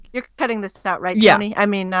You're cutting this out, right, Yeah. Tony? I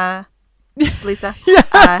mean, Lisa.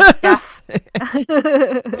 Yes.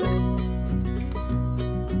 Yeah.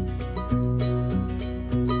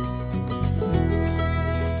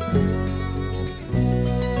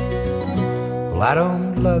 Well, I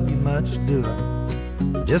don't love you much, do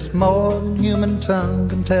I? Just more than human tongue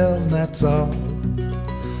can tell, and that's all.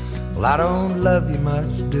 Well, I don't love you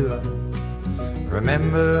much, do I?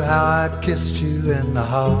 Remember how I kissed you in the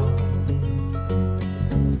hall?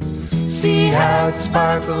 See how it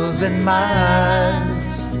sparkles in my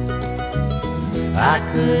eyes.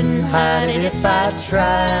 I couldn't hide it if I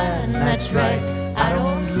tried, and that's right. I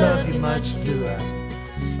don't love you much, do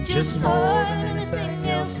I? Just more than anything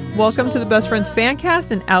else. Welcome to the Best Friends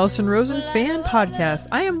Fancast and Allison Rosen Fan Podcast.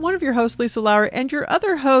 I am one of your hosts, Lisa Lawrie, and your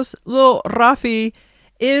other host, Lil Rafi,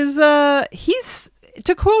 is, he's,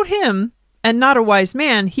 to quote him, and not a wise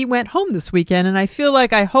man, he went home this weekend, and I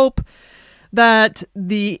hope that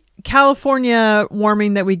the California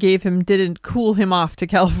warming that we gave him didn't cool him off to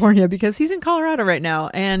California, because he's in Colorado right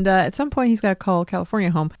now, and at some point he's got to call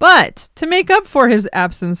California home. But to make up for his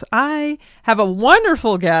absence, I have a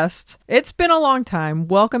wonderful guest. It's been a long time.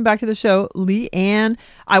 Welcome back to the show, Leann.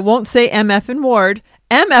 I won't say MF and Ward.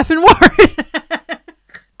 MF and Ward.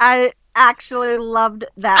 I actually loved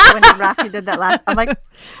that when Rafi did that last. I'm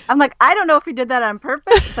like, I don't know if he did that on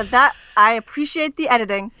purpose, but that I appreciate the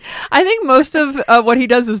editing. I think most of what he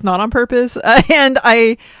does is not on purpose, and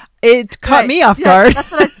it caught me off guard.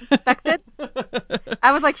 That's what I suspected.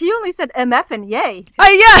 I was like, he only said MF and yay.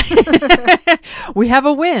 Yeah. We have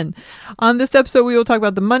a win. On this episode, we will talk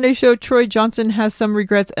about the Monday show, Troy Johnson has some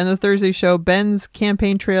regrets, and the Thursday show, Ben's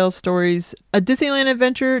campaign trail stories, a Disneyland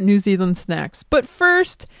adventure, New Zealand snacks. But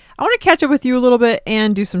first, I want to catch up with you a little bit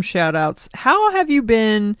and do some shout outs. How have you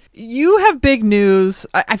been? You have big news.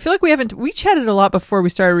 I feel like we chatted a lot before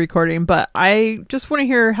we started recording, but I just want to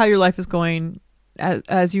hear how your life is going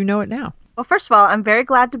as you know it now. Well, first of all, I'm very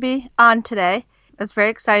glad to be on today. It's very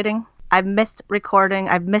exciting. I've missed recording.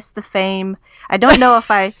 I've missed the fame. I don't know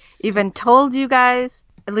if I even told you guys,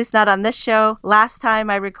 at least not on this show. Last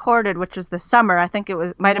time I recorded, which was the summer, I think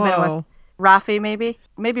might have been with Rafi,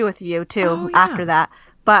 maybe with you too after that.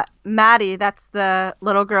 But Maddie, that's the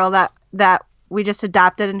little girl that we just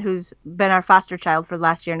adopted and who's been our foster child for the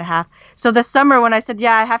last year and a half. So this summer when I said,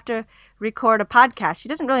 I have to record a podcast, she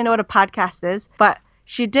doesn't really know what a podcast is, but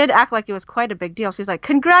she did act like it was quite a big deal. She's like,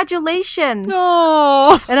 congratulations.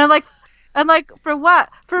 Oh. And I'm like, for what?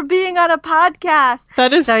 For being on a podcast.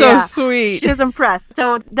 That is so sweet. She was impressed.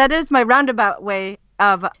 So that is my roundabout way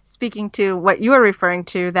of speaking to what you were referring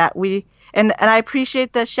to, that we, and I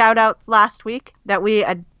appreciate the shout out last week that we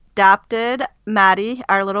adopted Maddie,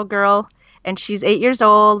 our little girl, and she's 8 years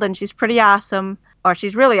old and she's pretty awesome, or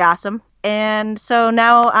she's really awesome. And so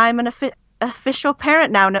now I'm an official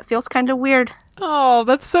parent now, and it feels kind of weird. Oh,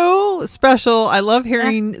 that's so special. I love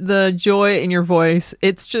hearing the joy in your voice.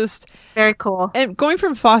 It's very cool. And going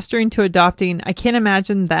from fostering to adopting, I can't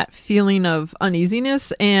imagine that feeling of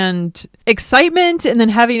uneasiness and excitement, and then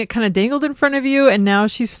having it kind of dangled in front of you, and now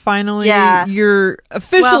she's finally you're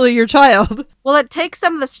officially your child. Well, it takes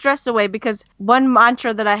some of the stress away, because one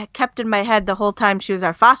mantra that I kept in my head the whole time she was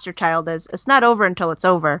our foster child is, it's not over until it's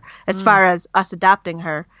over, as far as us adopting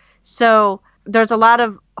her. So there's a lot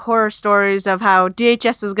of horror stories of how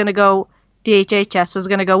DHS was going to go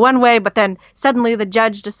one way, but then suddenly the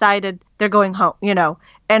judge decided they're going home,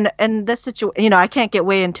 and this situation, I can't get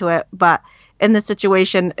way into it, but in this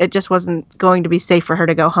situation, it just wasn't going to be safe for her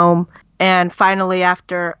to go home. And finally,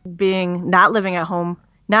 after not living at home,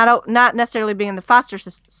 not necessarily being in the foster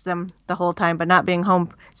system the whole time, but not being home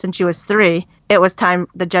since she was 3, it was time.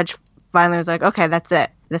 The judge finally was like, okay, that's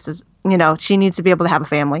it. This is, she needs to be able to have a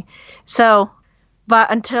family. So,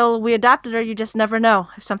 but until we adopted her, you just never know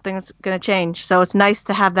if something's going to change. So it's nice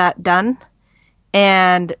to have that done,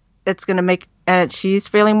 and it's going to and she's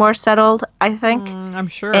feeling more settled, I think. I'm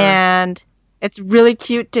sure. And it's really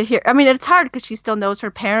cute to hear. I mean, it's hard because she still knows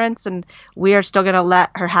her parents, and we are still going to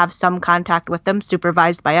let her have some contact with them,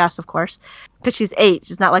 supervised by us, of course, because she's 8.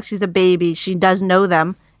 It's not like she's a baby. She does know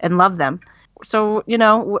them and love them. So,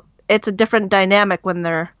 it's a different dynamic when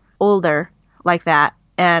they're older like that.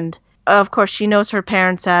 And of course, she knows her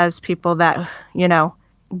parents as people that,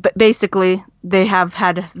 basically they have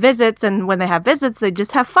had visits, and when they have visits, they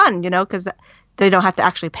just have fun, because they don't have to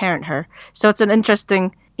actually parent her. So it's an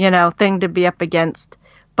interesting, thing to be up against.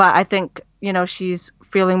 But I think, she's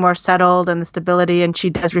feeling more settled and the stability, and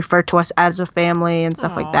she does refer to us as a family and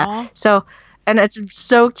stuff like that. So, and it's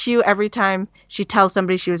so cute every time she tells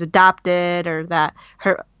somebody she was adopted, or that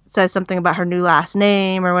says something about her new last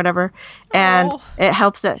name or whatever, and it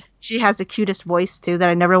helps she has the cutest voice too that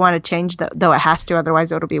I never want to change, though it has to,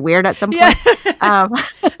 otherwise it'll be weird at some point.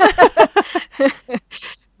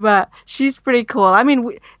 But she's pretty cool. I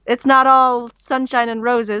mean, it's not all sunshine and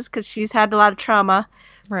roses because she's had a lot of trauma.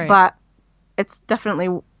 Right. But it's definitely,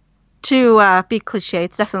 to be cliche,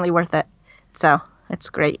 it's definitely worth it. So it's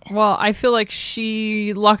great. Well, I feel like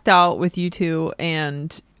she lucked out with you two,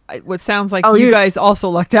 and what sounds like you guys also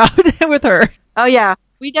lucked out with her. Oh, yeah.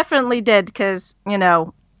 We definitely did because,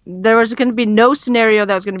 there was going to be no scenario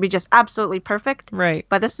that was going to be just absolutely perfect. Right.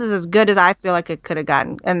 But this is as good as I feel like it could have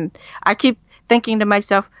gotten. And I keep thinking to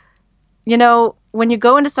myself, when you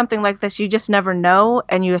go into something like this, you just never know,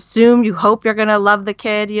 and you assume, you hope you're going to love the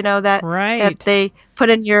kid, that they put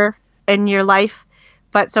in your life.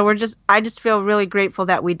 But so I just feel really grateful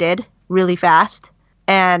that we did really fast,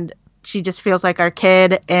 and she just feels like our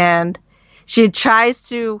kid, and she tries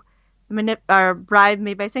to bribe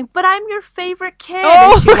me by saying, "But I'm your favorite kid,"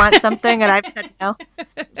 and she wants something, and I've said no.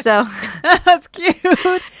 So that's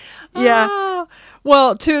cute. Yeah. Oh.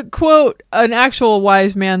 Well, to quote an actual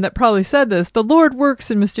wise man that probably said this, the Lord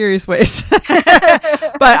works in mysterious ways.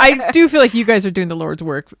 But I do feel like you guys are doing the Lord's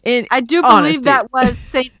work. I do believe that was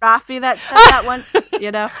St. Rafi that said that once,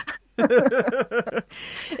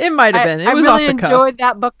 It might have been. It was really off the cuff. I really enjoyed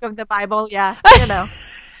that book of the Bible. Yeah,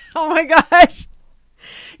 Oh my gosh.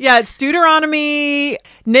 Yeah, it's Deuteronomy,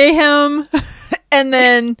 Nahum, and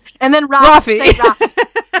then Rafi.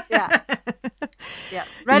 Yeah.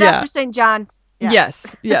 Right after St. John. Yeah.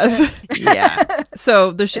 Yes. Yeah.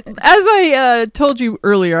 So as I told you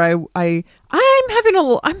earlier, I'm hitting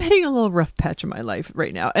a little rough patch in my life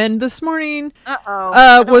right now, and this morning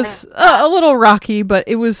was a little rocky, but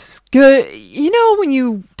it was good. When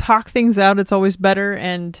you talk things out, it's always better,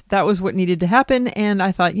 and that was what needed to happen. And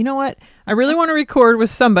I thought, you know what? I really want to record with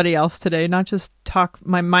somebody else today, not just talk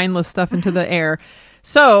my mindless stuff into the air.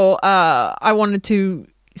 So I wanted to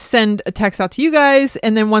send a text out to you guys,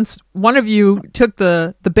 and then once one of you took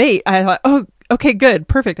the bait, I thought, oh, okay, good,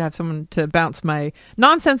 perfect, I have someone to bounce my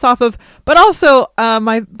nonsense off of. But also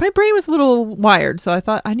my brain was a little wired, so I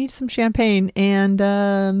thought I need some champagne, and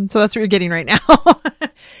so that's what you're getting right now.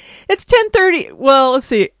 It's 10:30. Well, let's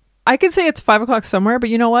see, I could say it's 5 o'clock somewhere, but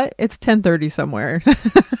you know what, it's 10:30 somewhere.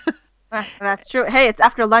 That's true. Hey, it's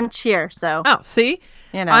after lunch here, so see,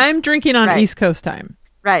 I'm drinking on East Coast time.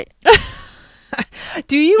 Right.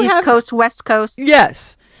 Do you East have Coast, West Coast?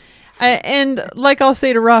 Yes. And like I'll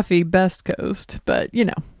say to Rafi, best coast, but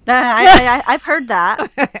I've heard that.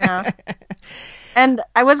 And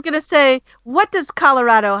I was going to say, what does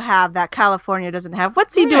Colorado have that California doesn't have?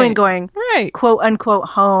 What's he doing going, quote unquote,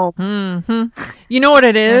 home? Mm-hmm. You know what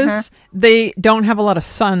it is? They don't have a lot of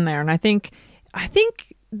sun there. And I think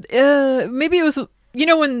maybe it was,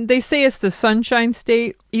 when they say it's the sunshine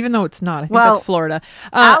state, even though it's not, I think that's Florida.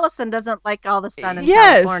 Allison doesn't like all the sun in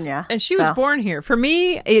California. And she was born here. For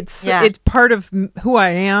me, it's part of who I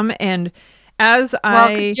am. And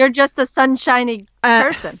because you're just a sunshiny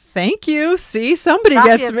person. Thank you. See, somebody Rafi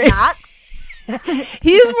gets me. Not.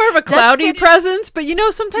 He's more of a cloudy presence, but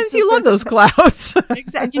sometimes you love those clouds.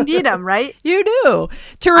 Exactly. You need them, right? You do.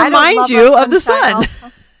 To remind you of the sun.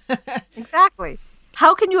 Exactly.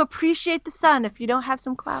 How can you appreciate the sun if you don't have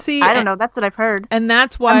some clouds? See, I don't know. That's what I've heard. And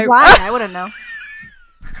that's why... I'm blind. I wouldn't know.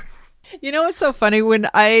 You know what's so funny? When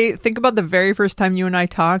I think about the very first time you and I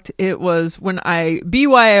talked, it was when I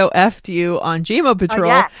BYOF'd you on JMO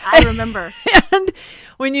Patrol. Oh, yes, I remember. And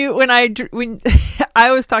when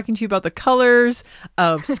I was talking to you about the colors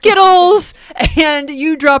of Skittles, and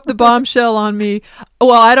you dropped the bombshell on me.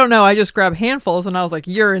 Well, I don't know. I just grabbed handfuls, and I was like,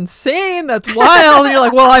 "You're insane. That's wild." And you're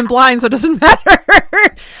like, "Well, I'm blind, so it doesn't matter."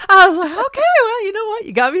 I was like, "Okay, well, you know what?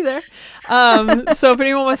 You got me there." So if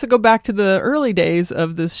anyone wants to go back to the early days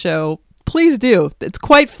of this show, please do. It's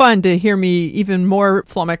quite fun to hear me even more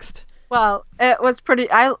flummoxed. Well, it's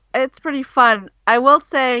pretty fun. I will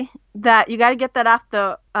say that you got to get that off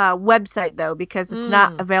the website, though, because it's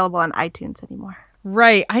not available on iTunes anymore.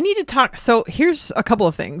 Right. I need to talk. So here's a couple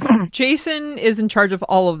of things. Jason is in charge of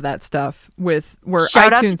all of that stuff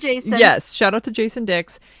Shout out to Jason. Yes. Shout out to Jason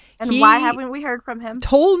Dix. And why haven't we heard from him?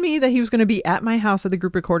 Told me that he was going to be at my house at the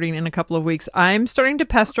group recording in a couple of weeks. I'm starting to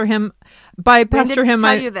pester him. When did he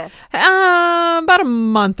tell you this? About a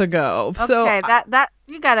month ago. Okay, so that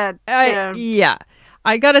you gotta. Yeah.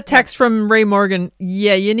 I got a text from Ray Morgan.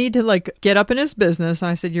 Yeah, you need to get up in his business. And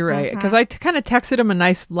I said, you're right. Because I kind of texted him a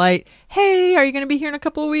nice light. Hey, are you going to be here in a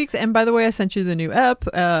couple of weeks? And by the way, I sent you the new ep.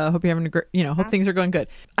 Hope you're having a great, hope things are going good.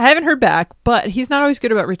 I haven't heard back, but he's not always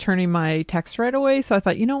good about returning my text right away. So I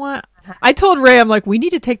thought, you know what? I told Ray, I'm like, we need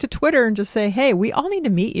to take to Twitter and just say, hey, we all need to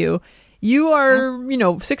meet you. You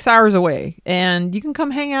are, 6 hours away, and you can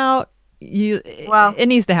come hang out. It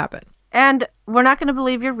needs to happen. And we're not going to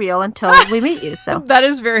believe you're real until we meet you. So that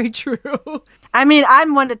is very true. I mean,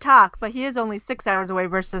 I'm one to talk, but he is only 6 hours away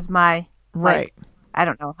versus my right. I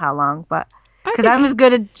don't know how long, but because I'm as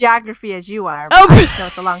good at geography as you are. Oh, so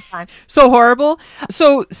it's a long time. So horrible.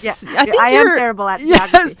 So yeah, I am terrible at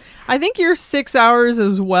geography. Yes, I think you're 6 hours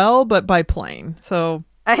as well, but by plane. So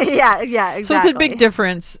yeah, exactly. So it's a big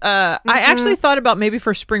difference. I actually thought about maybe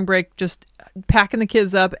for spring break, just packing the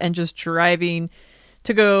kids up and just driving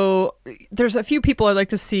to go. There's a few people I'd like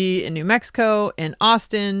to see in New Mexico, in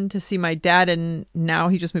Austin, to see my dad, and now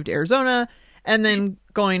he just moved to Arizona, and then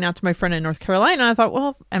going out to my friend in North Carolina. I thought,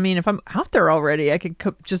 well, I mean, if I'm out there already, I could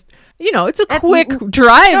just, it's a quick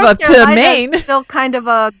drive North up to Maine. It's still kind of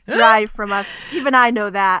a drive from us. Even I know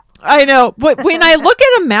that. I know, but when I look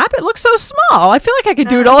at a map, it looks so small. I feel like I could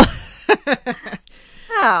do it all.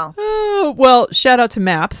 Oh, well, shout out to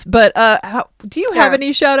maps. But do you have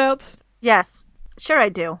any shout outs? Yes, sure I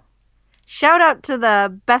do. Shout out to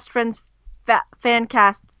the Best Friends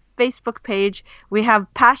Fancast Facebook page. We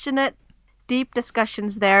have passionate, deep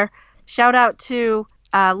discussions there. Shout out to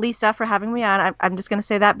Lisa for having me on. I'm just going to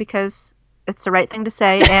say that because it's the right thing to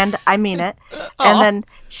say, and I mean it. And then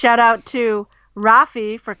shout out to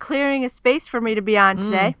Rafi for clearing a space for me to be on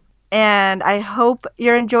today. And I hope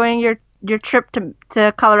you're enjoying your trip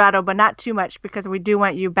to Colorado, but not too much, because we do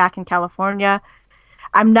want you back in California.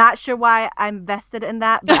 I'm not sure why I'm vested in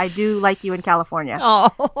that, but I do like you in California.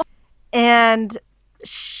 Oh. And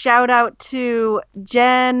shout out to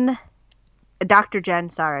Dr. Jen,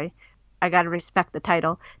 sorry. I got to respect the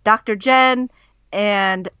title. Dr. Jen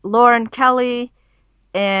and Lauren Kelly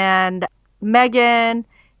and Megan,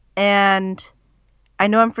 and I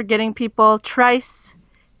know I'm forgetting people. Trice,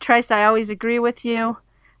 I always agree with you.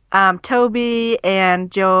 Toby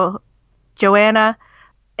and Joanna.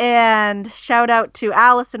 And shout out to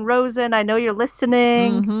Alice and Rosen. I know you're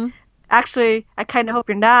listening. Mm-hmm. Actually, I kind of hope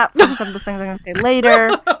you're not, from some of the things I'm going to say later.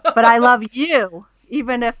 But I love you,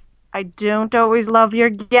 even if I don't always love your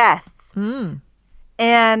guests.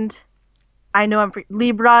 And I know I'm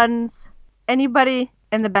Lee Bruns. Anybody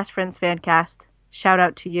in the Best Friends Fancast, shout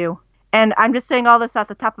out to you. And I'm just saying all this off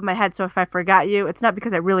the top of my head, so if I forgot you, it's not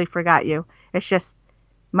because I really forgot you. It's just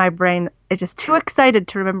my brain is just too excited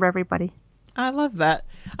to remember everybody. I love that.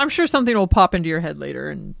 I'm sure something will pop into your head later,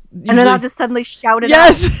 and then I'll just suddenly shout it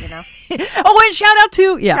out. Oh, and shout out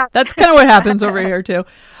to that's kind of what happens over here too.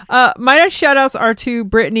 My shout outs are to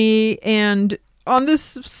Brittany, and on this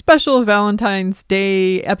special Valentine's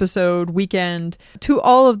Day episode weekend, to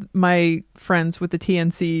all of my friends with the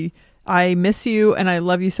TNC. I miss you and I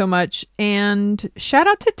love you so much. And shout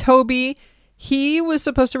out to Toby. He was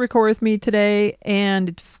supposed to record with me today and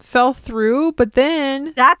it fell through, but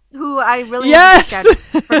then... That's who I really want to shout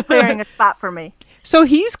out for clearing a spot for me. So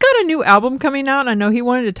he's got a new album coming out. I know he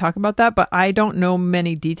wanted to talk about that, but I don't know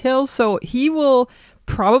many details. So he will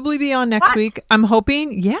probably be on next week. I'm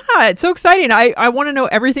hoping. Yeah, it's so exciting. I want to know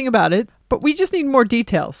everything about it, but we just need more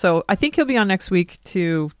details. So I think he'll be on next week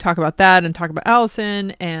to talk about that and talk about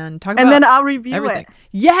Allison and talk about then I'll review everything. It.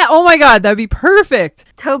 Yeah. Oh my God. That'd be perfect.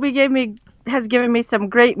 Toby has given me some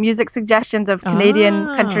great music suggestions of Canadian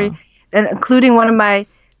country, and including one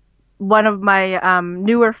of my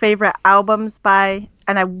newer favorite albums by,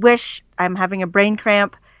 and I'm having a brain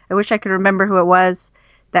cramp. I wish I could remember who it was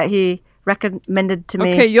that he recommended to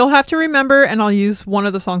me. Okay, you'll have to remember, and I'll use one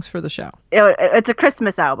of the songs for the show. It's a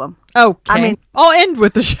Christmas album. Okay. I mean, I'll end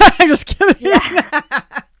with the show. I'm just kidding. Yeah.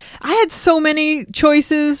 I had so many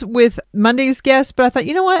choices with Monday's guest, but I thought,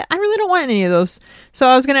 you know what? I really don't want any of those. So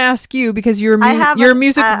I was going to ask you, because you're a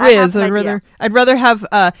music whiz. I'd rather have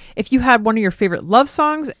if you had one of your favorite love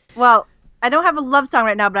songs. Well, I don't have a love song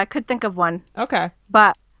right now, but I could think of one. Okay.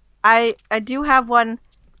 But I do have one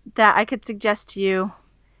that I could suggest to you,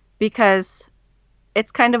 because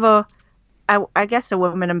it's kind of I guess a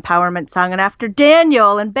women empowerment song. And after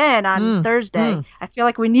Daniel and Ben on Thursday, I feel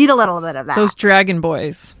like we need a little bit of that. Those Dragon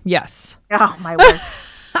Boys. Yes. Oh, my word.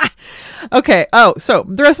 Okay. Oh, so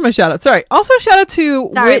the rest of my shout outs. Sorry. Also shout out to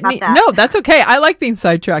Whitney. About that. No, that's okay. I like being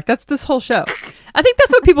sidetracked. That's this whole show. I think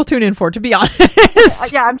that's what people tune in for, to be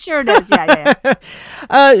honest. Yeah, I'm sure it is.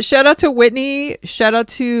 Yeah. Shout out to Whitney. Shout out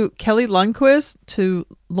to Kelly Lundquist, to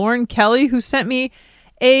Lauren Kelly, who sent me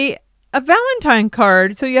a Valentine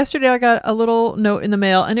card. So yesterday I got a little note in the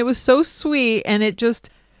mail, and it was so sweet, and it just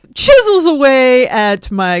chisels away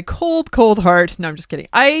at my cold heart. No, I'm just kidding.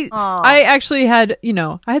 I actually had,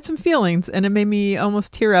 I had some feelings, and it made me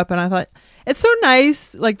almost tear up, and I thought, it's so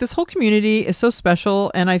nice. Like, this whole community is so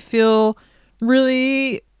special, and I feel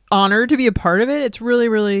really honored to be a part of it. It's really,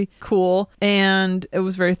 really cool. And it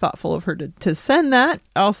was very thoughtful of her to send that.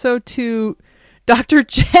 Also to Dr.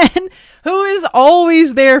 Jen, who is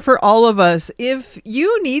always there for all of us. If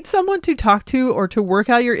you need someone to talk to or to work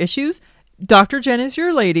out your issues, Dr. Jen is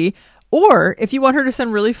your lady. Or if you want her to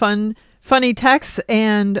send really funny texts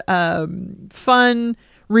and fun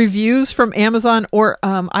reviews from Amazon or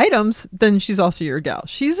items, then she's also your gal.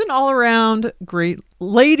 She's an all-around great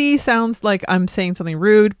lady. Sounds like I'm saying something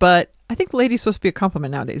rude, but I think lady's supposed to be a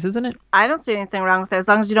compliment nowadays, isn't it? I don't see anything wrong with it as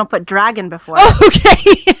long as you don't put dragon before. Oh,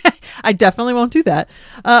 okay. I definitely won't do that.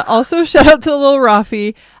 Also, shout out to Lil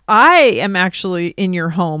Rafi. I am actually in your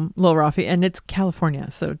home, Lil Rafi, and it's California,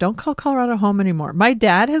 so don't call Colorado home anymore. My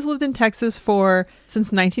dad has lived in Texas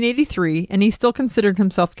since 1983, and he still considered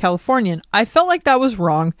himself Californian. I felt like that was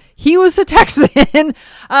wrong. He was a Texan.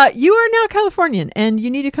 You are now Californian, and you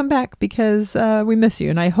need to come back because we miss you,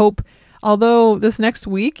 and I hope... Although this next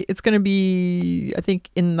week, it's going to be, I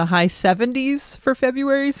think, in the high 70s for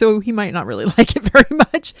February, so he might not really like it very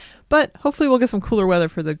much. But hopefully we'll get some cooler weather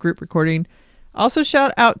for the group recording. Also,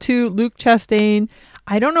 shout out to Luke Chastain.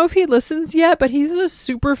 I don't know if he listens yet, but he's a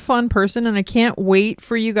super fun person, and I can't wait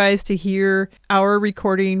for you guys to hear our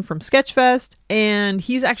recording from Sketchfest. And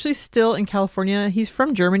he's actually still in California. He's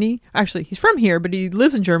from Germany. Actually, he's from here, but he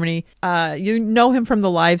lives in Germany. You know him from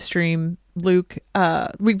the live stream. Luke,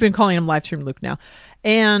 we've been calling him Livestream Luke now,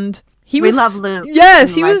 and we love Luke.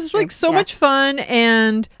 Yes, he was like so much fun,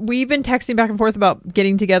 and we've been texting back and forth about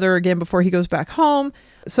getting together again before he goes back home.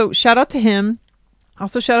 So shout out to him.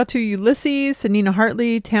 Also shout out to Ulysses, Sanina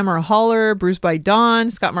Hartley, Tamara Holler, Bruce by Dawn,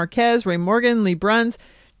 Scott Marquez, Ray Morgan, Lee Bruns,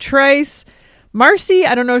 Trace, Marcy,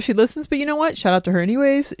 I don't know if she listens, but you know what? Shout out to her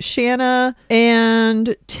anyways. Shanna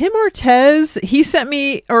and Tim Ortez. He sent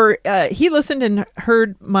me, he listened and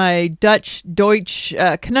heard my Deutsch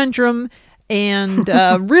conundrum, and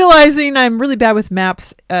realizing I'm really bad with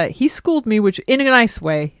maps, he schooled me, which in a nice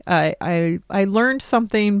way. I learned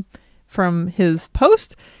something from his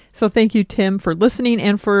post. So thank you, Tim, for listening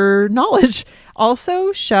and for knowledge.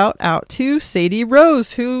 Also, shout out to Sadie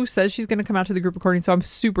Rose, who says she's going to come out to the group recording. So I'm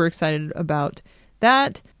super excited about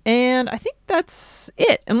that. And I think that's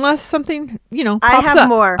it, unless something, pops I have up.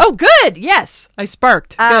 more. Oh, good. Yes. I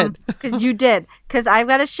sparked. Good. Because you did. Because I've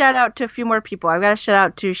got to shout out to a few more people. I've got to shout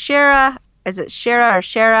out to Shara. Is it Shara or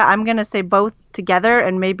Shara? I'm going to say both together,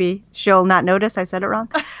 and maybe she'll not notice I said it wrong.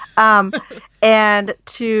 And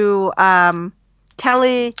to...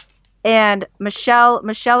 Kelly and Michelle.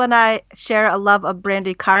 Michelle and I share a love of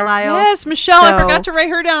Brandy Carlisle. Yes, Michelle. I forgot to write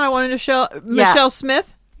her down. I wanted to show Michelle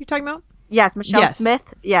Smith. You talking about? Yes, Michelle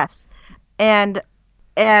Smith. Yes, and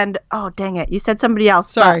oh dang it, you said somebody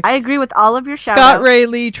else. Sorry, I agree with all of your shout Scott, outs. Ray,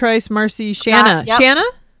 Lee, Trice, Marcy, Shanna. Yep.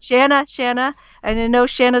 Shanna, and I know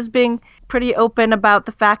Shanna's being pretty open about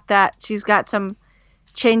the fact that she's got some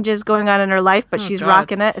changes going on in her life, but she's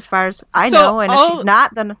rocking it as far as I know. And if she's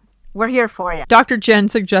not, then we're here for you. Dr. Jen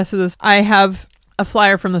suggested this. I have a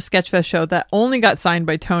flyer from the Sketchfest show that only got signed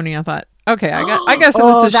by Tony. I thought, okay, I got send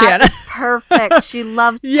this to Shanna. Perfect. She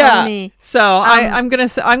loves Tony. So I'm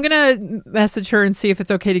gonna message her and see if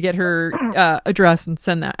it's okay to get her address and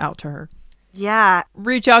send that out to her. Yeah.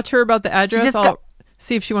 Reach out to her about the address. I'll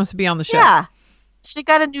see if she wants to be on the show. Yeah. She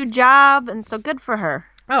got a new job, and so good for her.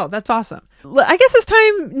 Oh, that's awesome. I guess it's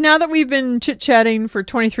time, now that we've been chit-chatting for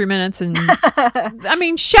 23 minutes, and I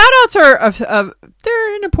mean, shout-outs are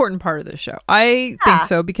they're an important part of this show. I think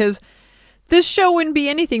so, because this show wouldn't be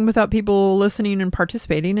anything without people listening and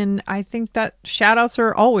participating, and I think that shout-outs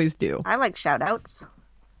are always due. I like shout-outs.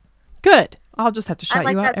 Good. I'll just have to shout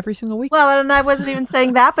you out every single week. Well, and I wasn't even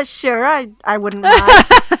saying that, but sure, I wouldn't mind.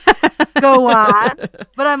 Go on.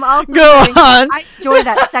 But I'm also saying I enjoy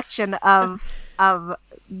that section of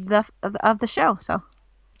the show. So.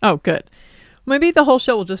 Oh, good. Maybe the whole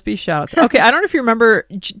show will just be shout-outs. Okay, I don't know if you remember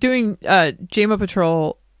doing JMO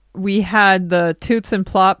Patrol. We had the Toots and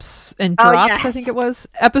Plops and Drops, I think it was,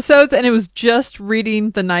 episodes, and it was just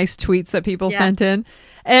reading the nice tweets that people sent in.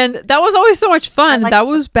 And that was always so much fun. That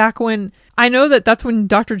was back when, I know that's when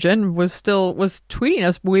Dr. Jen was tweeting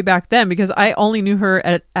us way back then, because I only knew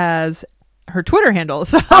her as her Twitter handle.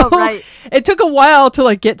 So it took a while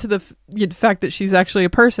to get to the fact that she's actually a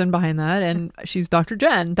person behind that, and she's Dr.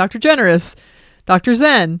 Jen, Dr. Generous, Dr.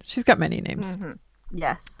 Zen. She's got many names. Mm-hmm.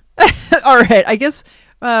 Yes. All right. I guess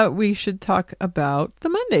we should talk about the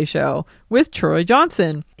Monday show with Troy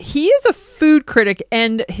Johnson. He is a food critic,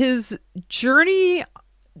 and his journey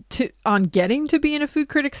on getting to being a food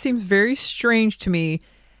critic seems very strange to me.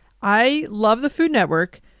 I love the Food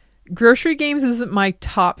Network. Grocery Games isn't my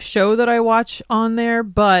top show that I watch on there,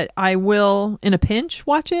 but I will, in a pinch,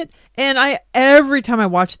 watch it. And every time I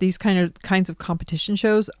watch these kinds of competition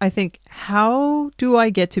shows, I think, how do I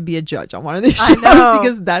get to be a judge on one of these shows?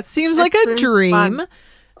 Because that seems like a dream. Fun.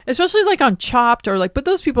 Especially like on Chopped or like, but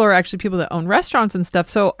those people are actually people that own restaurants and stuff.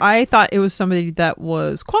 So I thought it was somebody that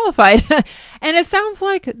was qualified. And it sounds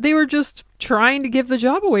like they were just trying to give the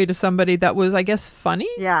job away to somebody that was, I guess, funny.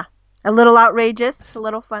 Yeah. A little outrageous, a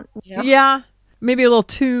little fun. Yeah. Maybe a little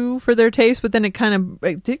too for their taste, but then it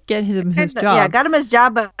did get him his job. Yeah, got him his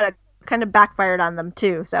job, but it kind of backfired on them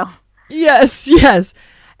too. So Yes.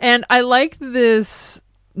 And I like this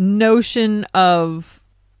notion of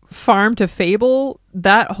farm to fable.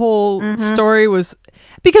 That whole story was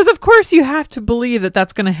because, of course, you have to believe that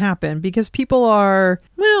that's going to happen because people are,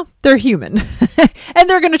 well, they're human and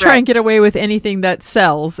they're going to try and get away with anything that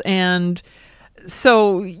sells. And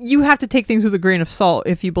so you have to take things with a grain of salt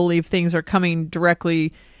if you believe things are coming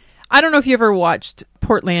directly. I don't know if you ever watched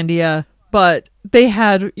Portlandia, but they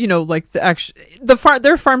had, like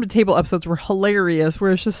their farm to table episodes were hilarious,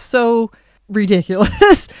 where it's just so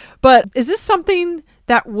ridiculous. But is this something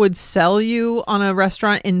that would sell you on a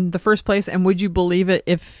restaurant in the first place, and would you believe it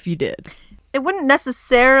if you did? It wouldn't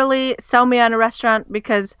necessarily sell me on a restaurant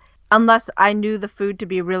because unless I knew the food to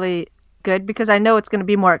be really good, because I know it's going to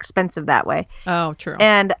be more expensive that way. Oh, true.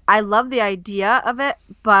 And I love the idea of it,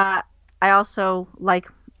 but I also like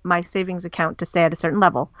my savings account to stay at a certain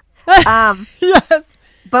level. Yes.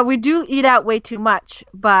 But we do eat out way too much.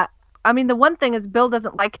 But I mean, the one thing is Bill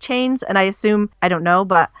doesn't like chains, and I assume, I don't know,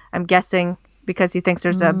 but I'm guessing because he thinks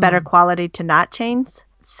there's a better quality to not chains.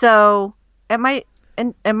 So it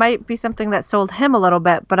might be something that sold him a little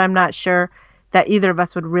bit, but I'm not sure that either of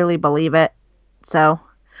us would really believe it. So,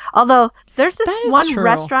 although there's this one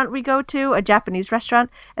restaurant we go to, a Japanese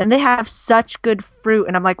restaurant, and they have such good fruit,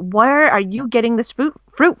 and I'm like, where are you getting this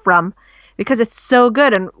fruit from? Because it's so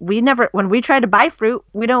good, and when we try to buy fruit,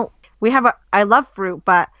 I love fruit,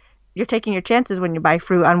 but you're taking your chances when you buy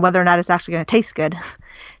fruit on whether or not it's actually going to taste good.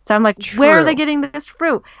 So I'm like, where are they getting this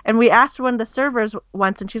fruit? And we asked one of the servers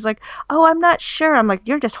once, and she's like, oh, I'm not sure. I'm like,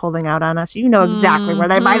 you're just holding out on us. You know exactly where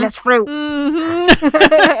they buy this fruit. You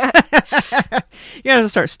got to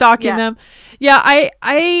start stocking them. Yeah,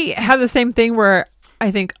 I have the same thing where I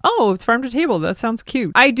think, oh, it's farm to table. That sounds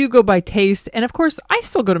cute. I do go by taste. And of course, I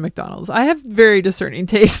still go to McDonald's. I have very discerning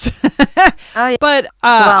taste. But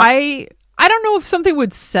I don't know if something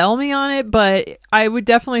would sell me on it, but I would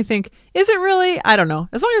definitely think, is it really? I don't know.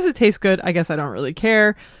 As long as it tastes good, I guess I don't really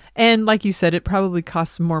care. And like you said, it probably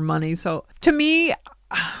costs more money. So to me,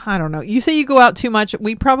 I don't know. You say you go out too much.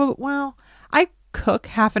 I cook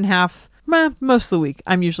half and half most of the week.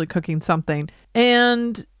 I'm usually cooking something.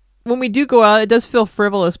 And when we do go out, it does feel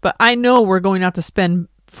frivolous, but I know we're going out to spend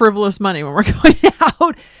frivolous money when we're going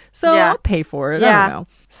out. So I'll pay for it. I don't know.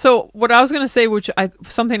 So what I was going to say,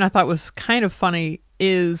 something I thought was kind of funny,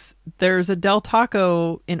 is there's a Del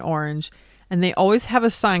Taco in Orange, and they always have a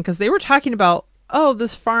sign, because they were talking about, oh,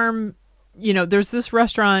 this farm, there's this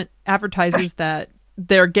restaurant advertises that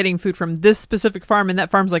they're getting food from this specific farm, and that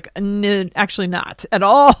farm's like, actually not at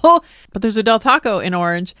all. But there's a Del Taco in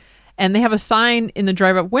Orange, and they have a sign in the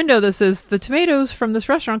drive-up window that says, the tomatoes from this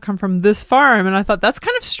restaurant come from this farm. And I thought, that's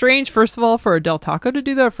kind of strange, first of all, for a Del Taco to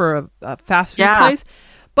do that, for a fast food place.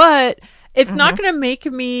 But it's not going to make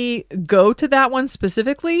me go to that one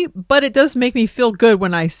specifically, but it does make me feel good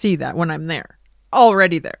when I see that, when I'm there.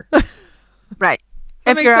 Already there. Right.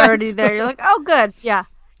 If you're already there, you're like, oh, good. Yeah.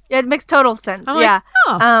 Yeah, it makes total sense. I'm like,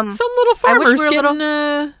 some little farmer's getting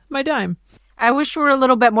my dime. I wish we were a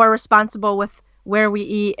little bit more responsible with where we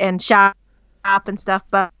eat and shop and stuff,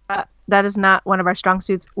 but that is not one of our strong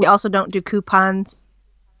suits. We also don't do coupons.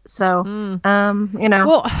 So, Well,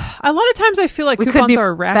 a lot of times I feel like we coupons could be are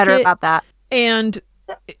a racket. Better about that. And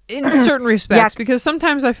in certain respects, because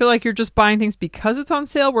sometimes I feel like you're just buying things because it's on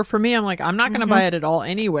sale, where for me, I'm like, I'm not going to buy it at all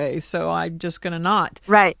anyway, so I'm just going to not.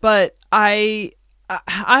 Right. But I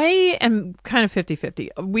am kind of 50-50.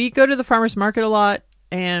 We go to the farmer's market a lot,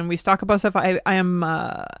 and we stock up on stuff.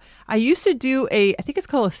 I used to do I think it's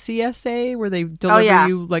called a CSA, where they deliver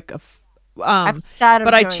you like a,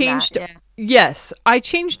 but I changed. That, Yes, I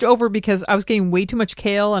changed over because I was getting way too much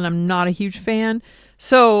kale, and I'm not a huge fan.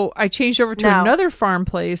 So I changed over to another farm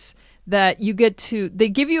place that you get to. They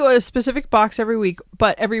give you a specific box every week,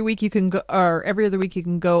 but every week you can go, or every other week you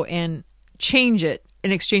can go and change it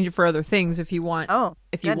and exchange it for other things if you want. Oh,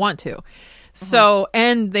 if you want to. So,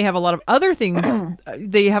 and they have a lot of other things.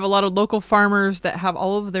 They have a lot of local farmers that have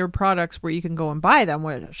all of their products where you can go and buy them,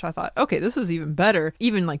 which I thought, okay, this is even better.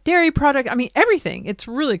 Even like dairy product. I mean, everything. It's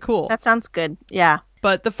really cool. That sounds good. Yeah.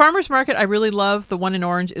 But the farmer's market, I really love. The one in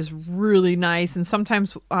Orange is really nice. And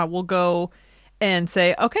sometimes we'll go and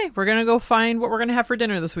say, okay, we're going to go find what we're going to have for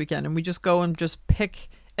dinner this weekend. And we just go and just pick,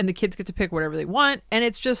 and the kids get to pick whatever they want. And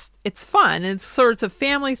it's fun. And it's sort of a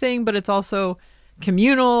family thing, but it's also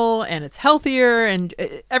communal and it's healthier, and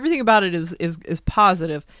everything about it is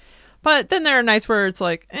positive. But then there are nights where it's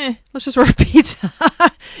like, let's just order pizza,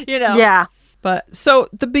 Yeah. But so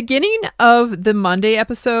the beginning of the Monday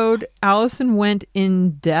episode, Allison went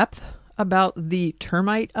in depth about the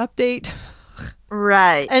termite update.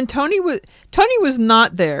 Right. And Tony was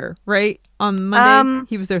not there, right? On Monday.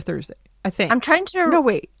 He was there Thursday, I think. I'm trying to No,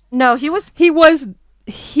 wait. No, he was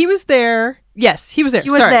there. Yes, he was there. He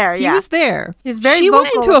was there, yeah. He was there. He's very She vocal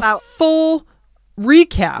went into a full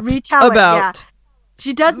recap retelling, about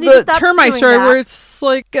She does need to the stop termite doing story that. where it's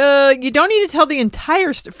like, you don't need to tell the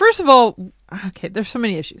entire First of all, okay, there's so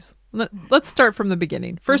many issues. Let's start from the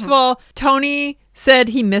beginning. First of all, Tony said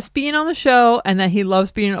he missed being on the show and that he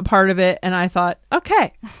loves being a part of it. And I thought,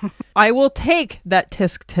 okay, I will take that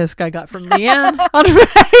tisk I got from Leann on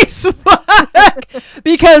Facebook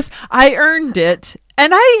because I earned it.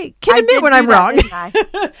 And I can admit when I'm wrong. I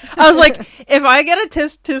was like, if I get a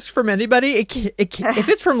tisk from anybody, if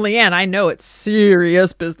it's from Leann, I know it's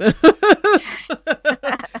serious business.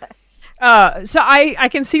 So I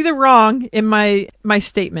can see the wrong in my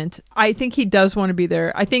statement. I think he does want to be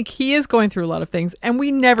there. I think he is going through a lot of things, and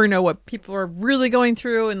we never know what people are really going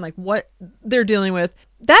through and like what they're dealing with.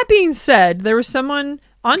 That being said, there was someone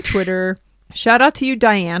on Twitter, shout out to you,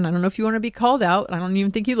 Diane. I don't know if you want to be called out. I don't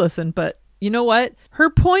even think you listen, but you know what? Her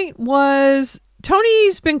point was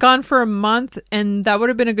Tony's been gone for a month, and that would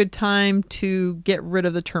have been a good time to get rid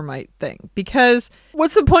of the termite thing. Because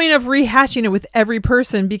what's the point of rehashing it with every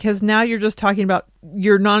person? Because now you're just talking about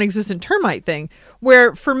your non-existent termite thing.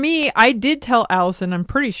 Where for me, I did tell Allison, I'm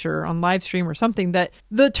pretty sure on live stream or something, that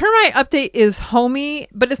the termite update is homey,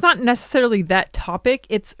 but it's not necessarily that topic.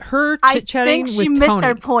 It's her chit-chatting with Tony. I think she missed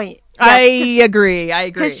our point. I agree.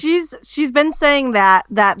 Because she's been saying that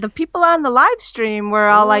the people on the live stream were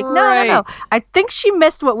all like, no. I think she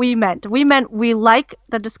missed what we meant. We meant we like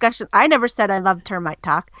the discussion. I never said I love termite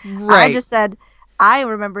talk. Right. I just said, I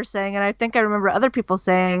remember saying, and I think I remember other people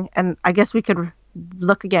saying, and I guess we could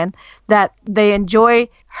look again, that they enjoy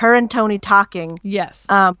her and Tony talking. Yes.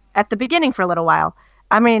 At the beginning for a little while.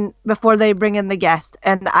 I mean, before they bring in the guest.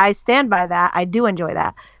 And I stand by that. I do enjoy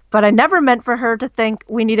that. But I never meant for her to think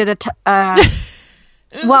we needed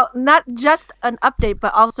well, not just an update,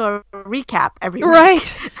 but also a recap every week.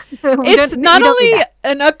 Right. It's not only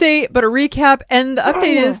an update, but a recap. And the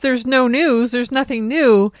update is there's no news. There's nothing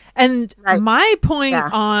new. And my point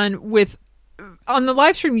on the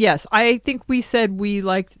live stream, yes, I think we said we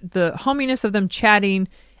liked the hominess of them chatting.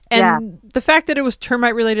 And the fact that it was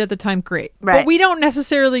termite related at the time, great. Right. But we don't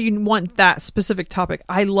necessarily want that specific topic.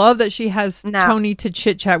 I love that she has Tony to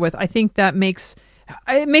chit chat with. I think that makes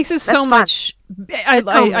it so much.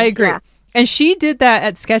 I agree. Yeah. And she did that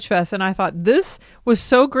at Sketchfest, and I thought this was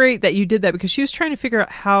so great that you did that because she was trying to figure out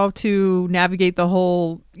how to navigate the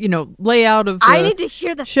whole, layout of the I need to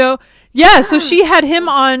hear the show. Yeah, so she had him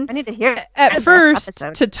on I need to hear at first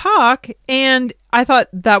to talk, and I thought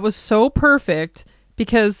that was so perfect.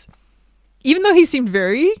 Because even though he seemed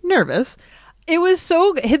very nervous, it was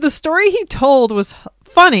the story he told was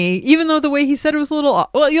funny, even though the way he said it was a little,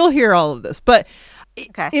 well, you'll hear all of this, but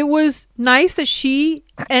it was nice that she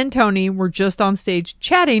and Tony were just on stage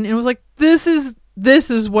chatting, and it was like, this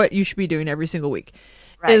is what you should be doing every single week,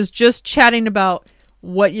 is just chatting about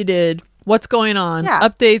what you did, what's going on,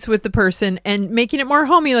 updates with the person, and making it more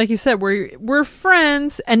homey, like you said, where we're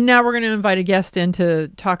friends, and now we're going to invite a guest in to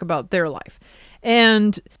talk about their life.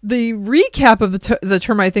 And the recap of the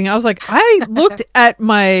termite thing, I was like, I looked at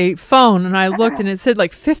my phone and I looked and it said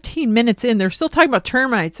like 15 minutes in, they're still talking about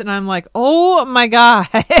termites. And I'm like, oh my gosh.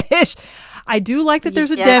 I do like that there's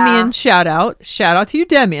a Demian shout out. Shout out to you,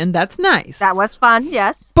 Demian. That's nice. That was fun,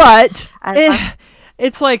 yes. But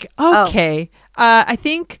it's like, okay. I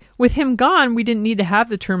think with him gone, we didn't need to have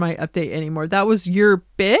the termite update anymore. That was your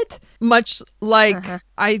bit. Much like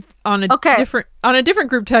on a different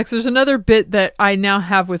group text, there's another bit that I now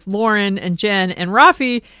have with Lauren and Jen and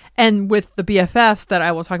Rafi, and with the BFFs that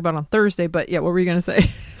I will talk about on Thursday. But yeah, what were you going to say?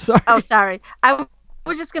 Sorry. Oh, sorry. I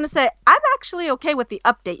was just going to say, I'm actually okay with the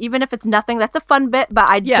update, even if it's nothing. That's a fun bit, but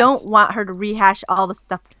I don't want her to rehash all the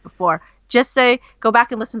stuff before. Just say, go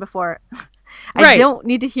back and listen before. I don't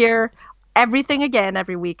need to hear everything again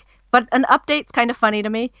every week. But an update's kind of funny to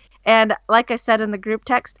me. And like I said in the group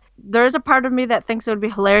text, there is a part of me that thinks it would be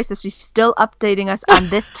hilarious if she's still updating us on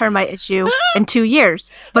this Termite issue in 2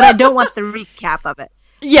 years. But I don't want the recap of it.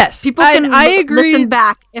 Yes, People can I agree. Listen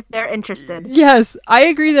back if they're interested. Yes, I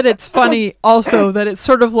agree that it's funny also that it's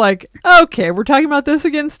sort of like, okay, we're talking about this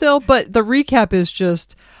again still, but the recap is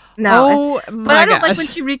just, no. oh my But I don't gosh. like when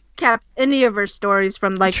she recaps any of her stories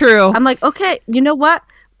from like, True. I'm like, okay, you know what?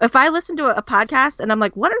 If I listen to a podcast and I'm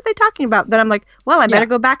like, what are they talking about? Then I'm like, well, I better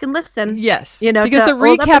go back and listen. Yes, you know, because the to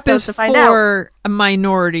old recap episodes is to find out. for a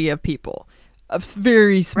minority of people, a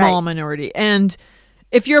very small Right. minority. And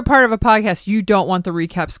if you're a part of a podcast, you don't want the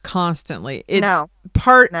recaps constantly. It's No.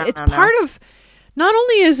 part. No, it's no, part of. Not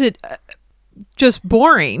only is it just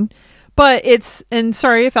boring, but it's. And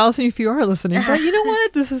sorry if Allison, if you are listening, but you know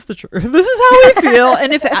what? This is the truth. This is how we feel.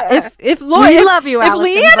 And if We love you, if Allison,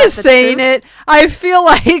 Leann but is the saying truth- it, I feel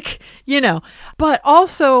like, you know. But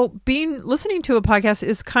also listening to a podcast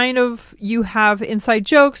is kind of, you have inside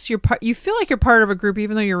jokes. You feel like you're part of a group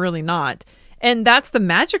even though you're really not. And that's the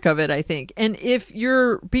magic of it, I think. And if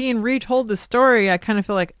you're being retold the story, I kind of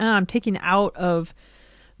feel like I'm taking out of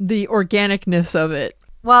the organicness of it.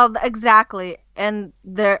 Well, exactly. And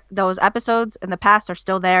those episodes in the past are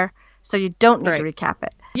still there, so you don't need to recap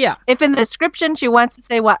it. Yeah. If in the description she wants to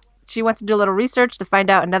say what she wants to do a little research to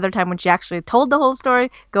find out another time when she actually told the whole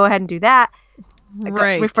story, go ahead and do that.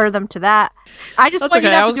 Right. Refer them to that. I just That's want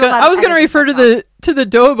okay. you to I was going to refer to the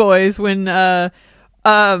Doughboys when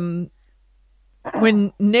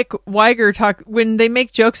Nick Weiger when they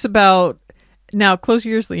make jokes about, now close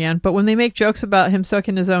your ears, Leann, but when they make jokes about him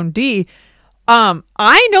sucking his own D,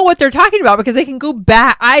 I know what they're talking about because they can go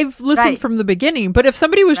back. I've listened from the beginning, but if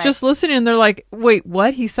somebody was just listening and they're like, wait,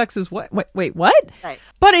 what? He sucks his what? Wait, what? Right.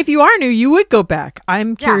 But if you are new, you would go back.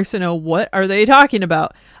 I'm curious to know, what are they talking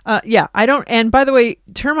about? I don't. And by the way,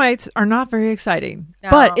 termites are not very exciting,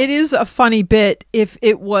 but it is a funny bit. If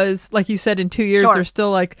it was, like you said, in 2 years, they're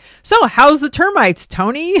still like, so how's the termites,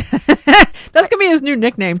 Tony? That's going to be his new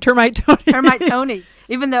nickname, Termite Tony. Termite Tony.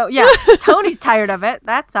 Even though, Tony's tired of it.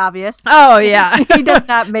 That's obvious. Oh, yeah. He does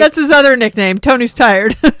not make... That's his other nickname. Tony's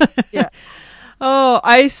tired. Yeah. Oh,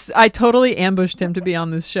 I totally ambushed him to be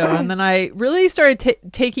on this show. And then I really started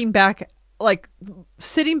taking back, like,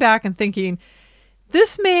 sitting back and thinking,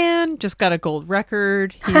 this man just got a gold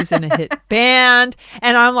record. He's in a hit band.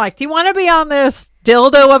 And I'm like, do you want to be on this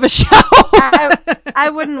dildo of a show? I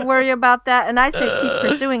wouldn't worry about that. And I say keep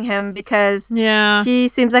pursuing him because he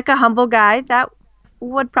seems like a humble guy that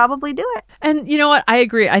would probably do it. And you know what? I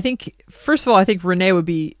agree. I think, first of all, I think Renee would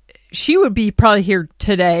be probably here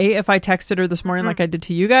today if I texted her this morning like I did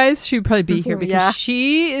to you guys. She would probably be here because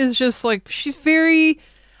she is just like, she's very,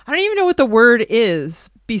 I don't even know what the word is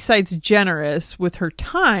besides generous with her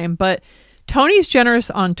time, but Tony's generous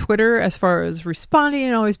on Twitter as far as responding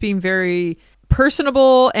and always being very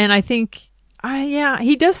personable. And I think,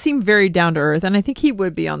 he does seem very down to earth, and I think he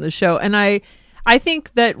would be on the show. And I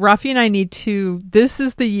think that Rafi and I this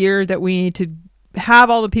is the year that we need to have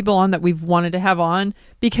all the people on that we've wanted to have on,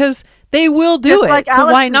 because they will do Just it. like so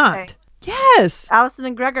Allison why not? saying. Yes. Allison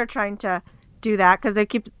and Greg are trying to do that because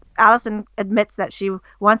Allison admits that she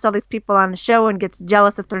wants all these people on the show and gets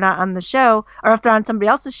jealous if they're not on the show or if they're on somebody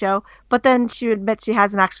else's show. But then she admits she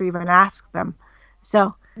hasn't actually even asked them.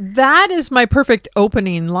 So that is my perfect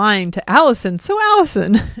opening line to Allison. So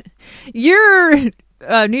Allison, your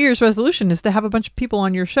New Year's resolution is to have a bunch of people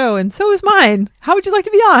on your show, and so is mine. How would you like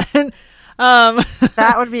to be on?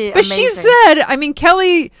 That would be But amazing. she said,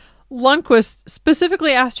 Kelly Lundquist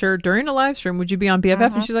specifically asked her during a live stream, would you be on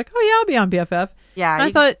BFF? And she's like, oh yeah, I'll be on BFF. Yeah. And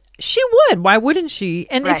I thought she would. Why wouldn't she?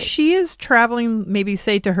 And if she is traveling, maybe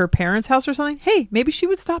say to her parents' house or something, hey, maybe she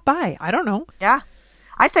would stop by. I don't know. Yeah.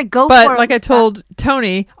 I said go but for it. But like I told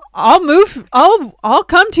Tony, I'll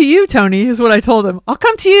come to you, Tony, is what I told him. I'll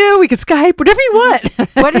come to you. We could Skype, whatever you want.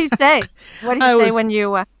 What did he say? What did he say when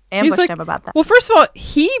you ambushed him about that? Well, first of all,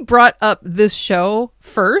 he brought up this show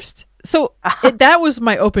first. So that was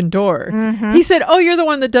my open door. Mm-hmm. He said, oh, you're the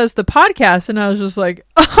one that does the podcast. And I was just like,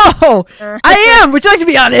 oh, I am. Would you like to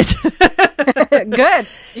be on it? Good.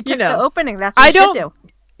 You took the opening. That's what you should do.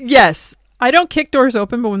 Yes. I don't kick doors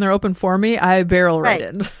open, but when they're open for me, I barrel right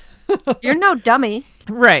in. You're no dummy.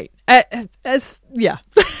 Right. I was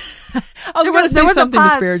going to say something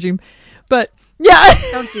disparaging, but yeah.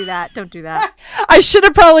 Don't do that. Don't do that. I should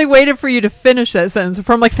have probably waited for you to finish that sentence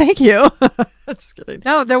before I'm like, thank you. Just kidding.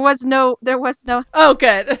 No, there was no. Oh,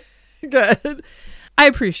 good. Good. I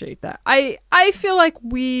appreciate that. I feel like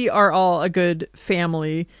we are all a good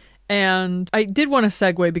family. And I did want to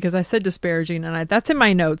segue because I said disparaging, and that's in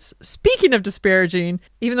my notes. Speaking of disparaging,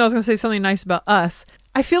 even though I was going to say something nice about us,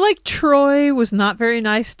 I feel like Troy was not very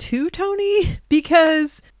nice to Tony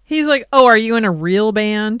because he's like, oh, are you in a real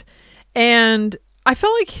band? And I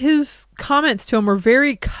felt like his comments to him were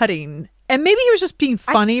very cutting. And maybe he was just being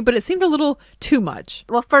funny, but it seemed a little too much.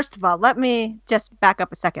 Well, first of all, let me just back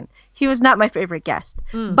up a second. He was not my favorite guest.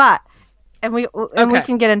 But, and we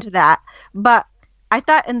can get into that. But I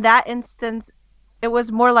thought in that instance, it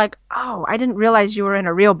was more like, oh, I didn't realize you were in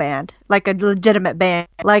a real band, like a legitimate band.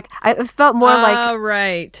 Like, it felt more like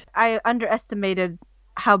right. I underestimated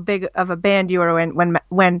how big of a band you were in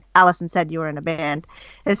when Allison said you were in a band,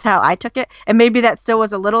 is how I took it. And maybe that still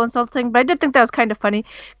was a little insulting, but I did think that was kind of funny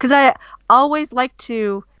because I always like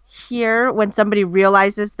to hear when somebody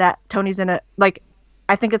realizes that Tony's in a, like,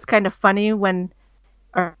 I think it's kind of funny when,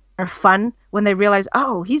 or fun when they realize,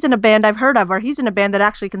 oh, he's in a band I've heard of, or he's in a band that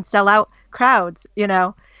actually can sell out crowds, you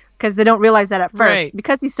know, because they don't realize that at first, right.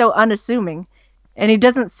 Because he's so unassuming and he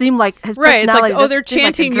doesn't seem like his right. personality. It's like, oh, they're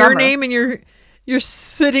chanting your name and you're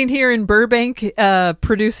sitting here in Burbank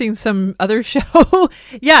producing some other show.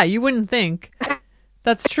 Yeah, you wouldn't think.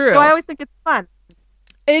 That's true. So I always think it's fun.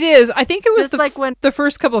 It is. I think it was like when the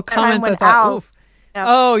first couple of comments I thought, Al, oof. You know,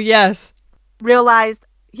 oh, yes. Realized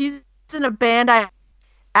he's in a band.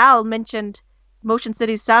 Al mentioned Motion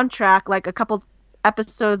City's soundtrack like a couple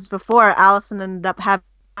episodes before Allison ended up having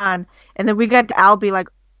on. And then we got to Al be like,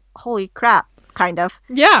 holy crap, kind of.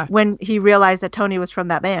 Yeah. When he realized that Tony was from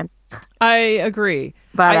that band. I agree.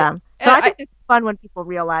 But I think it's fun when people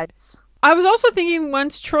realize. I was also thinking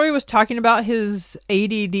once Troy was talking about his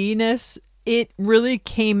ADD-ness, it really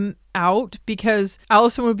came out because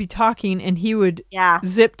Allison would be talking and he would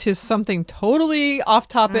zip to something totally off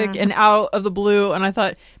topic and out of the blue. And I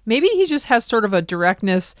thought maybe he just has sort of a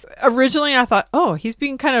directness. Originally, I thought, oh, he's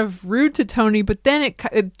being kind of rude to Tony, but then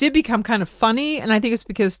it did become kind of funny. And I think it's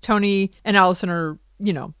because Tony and Allison are,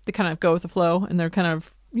 you know, they kind of go with the flow and they're kind of,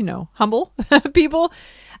 you know, humble people.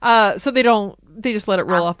 So they just let it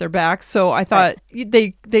roll off their backs. So I thought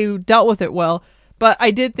they dealt with it well. But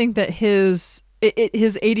I did think that his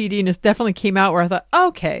ADD-ness definitely came out where I thought,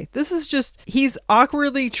 okay, this is just, he's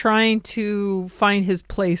awkwardly trying to find his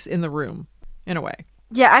place in the room, in a way.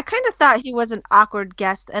 Yeah, I kind of thought he was an awkward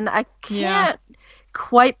guest, and I can't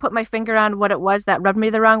quite put my finger on what it was that rubbed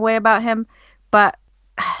me the wrong way about him, but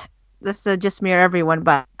this is just me or everyone,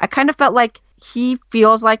 but I kind of felt like he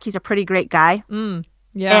feels like he's a pretty great guy, and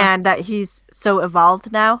that he's so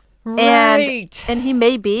evolved now. Right. And he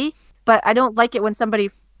may be, but I don't like it when somebody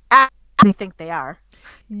actually think they are.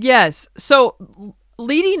 Yes. So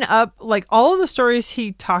leading up, like all of the stories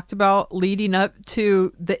he talked about leading up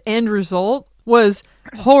to the end result was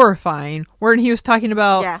horrifying, where he was talking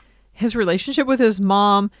about his relationship with his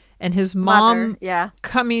mom and his mom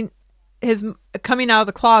coming out of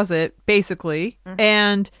the closet, basically,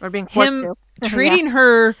 and or being forced him to. treating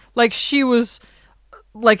her like she was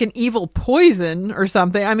like an evil poison or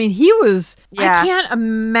something. I mean, he was, I can't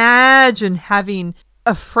imagine having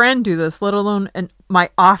a friend do this, let alone my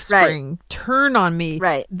offspring turn on me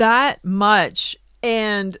that much.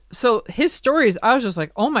 And so his stories, I was just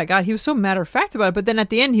like, oh my God, he was so matter of fact about it. But then at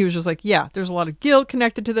the end, he was just like, yeah, there's a lot of guilt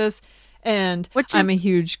connected to this. And I'm a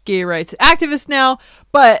huge gay rights activist now.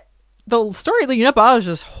 But the story leading up, I was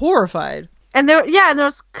just horrified. And there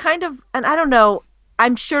was kind of, and I don't know,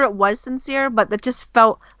 I'm sure it was sincere, but it just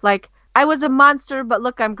felt like I was a monster, but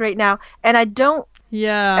look, I'm great now. And I don't.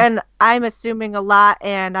 Yeah. And I'm assuming a lot,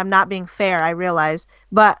 and I'm not being fair, I realize.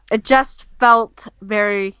 But it just felt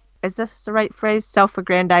very, is this the right phrase?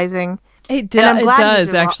 Self-aggrandizing. It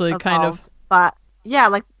does actually kind of. But yeah,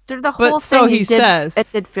 like through the whole thing, so he says.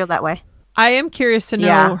 It did feel that way. I am curious to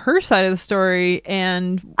know her side of the story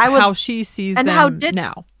and how she sees them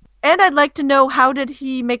now. And I'd like to know, how did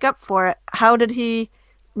he make up for it? How did he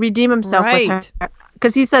redeem himself with her?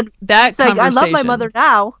 Because he said, I love my mother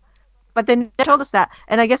now, but they never told us that.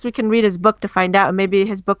 And I guess we can read his book to find out, and maybe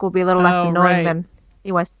his book will be a little less annoying than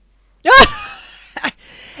he was.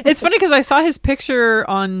 It's funny because I saw his picture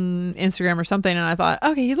on Instagram or something, and I thought,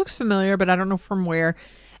 okay, he looks familiar, but I don't know from where.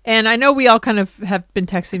 And I know we all kind of have been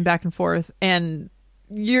texting back and forth, and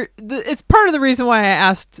it's part of the reason why I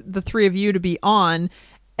asked the three of you to be on,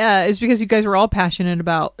 is because you guys were all passionate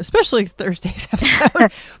about, especially Thursday's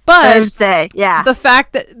episode. But Thursday, the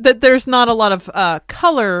fact that there's not a lot of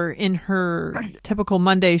color in her typical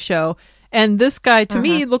Monday show. And this guy, to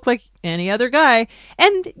me, looked like any other guy.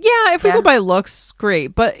 And if we go by looks,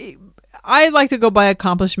 great. But I like to go by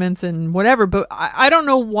accomplishments and whatever. But I don't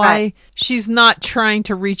know why she's not trying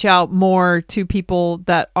to reach out more to people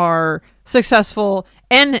that are successful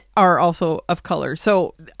and are also of color.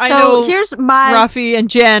 So I know here's my Rafi and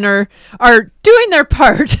Jen are doing their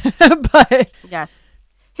part. But yes.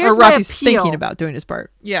 here's or my Rafi's appeal. thinking about doing his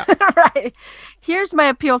part. Yeah. Right. Here's my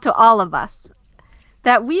appeal to all of us.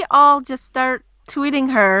 That we all just start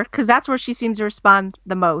tweeting her, because that's where she seems to respond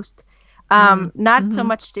the most. Not so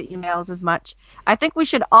much to emails as much. I think we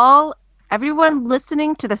should all, everyone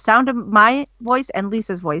listening to the sound of my voice and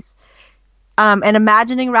Lisa's voice, and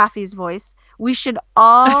imagining Rafi's voice, we should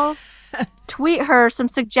all tweet her some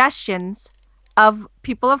suggestions of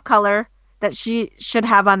people of color that she should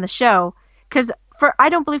have on the show. Because I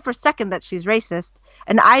don't believe for a second that she's racist.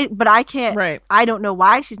 But I can't, Right. I don't know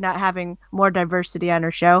why she's not having more diversity on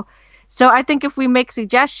her show. So I think if we make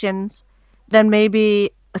suggestions, then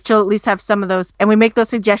maybe she'll at least have some of those, and we make those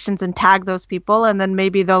suggestions and tag those people, and then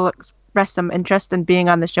maybe they'll express some interest in being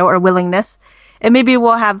on the show or willingness. And maybe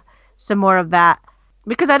we'll have some more of that,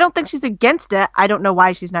 because I don't think she's against it. I don't know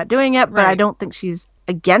why she's not doing it, but I don't think she's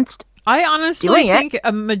against I honestly doing think it.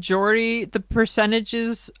 a majority, the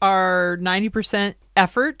percentages are 90%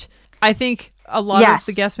 effort. I think a lot of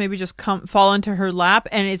the guests maybe just fall into her lap,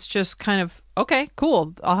 and it's just kind of, okay,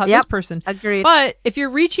 cool, I'll have this person. Agreed. But if you're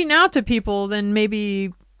reaching out to people, then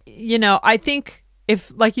maybe, I think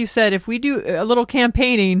if, like you said, if we do a little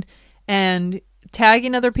campaigning and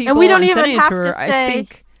tagging other people and we don't and even sending have it to her, to say, I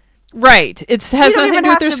think, right, it has nothing to do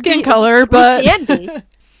with their skin color, but we can be.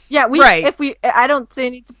 Yeah, right. I don't see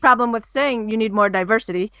any problem with saying you need more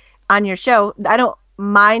diversity on your show. I don't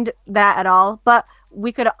mind that at all, but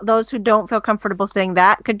we could, those who don't feel comfortable saying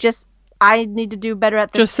that could just, I need to do better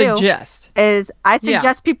at this just suggest. I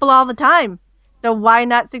suggest people all the time. So why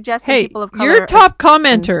not suggest people of color? You're top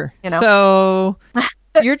commenter. And, so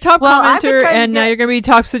you're top commenter, and now you're going to be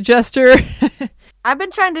top suggester. I've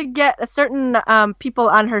been trying to get a certain people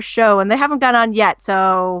on her show, and they haven't got on yet.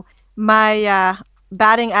 So my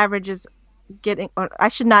batting average is getting, I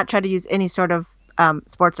should not try to use any sort of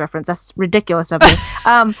sports reference. That's ridiculous of me.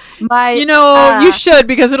 You should,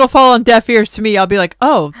 because it'll fall on deaf ears to me. I'll be like,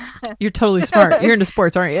 oh, you're totally smart. You're into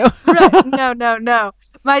sports, aren't you? Right. No.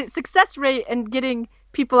 My success rate in getting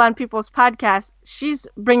people on people's podcasts, she's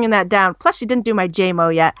bringing that down. Plus, she didn't do my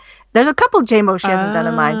JMO yet. There's a couple JMO she hasn't done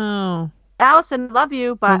in mine. Allison, love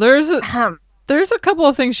you, but there's a couple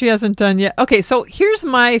of things she hasn't done yet. Okay, so here's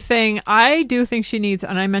my thing. I do think she needs,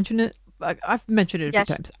 and I mentioned it, I've mentioned it a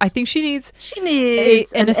few times. I think she needs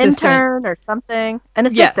an intern or something. An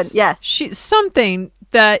assistant, yes. Something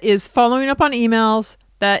that is following up on emails,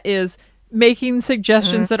 that is making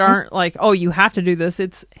suggestions that aren't like, oh, you have to do this.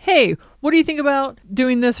 It's, hey, what do you think about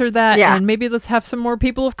doing this or that? Yeah. And maybe let's have some more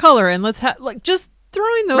people of color, and let's have, like, just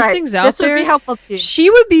throwing those things out this there. Would be helpful too. She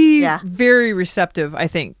would be very receptive, I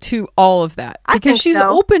think, to all of that, because she's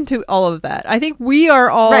open to all of that. I think we are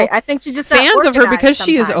all I think she's just fans of her because sometimes.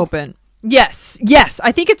 she is open. Yes.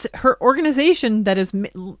 I think it's her organization that is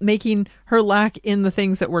making her lack in the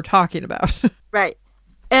things that we're talking about. Right.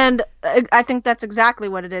 And I think that's exactly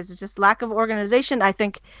what it is. It's just lack of organization. I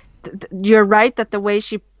think you're right that the way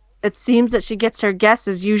it seems that she gets her guests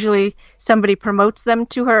is usually somebody promotes them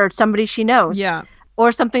to her, or somebody she knows. Yeah.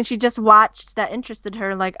 Or something she just watched that interested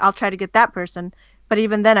her, like, I'll try to get that person. But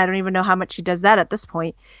even then, I don't even know how much she does that at this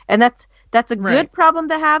point. And that's a good problem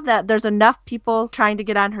to have, that there's enough people trying to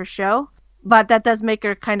get on her show. But that does make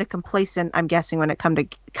her kind of complacent, I'm guessing, when it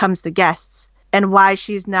comes to guests, and why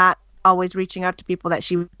she's not always reaching out to people that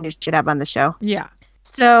she should have on the show. Yeah.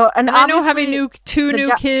 So, and I know having two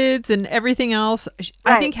new kids and everything else,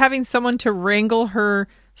 I think having someone to wrangle her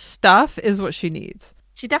stuff is what she needs.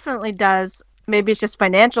 She definitely does. Maybe it's just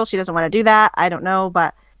financial. She doesn't want to do that. I don't know,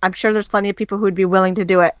 but I'm sure there's plenty of people who would be willing to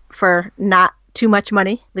do it for not too much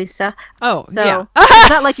money, Lisa. Oh, so yeah. It's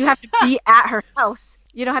not like you have to be at her house.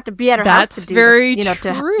 You don't have to be at her house to do very this,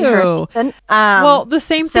 true. to be her assistant. Well, the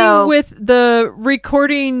same thing with the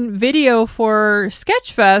recording video for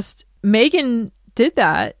Sketchfest. Megan did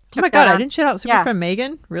that. Oh my God, I didn't shout out Superfan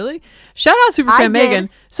Megan? Really? Shout out Superfan Megan.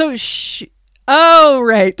 So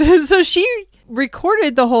right. So she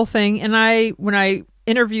recorded the whole thing, and when I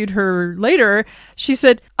interviewed her later, she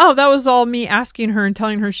said, oh, that was all me asking her and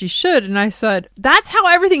telling her she should. And I said, that's how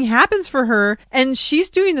everything happens for her. And she's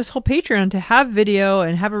doing this whole Patreon to have video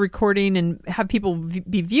and have a recording and have people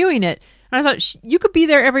be viewing it. And I thought, you could be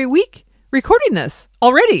there every week recording this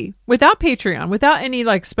already without Patreon, without any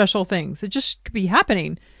like special things. It just could be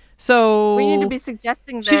happening. So we need to be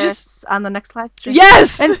suggesting this on the next live stream.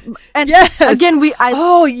 Yes, and yes. Again, I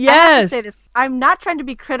have to say this. I'm not trying to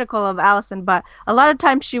be critical of Allison, but a lot of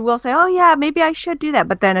times she will say, "Oh yeah, maybe I should do that,"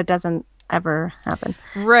 but then it doesn't ever happen.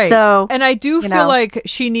 Right. So, and I do feel like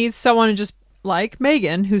she needs someone just like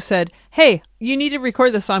Megan, who said, "Hey, you need to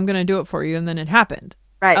record this. So I'm going to do it for you," and then it happened.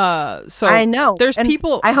 Right. So I know. There's and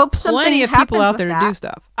people. I hope plenty of people out there to do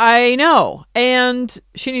stuff. I know, and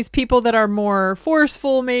she needs people that are more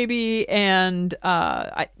forceful, maybe, and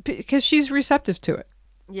because she's receptive to it.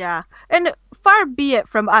 Yeah, and far be it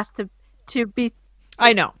from us to be.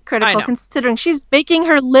 I know. Critical, considering she's making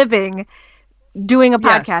her living doing a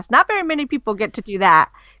podcast. Yes. Not very many people get to do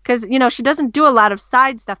that because she doesn't do a lot of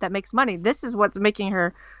side stuff that makes money. This is what's making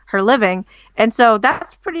her living, and so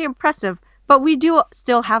that's pretty impressive. But we do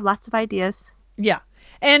still have lots of ideas. Yeah.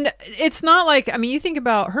 And it's not like, you think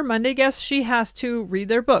about her Monday guests, she has to read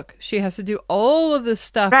their book. She has to do all of this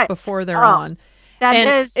stuff before they're on.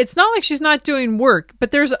 It's not like she's not doing work,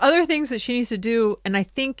 but there's other things that she needs to do. And I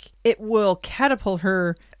think it will catapult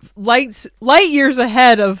her light years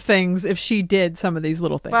ahead of things if she did some of these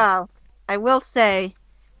little things. Well, I will say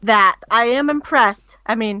that I am impressed.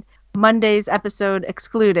 Monday's episode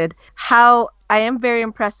excluded, how I am very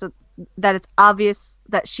impressed with that it's obvious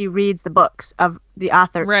that she reads the books of the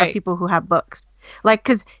author, of people who have books.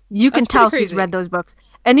 Because you can tell she's read those books.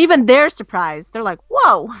 And even they're surprised. They're like,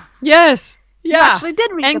 whoa. Yes. Yeah. You actually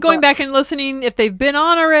did read and going back and listening if they've been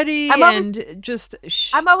on already. I'm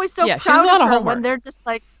always so proud of her when they're just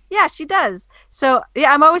like, yeah, she does. So,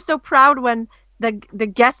 yeah, I'm always so proud when the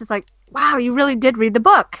guest is like, wow, you really did read the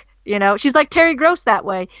book. She's like Terry Gross that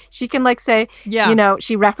way. She can say,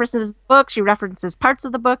 she references the book, she references parts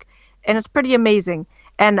of the book, and it's pretty amazing.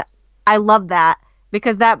 And I love that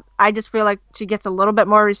because I just feel like she gets a little bit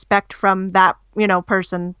more respect from that,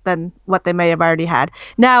 person than what they may have already had.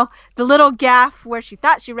 Now, the little gaffe where she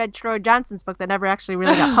thought she read Troy Johnson's book that never actually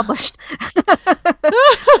really got published.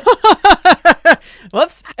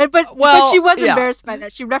 Whoops. But she was embarrassed by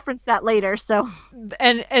that. She referenced that later. So,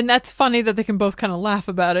 and that's funny that they can both kind of laugh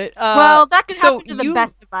about it. That can happen to the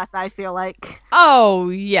best of us, I feel like. Oh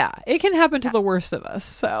yeah, it can happen to the worst of us.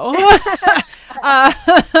 So,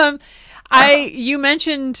 you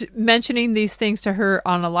mentioning these things to her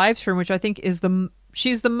on a live stream, which I think is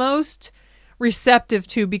she's the most receptive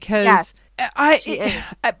to because. Yes. I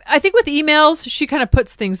think with emails, she kind of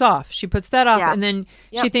puts things off. She puts that off, and then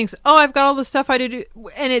she thinks, "Oh, I've got all this stuff I do,"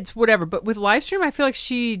 and it's whatever. But with live stream, I feel like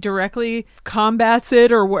she directly combats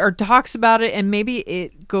it or talks about it, and maybe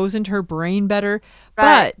it goes into her brain better.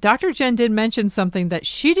 Right. But Dr. Jen did mention something that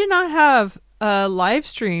she did not have a live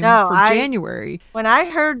stream for January. When I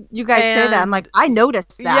heard you guys say that, I'm like, I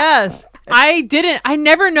noticed that. Yes, I didn't. I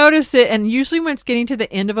never noticed it, and usually when it's getting to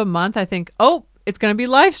the end of a month, I think, oh, it's going to be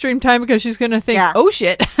live stream time because she's going to think, oh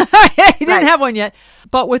shit, I didn't have one yet.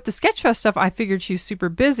 But with the Sketchfest stuff, I figured she's super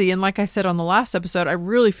busy. And like I said on the last episode, I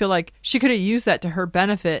really feel like she could have used that to her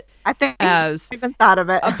benefit. I think as even thought of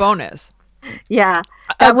it. A bonus. Yeah.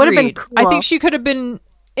 That would have been cool. I think she could have been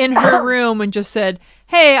in her room and just said,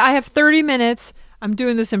 hey, I have 30 minutes. I'm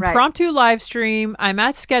doing this impromptu live stream. I'm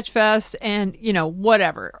at Sketchfest and,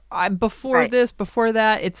 whatever. I'm before this, before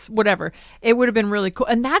that, it's whatever. It would have been really cool.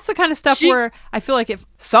 And that's the kind of stuff where I feel like if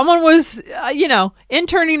someone was,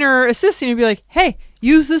 interning or assisting, it'd be like, hey,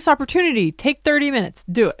 use this opportunity. Take 30 minutes.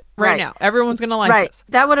 Do it right now. Everyone's going to like this.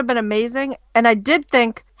 That would have been amazing. And I did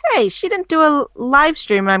think, hey, she didn't do a live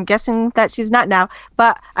stream. And I'm guessing that she's not now.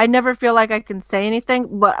 But I never feel like I can say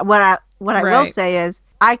anything. But what I will say is,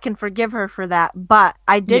 I can forgive her for that, but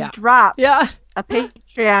I did drop a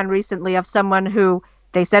Patreon recently of someone who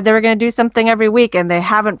they said they were going to do something every week, and they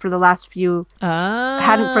haven't for the last few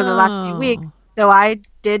weeks. So I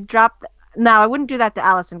did drop. Now I wouldn't do that to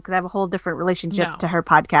Allison because I have a whole different relationship to her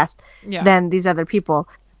podcast than these other people.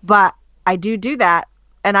 But I do that,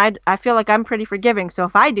 and I feel like I'm pretty forgiving. So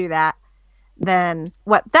if I do that, then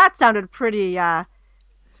that sounded pretty.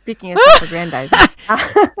 Speaking of self-aggrandizing.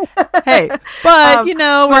 Hey, but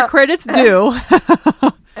where credit's due.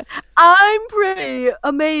 I'm pretty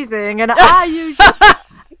amazing, and I usually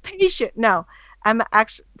patient. No, I'm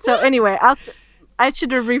actually. So anyway, I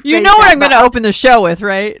should have rephrased. You know what I'm going to open the show with,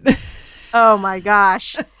 right? Oh my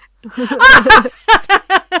gosh.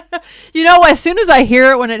 As soon as I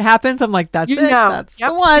hear it when it happens, I'm like, that's it. That's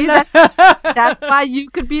the one. See, that's why you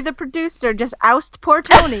could be the producer. Just oust poor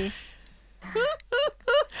Tony.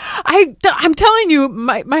 I'm telling you,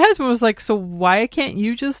 my husband was like, so why can't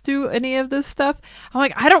you just do any of this stuff? I'm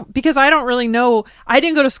like, because I don't really know. I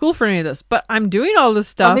didn't go to school for any of this, but I'm doing all this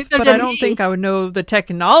stuff, but I don't think I would know the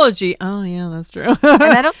technology. Oh yeah, that's true. And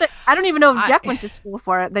I don't even know if Jeff went to school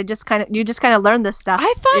for it. You just kind of learn this stuff.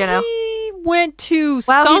 I thought he went to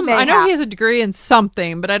some. I know he has a degree in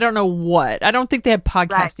something, but I don't know what. I don't think they had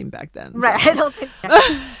podcasting back then. Right. So. I don't think so.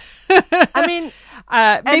 I mean,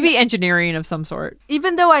 maybe engineering of some sort.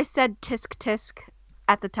 Even though I said tisk tisk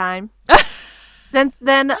at the time, Since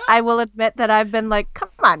then, I will admit that I've been like, come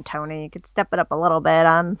on, Tony, you could step it up a little bit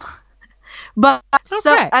on. But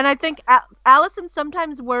so, and I think Allison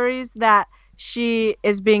sometimes worries that she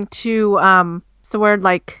is being too, what's the word,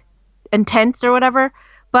 like intense or whatever.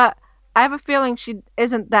 But I have a feeling she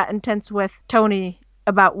isn't that intense with Tony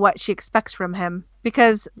about what she expects from him.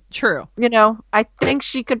 Because, true, I think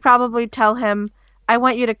she could probably tell him, I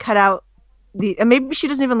want you to cut out and maybe she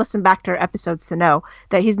doesn't even listen back to her episodes to know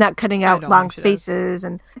that he's not cutting out long spaces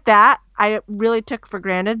and that. I really took for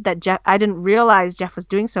granted that Jeff, I didn't realize Jeff was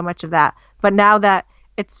doing so much of that. But now that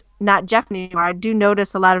it's not Jeff anymore, I do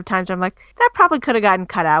notice a lot of times I'm like, that probably could have gotten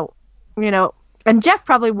cut out, and Jeff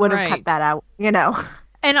probably would have cut that out,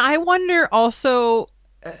 And I wonder also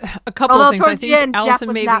a couple of things. I think Allison Jeff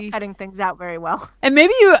was maybe not cutting things out very well. And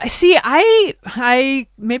maybe you see, I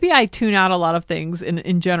maybe I tune out a lot of things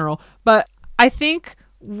in general, but I think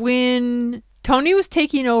when Tony was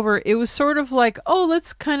taking over, it was sort of like, oh,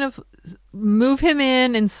 let's kind of move him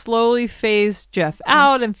in and slowly phase Jeff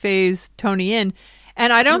out and phase Tony in.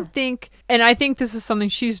 And I don't think, and I think this is something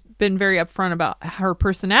she's been very upfront about her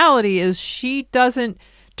personality, is she doesn't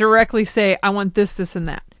directly say, I want this, this, and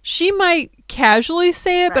that. She might casually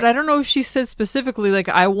say it, but I don't know if she said specifically, like,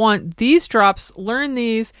 I want these drops, learn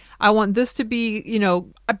these. I want this to be,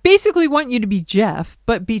 I basically want you to be Jeff,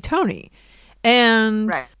 but be Tony.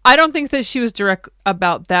 And I don't think that she was direct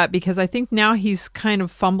about that, because I think now he's kind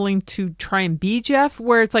of fumbling to try and be Jeff,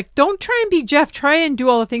 where it's like, don't try and be Jeff, try and do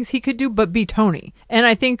all the things he could do, but be Tony. And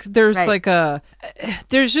I think there's it's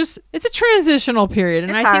a transitional period.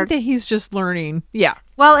 And I think that he's just learning. Yeah.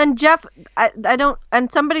 Well, and Jeff, I don't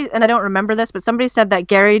remember this, but somebody said that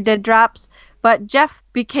Gary did drops, but Jeff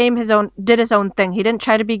did his own thing. He didn't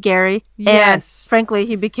try to be Gary. Yes. And frankly,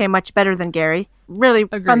 he became much better than Gary, really.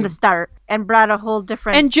 Agreed. From the start, and brought a whole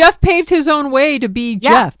different... And Jeff paved his own way to be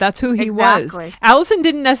Jeff. That's who he was. Allison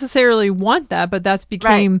didn't necessarily want that, but that's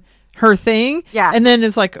became her thing. Yeah. And then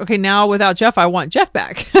it's like, okay, now without Jeff, I want Jeff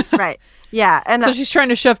back. Right. Yeah, and so she's trying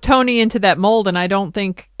to shove Tony into that mold, and I don't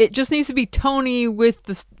think it just needs to be Tony with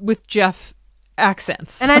Jeff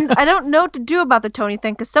accents. And I don't know what to do about the Tony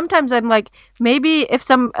thing, because sometimes I'm like, maybe if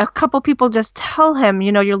a couple people just tell him,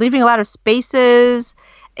 you're leaving a lot of spaces,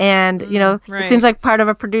 and it seems like part of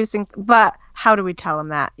a producing. But how do we tell him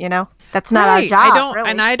that? That's not our job.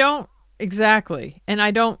 I don't. Exactly. And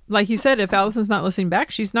I don't, like you said, if Allison's not listening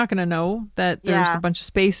back, she's not going to know that there's a bunch of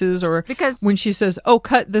spaces, or because when she says, oh,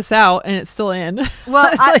 cut this out, and it's still in.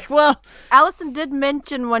 Well, Allison did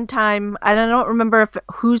mention one time, and I don't remember if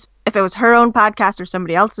it was her own podcast or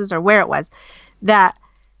somebody else's or where it was, that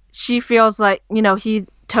she feels like,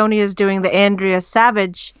 Tony is doing the Andrea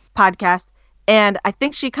Savage podcast. And I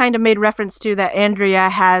think she kind of made reference to that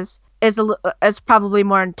Andrea is probably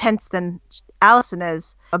more intense than Allison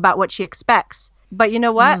is about what she expects. But you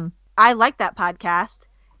know what? I like that podcast,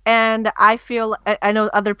 and I feel, I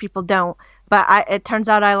know other people don't, but it turns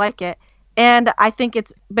out I like it. And I think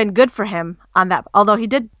it's been good for him on that. Although he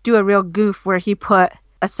did do a real goof where he put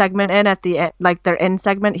a segment in at the end, like their end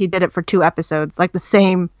segment. He did it for 2 episodes, like the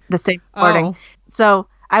same recording. Oh. So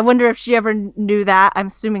I wonder if she ever knew that. I'm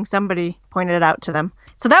assuming somebody pointed it out to them.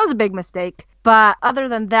 So that was a big mistake. But other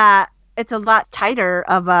than that, it's a lot tighter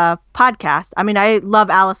of a podcast. I mean, I love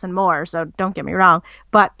Allison more, so don't get me wrong.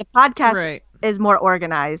 But the podcast is more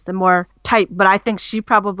organized and more tight. But I think she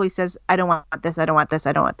probably says, I don't want this, I don't want this,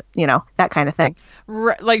 I don't want that kind of thing.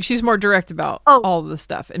 Right, like she's more direct about all of the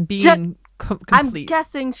stuff and being complete. I'm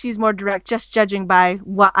guessing she's more direct, just judging by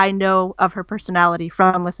what I know of her personality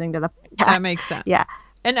from listening to the podcast. That makes sense. Yeah.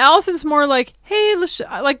 And Allison's more like, hey, let's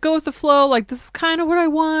go with the flow. Like, this is kind of what I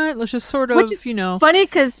want. Let's just sort of, Which is funny,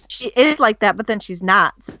 because she is like that, but then she's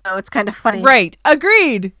not. So it's kind of funny. Right.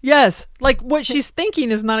 Agreed. Yes. Like, what she's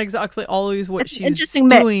thinking is not exactly always what she's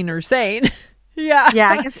doing or saying. Yeah. Yeah,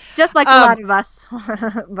 I guess just like a lot of us.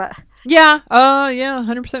 But yeah.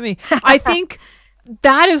 100% me. I think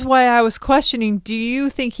that is why I was questioning, do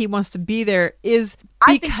you think he wants to be there? Is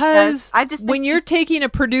because when you're taking a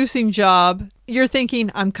producing job, you're thinking,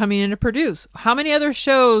 I'm coming in to produce. How many other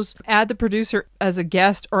shows add the producer as a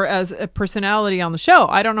guest or as a personality on the show?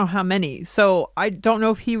 I don't know how many. So I don't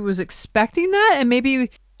know if he was expecting that. And maybe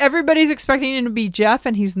everybody's expecting him to be Jeff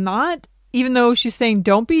and he's not, even though she's saying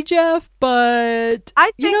don't be Jeff. But,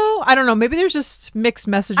 I don't know. Maybe there's just mixed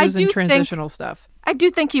messages and transitional stuff. I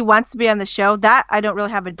do think he wants to be on the show. That I don't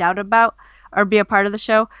really have a doubt about, or be a part of the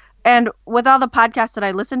show. And with all the podcasts that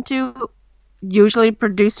I listen to, usually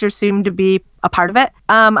producers seem to be a part of it.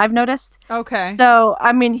 I've noticed. Okay. So,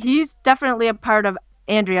 I mean, he's definitely a part of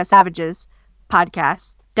Andrea Savage's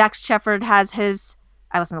podcast. Dax Shepard has his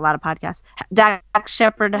I listen to a lot of podcasts. Dax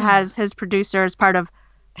Shepard has his producer as part of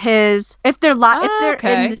his. If they're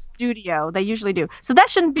in the studio, they usually do. So that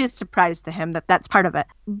shouldn't be a surprise to him that that's part of it.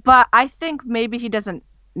 But I think maybe he doesn't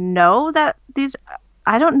know that these.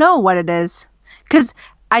 I don't know what it is, because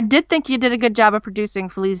I did think he did a good job of producing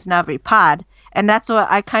Feliz Navi Pod, and that's what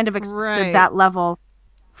I kind of expected that level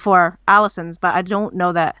for Allison's. But I don't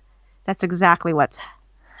know that that's exactly what's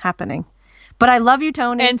happening. But I love you,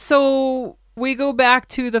 Tony. And so we go back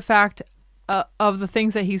to the fact of the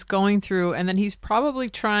things that he's going through, and then he's probably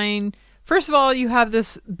trying. First of all, you have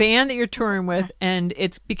this band that you're touring with, and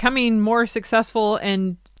it's becoming more successful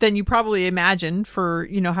than you probably imagined for,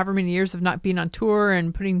 however many years of not being on tour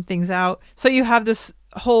and putting things out. So you have this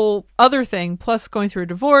whole other thing, plus going through a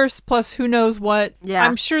divorce, plus who knows what. Yeah.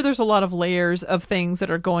 I'm sure there's a lot of layers of things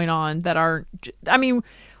that are going on that are,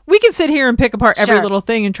 we can sit here and pick apart every little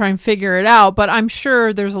thing and try and figure it out, but I'm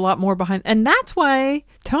sure there's a lot more behind. And that's why,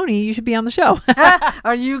 Tony, you should be on the show.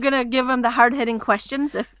 Are you going to give him the hard-hitting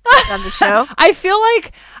questions if he's on the show? I feel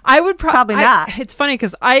like I would probably not. It's funny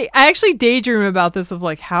because I actually daydream about this of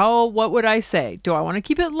like, what would I say? Do I want to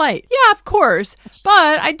keep it light? Yeah, of course.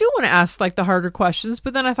 But I do want to ask like the harder questions.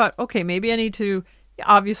 But then I thought, okay, maybe I need to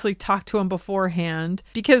obviously talk to him beforehand,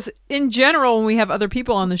 because in general when we have other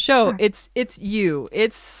people on the show, it's you,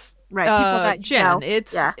 it's people that Jen,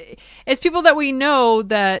 it's people that we know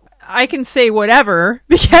that I can say whatever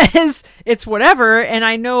because it's whatever, and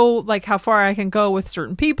I know like how far I can go with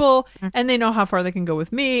certain people, and they know how far they can go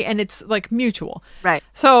with me, and it's like mutual. Right.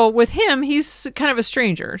 So with him, he's kind of a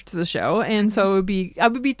stranger to the show, and so I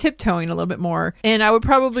would be tiptoeing a little bit more, and I would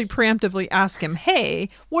probably preemptively ask him, hey,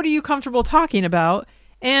 what are you comfortable talking about?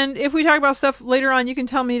 And if we talk about stuff later on, you can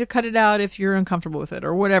tell me to cut it out if you're uncomfortable with it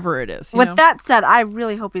or whatever it is. With that said, I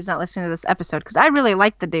really hope he's not listening to this episode, because I really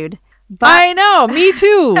like the dude. But... I know, me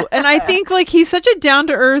too. And I think like he's such a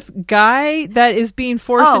down-to-earth guy that is being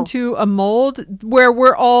forced into a mold where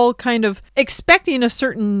we're all kind of expecting a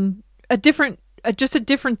different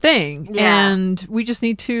thing. Yeah. And we just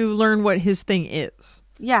need to learn what his thing is.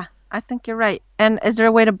 Yeah, I think you're right. And is there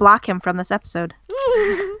a way to block him from this episode?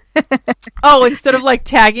 Instead of like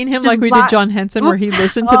tagging him like we did John Henson, where he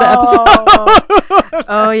listened to the episode.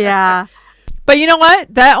 Oh yeah. But you know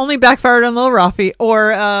what? That only backfired on Lil Rafi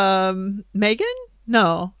or Megan.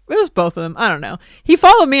 No, it was both of them. I don't know. He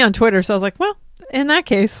followed me on Twitter, so I was like, well, in that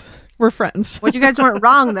case, we're friends. Well, you guys weren't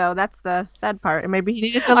wrong though. That's the sad part. And maybe he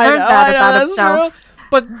needed to learn that about himself. True.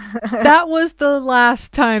 But that was the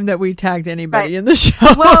last time that we tagged anybody in the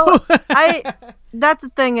show. Well, that's the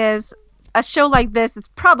thing is, a show like this, it's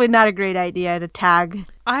probably not a great idea to tag.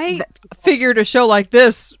 I figured a show like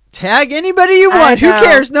this, tag anybody you want. Who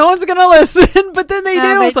cares? No one's going to listen. But then they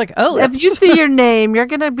do. It's like, if you see your name, you're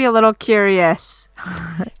going to be a little curious.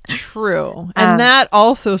 True. And that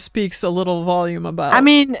also speaks a little volume about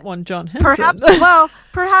one John Henson.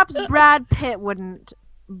 Perhaps Brad Pitt wouldn't,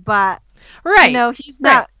 but he's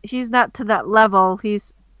not to that level.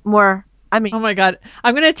 He's more... oh my God.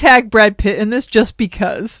 I'm going to tag Brad Pitt in this just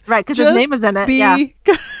because. Right, because his name is in it. Yeah.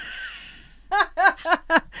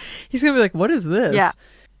 He's going to be like, what is this? Yeah.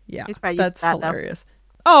 Yeah. He's probably that's used to that, hilarious.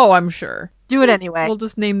 Though. Oh, I'm sure. Do it anyway. We'll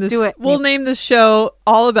just name this. We'll name this show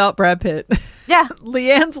all about Brad Pitt. Yeah.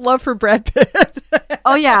 Leann's love for Brad Pitt.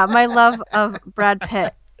 Oh, yeah. My love of Brad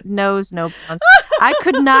Pitt knows no bounds. I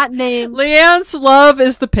could not name... Leann's love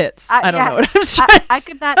is the Pitts. I don't know what I'm saying. I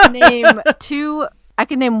could not name two... I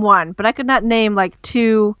could name one, but I could not name like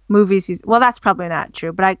two movies well, that's probably not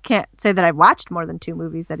true, but I can't say that I've watched more than two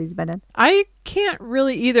movies that he's been in. I can't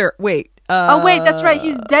really either. Wait. That's right.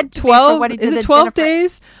 He's dead to 12, me for what he did. Is it 12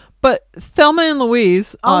 days? But Thelma and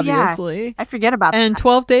Louise, obviously. Yeah. I forget about that. And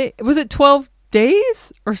 12 days. Was it 12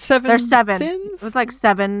 days or 7? There's 7. Sins? It was like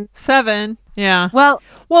 7. 7. Yeah. Well,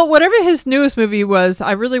 whatever his newest movie was,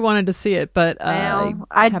 I really wanted to see it, but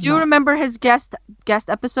I do remember his guest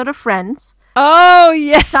episode of Friends. Oh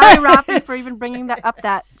yeah. Sorry, Rafi, for even bringing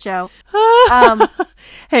that show.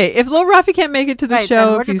 Hey, if Lil Rafi can't make it to the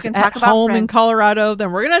show, if he's at home in Colorado,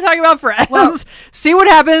 then we're gonna talk about Friends. Well, see what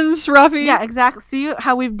happens, Rafi. Yeah, exactly. See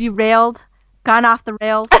how we've gone off the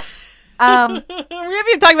rails. We haven't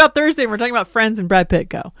even talked about Thursday. We're talking about Friends and Brad Pitt.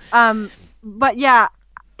 Go. But yeah,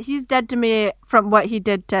 he's dead to me from what he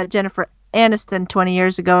did to Jennifer Aniston 20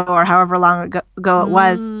 years ago, or however long ago it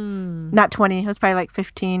was. Not 20. It was probably like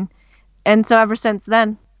 15. And so ever since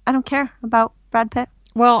then, I don't care about Brad Pitt.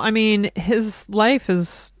 Well, I mean, his life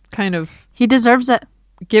is kind of... He deserves it.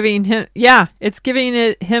 Giving him... Yeah, it's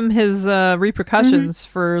giving him his repercussions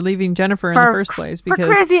for leaving Jennifer in the first place. For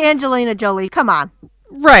crazy Angelina Jolie, come on.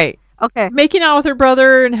 Right. Okay. making out with her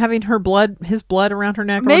brother and having his blood around her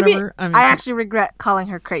neck or Maybe whatever. I actually regret calling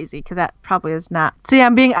her crazy because that probably is not. See,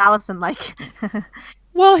 I'm being Allison-like.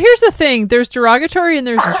 Well, here's the thing. There's derogatory and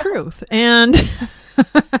there's truth. And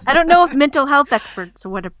I don't know if mental health experts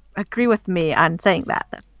would agree with me on saying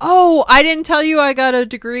that. oh, I didn't tell you I got a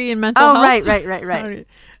degree in mental health. Oh, right.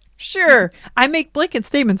 Sure. I make blanket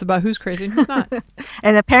statements about who's crazy and who's not.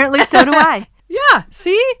 And apparently so do I. Yeah.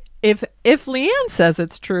 See? If Leann says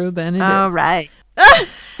it's true, then it is. Oh, right.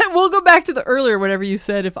 We'll go back to the earlier whatever you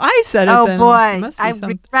said. If I said it, Oh, then boy. it must be I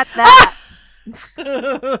something. regret that.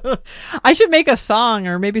 I should make a song,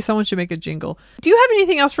 or maybe someone should make a jingle. Do you have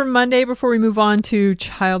anything else from Monday before we move on to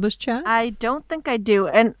childish chat? I don't think I do.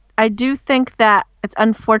 And I do think that it's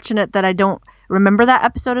unfortunate that I don't remember that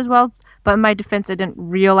episode as well. But in my defense, I didn't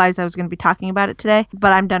realize I was going to be talking about it today.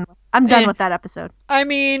 But I'm done. I'm done with that episode. I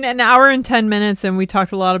mean, an hour and 10 minutes, and we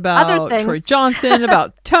talked a lot about Other things. Troy Johnson,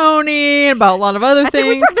 about Tony, about a lot of other I things.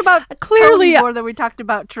 think we talked about Clearly, Tony more than we talked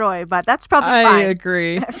about Troy, but that's probably I fine.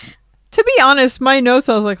 agree. To be honest, my notes,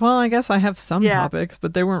 I was like, well, I guess I have some Yeah. topics,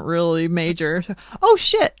 but they weren't really major. So, oh,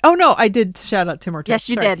 shit. Oh, no, I did shout out Tim Ortiz. Yes,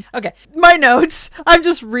 you Sorry. did. Okay. My notes. I'm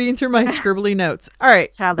just reading through my scribbly notes. All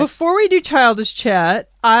right. Childish. Before we do childish chat,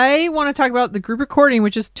 I want to talk about the group recording,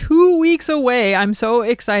 which is 2 weeks away. I'm so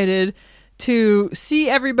excited to see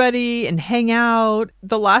everybody and hang out.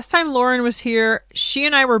 The last time Lauren was here, she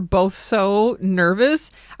and I were both so nervous.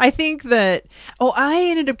 I think that, I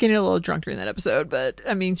ended up getting a little drunk during that episode, but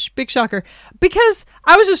I mean, big shocker, because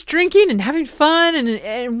I was just drinking and having fun,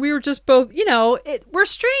 and we were just both, we're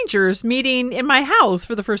strangers meeting in my house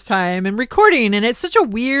for the first time and recording, and it's such a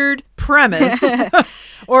weird premise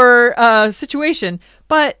or situation.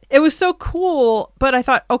 But it was so cool. But I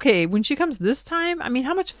thought, okay, when she comes this time, I mean,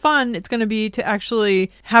 how much fun it's going to be to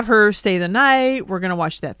actually have her stay the night. We're going to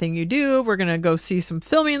watch That Thing You Do. We're going to go see some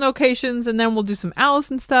filming locations, and then we'll do some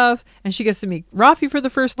Allison stuff. And she gets to meet Rafi for the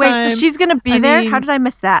first time. Wait, so she's going to be there? How did I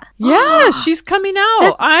miss that? Yeah, she's coming out.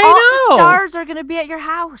 All I know. the stars are going to be at your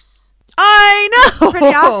house. I know. Pretty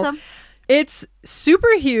awesome. It's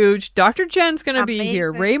super huge. Dr. Jen's going to be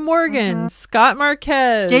here. Ray Morgan, Scott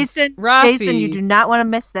Marquez, Rafi. Jason, you do not want to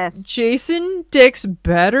miss this. Jason Dix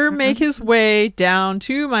better make his way down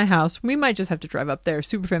to my house. We might just have to drive up there.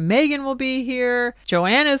 Superfan Megan will be here.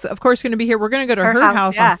 Joanna's, of course, going to be here. We're going to go to her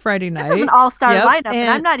house on Friday night. This is an all-star lineup, and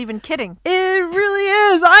I'm not even kidding. It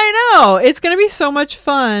really is. I know. It's going to be so much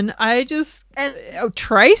fun.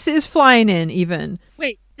 Trice is flying in even.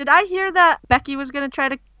 Wait, did I hear that Becky was going to try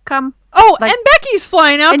to come? Oh, and Becky's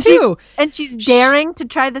flying out too. She's daring to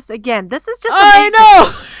try this again. This is just amazing.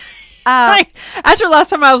 I know. After last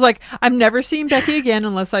time, I was like, I'm never seeing Becky again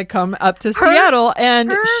unless I come up to Seattle.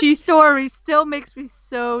 And her story still makes me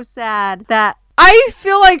so sad that I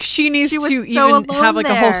feel like she needs to even have like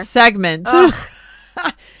a whole segment.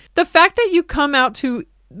 The fact that you come out to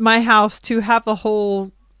my house to have the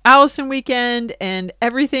whole Allison weekend and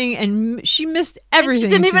everything, and she missed everything.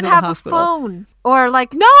 And she didn't even have a phone, or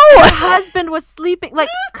like no, her husband was sleeping. Like,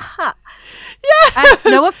 yeah,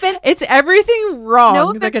 no offense, it's everything wrong. No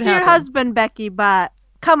offense to your husband, Becky, but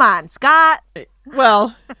come on, Scott.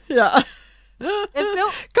 Well, yeah.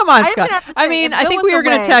 Come on, Scott. I mean, I think we were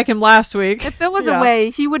going to attack him last week. If it was a way,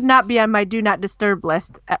 he would not be on my do not disturb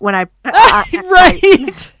list when I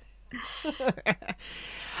right.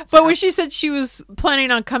 But when she said she was planning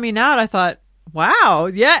on coming out, I thought, wow,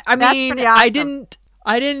 yeah. I mean, awesome.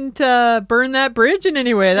 I didn't burn that bridge in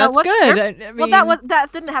any way. That's good. I mean, that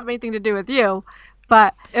didn't have anything to do with you,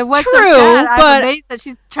 but it was true. So sad. I'm amazed that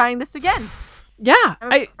she's trying this again. Yeah,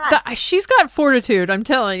 she's got fortitude. I'm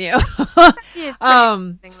telling you. She is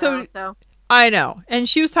so. I know. And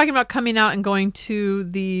she was talking about coming out and going to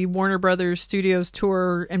the Warner Brothers Studios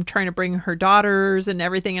tour and trying to bring her daughters and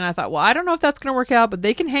everything. And I thought, well, I don't know if that's going to work out, but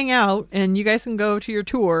they can hang out and you guys can go to your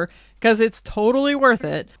tour because it's totally worth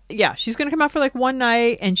it. Yeah, she's going to come out for like one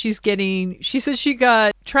night and she said she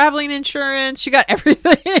got traveling insurance. She got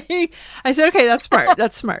everything. I said, okay, that's smart.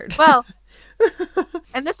 That's smart. Well,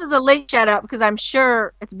 and this is a late shout out because I'm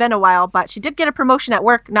sure it's been a while, but she did get a promotion at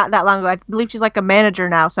work not that long ago. I believe she's like a manager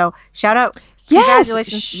now. So shout out. Yes,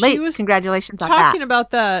 congratulations. Congratulations on that. Talking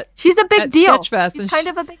about that. She's a big deal. Sketchfest, she's kind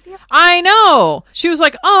of a big deal. I know. She was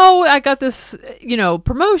like, oh, I got this,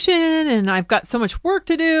 promotion and I've got so much work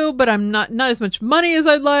to do, but I'm not as much money as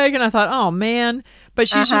I'd like. And I thought, oh man. But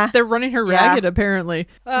she's they're running her ragged apparently.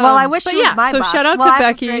 Well, I wish she was my boss. So shout out to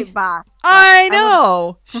Becky. I'm a great boss, I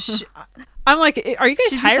know. I'm like, are you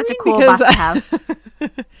guys hiring? Such a cool boss to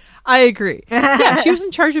have. I agree. Yeah, she was in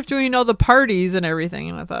charge of doing all the parties and everything,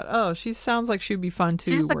 and I thought, oh, she sounds like she'd be fun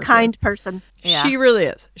too. She's a kind person. Yeah. She really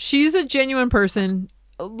is. She's a genuine person.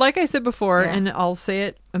 like I said before, and I'll say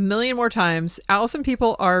it a million more times, Allison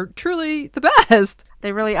people are truly the best.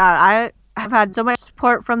 They really are. I have had so much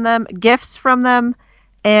support from them, gifts from them,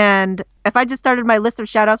 and if I just started my list of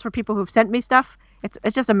shout outs for people who've sent me stuff, it's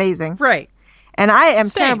just amazing. Right. And I am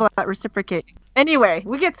terrible at reciprocating. Anyway,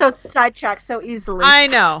 we get so sidetracked so easily. I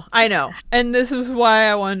know. And this is why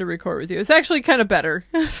I wanted to record with you. It's actually kind of better.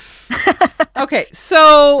 Okay,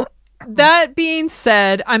 so that being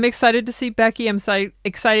said, I'm excited to see Becky. I'm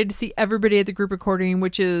excited to see everybody at the group recording,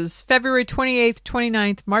 which is February 28th,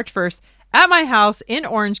 29th, March 1st, at my house in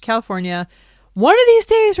Orange, California. One of these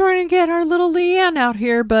days we're going to get our little Leann out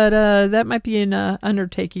here, but that might be an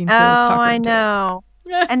undertaking to talk I into. know.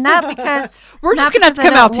 And not because... we're just going to have to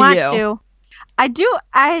come out to you. I do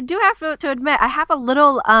have to admit, I have a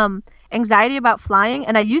little anxiety about flying,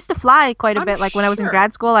 and I used to fly quite a bit. Like when I was in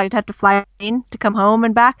grad school, I'd have to fly in to come home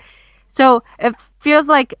and back. So it feels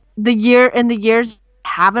like the years I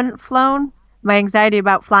haven't flown, my anxiety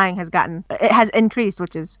about flying has increased,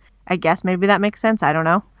 which is, I guess maybe that makes sense. I don't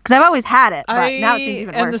know. Because I've always had it, but now it seems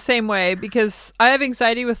even worse. I am the same way because I have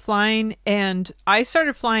anxiety with flying, and I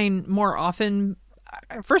started flying more often.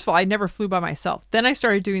 First of all, I never flew by myself. Then I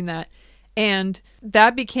started doing that, and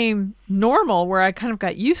that became normal where I kind of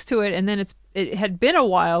got used to it, and then it had been a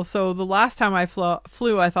while, so the last time I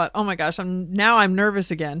flew, I thought, oh my gosh, I'm nervous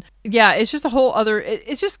again. Yeah, it's just a whole other,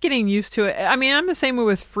 it's just getting used to it. I mean, I'm the same way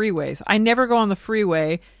with freeways. I never go on the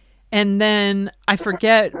freeway, and then I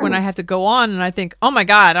forget when I have to go on, and I think, oh my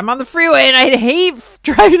God, I'm on the freeway, and I hate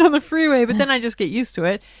driving on the freeway, but then I just get used to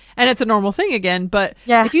it, and it's a normal thing again. But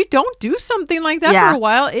if you don't do something like that for a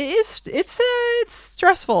while, it's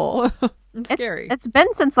stressful. It's scary. It's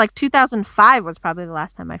been since like 2005 was probably the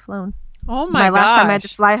last time I flown. Oh my gosh. Last time I had to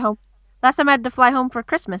fly home. Last time I had to fly home for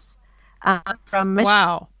Christmas from Michigan.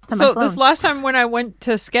 Wow. So this last time when I went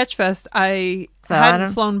to Sketchfest, I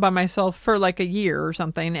hadn't flown by myself for like a year or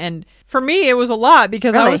something. And for me, it was a lot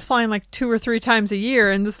because I was flying like 2 or 3 times a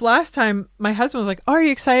year. And this last time, my husband was like, "Are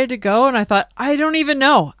you excited to go?" And I thought, I don't even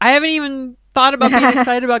know. I haven't even thought about being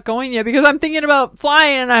excited about going yet because I'm thinking about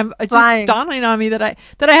flying, and I'm just dawning on me that I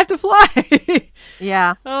have to fly.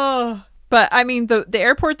 Yeah. Oh. But I mean, the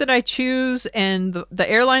airport that I choose and the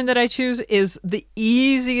airline that I choose is the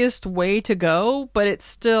easiest way to go, but it's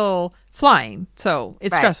still flying. So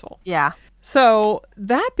it's stressful. Yeah. So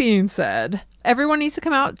that being said, everyone needs to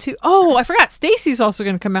come out to, I forgot, Stacy's also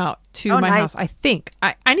going to come out to my house, I think.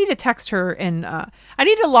 I need to text her, and I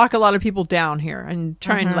need to lock a lot of people down here and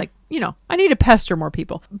try and I need to pester more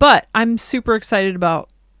people. But I'm super excited about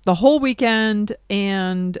the whole weekend,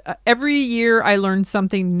 and every year I learn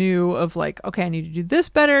something new of like, okay, I need to do this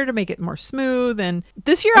better to make it more smooth. And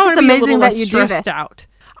this year I want to be a little less stressed out.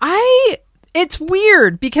 It's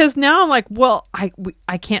weird because now I'm like, well,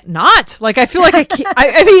 I can't not. Like, I feel like I can't.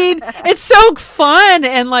 I mean, it's so fun,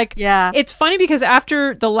 and like, it's funny because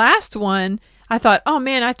after the last one, I thought, oh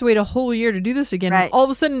man, I have to wait a whole year to do this again. Right. All of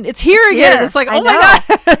a sudden, it's here again. And it's like, oh my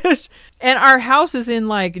gosh. And our house is in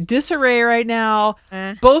like disarray right now.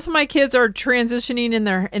 Both of my kids are transitioning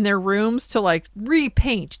in their rooms to like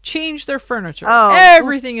repaint, change their furniture.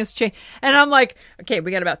 Everything is changed. And I'm like, okay,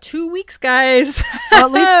 we got about 2 weeks, guys. Well,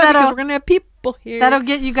 at least because we're gonna have people here. That'll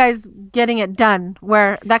get you guys getting it done.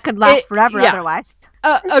 Where that could last forever otherwise.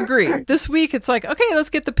 Agree. This week it's like, okay,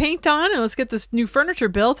 let's get the paint on and let's get this new furniture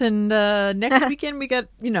built. And next weekend we got,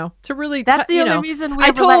 to really. That's the only reason we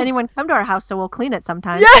ever let anyone come to our house, so we'll clean it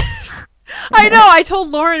sometimes. Yes. I know. I told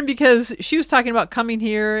Lauren because she was talking about coming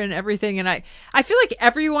here and everything. And I feel like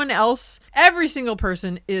every single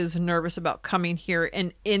person is nervous about coming here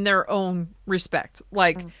and in their own respect.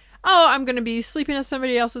 Like, I'm going to be sleeping at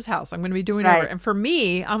somebody else's house. I'm going to be doing over. And for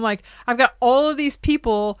me, I'm like, I've got all of these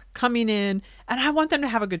people coming in and I want them to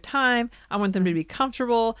have a good time. I want them to be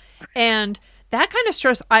comfortable. And that kind of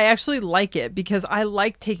stress, I actually like it because I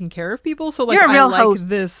like taking care of people. So like, you're a real I like host.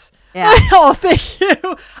 This. Yeah. Oh, thank you.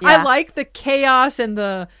 Yeah. I like the chaos and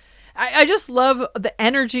I just love the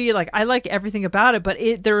energy. Like, I like everything about it, but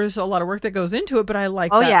there is a lot of work that goes into it, but I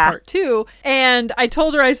like that part too. And I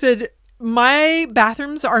told her, I said, my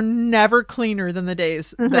bathrooms are never cleaner than the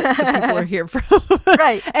days that the people are here from.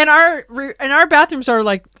 Right. And our bathrooms are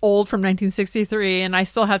like old from 1963, and I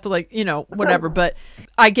still have to like, whatever, but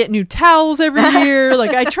I get new towels every year.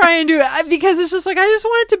 Like, I try and do it because it's just like, I just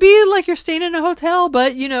want it to be like you're staying in a hotel,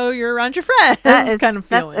 but you're around your friends. That is kind of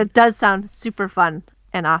feeling. It does sound super fun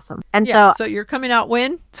and awesome. And so you're coming out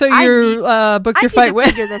when? So you're booked your fight when? I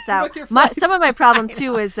need to figure this out. Some of my problem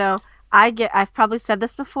too is though, I've probably said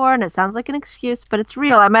this before and it sounds like an excuse, but it's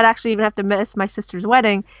real. I might actually even have to miss my sister's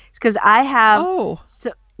wedding because I have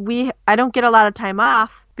I don't get a lot of time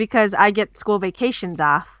off because I get school vacations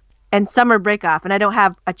off and summer break off, and I don't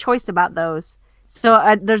have a choice about those.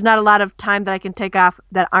 So there's not a lot of time that I can take off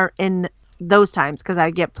that aren't in those times because I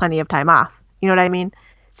get plenty of time off. You know what I mean?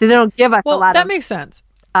 So they don't give us a lot that makes sense.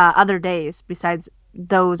 Other days besides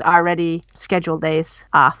those already scheduled days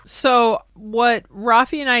off. So what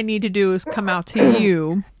Rafi and I need to do is come out to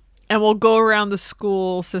you, and we'll go around the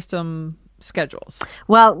school system schedules.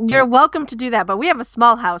 Well, you're welcome to do that, but we have a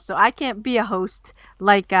small house, so I can't be a host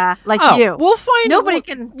like you. We'll find Nobody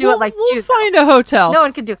can do it like you. We'll find a hotel. No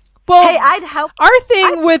one can do. Well, hey, I'd help. Our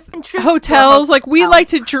thing with hotels, like we like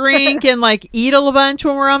to drink and like eat a bunch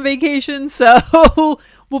when we're on vacation, so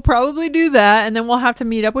we'll probably do that, and then we'll have to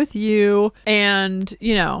meet up with you, and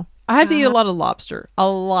I have to eat a lot of lobster. A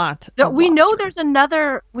lot. We know there's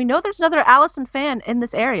another Allison fan in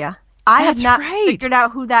this area. I have not figured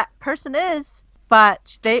out who that person is,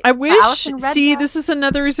 but I wish. See, this is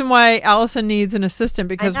another reason why Allison needs an assistant,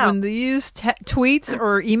 because when these tweets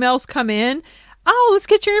or emails come in, let's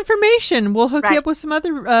get your information. We'll hook you up with some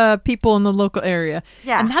other people in the local area.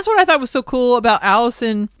 Yeah. And that's what I thought was so cool about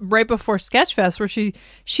Allison right before Sketchfest, where she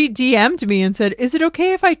DM'd me and said, "Is it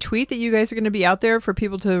okay if I tweet that you guys are going to be out there for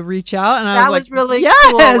people to reach out?" And I was like, really yes,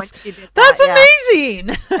 cool when she did that. That's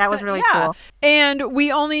amazing. That was really cool. And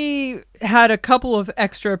we only had a couple of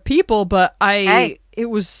extra people, but it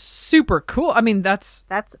was super cool. I mean, that's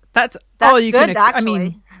all you can expect. I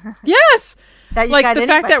mean, yes. Like the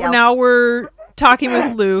fact that now we're talking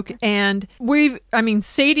with Luke, and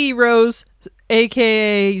Sadie Rose,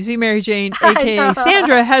 aka Z Mary Jane, aka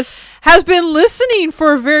Sandra, has been listening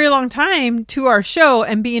for a very long time to our show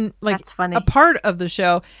and being like a part of the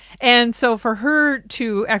show. And so for her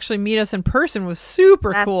to actually meet us in person was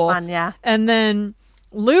super cool. That's fun, yeah. And then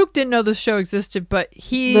Luke didn't know the show existed, but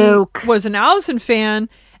he was an Allison fan,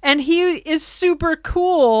 and he is super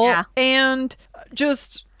cool. Yeah. And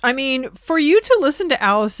just, for you to listen to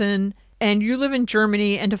Allison, and you live in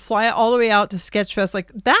Germany, and to fly all the way out to Sketchfest,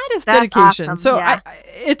 like that's dedication. Awesome. So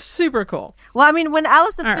it's super cool. Well, when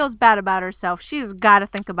Allison feels bad about herself, she's got to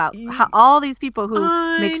think about how all these people who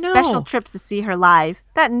make special trips to see her live,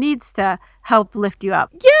 that needs to help lift you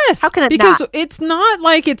up. Yes. How can it because not? It's not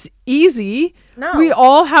like it's easy. No. We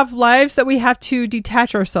all have lives that we have to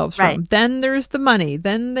detach ourselves from. Then there's the money.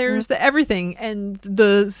 Then there's the everything and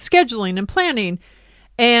the scheduling and planning.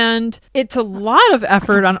 And it's a lot of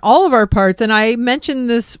effort on all of our parts. And I mentioned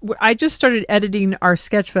this. I just started editing our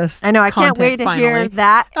Sketchfest. I know. I can't wait to hear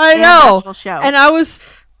that. I know. Show. And I was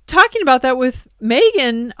talking about that with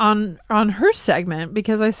Megan on her segment,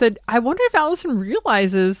 because I said, I wonder if Allison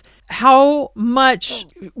realizes how much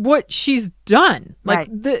what she's done. Like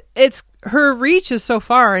it's her reach is so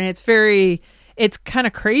far, and it's kind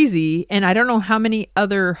of crazy. And I don't know how many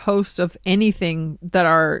other hosts of anything that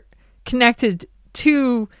are connected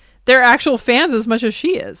to their actual fans as much as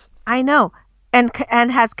she is. I know, and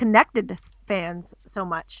has connected fans so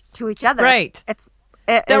much to each other. Right.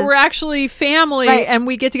 We're actually family, and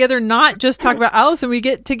we get together not just talk about Allison. We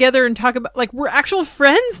get together and talk about we're actual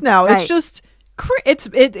friends now. It's just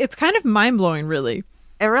it's kind of mind blowing, really.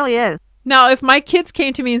 It really is. Now, if my kids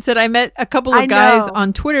came to me and said, I met a couple of guys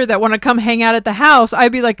on Twitter that want to come hang out at the house,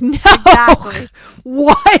 I'd be like, no,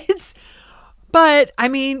 what? But,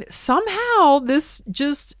 somehow this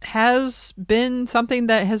just has been something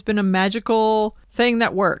that has been a magical thing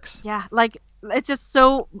that works. Yeah, it's just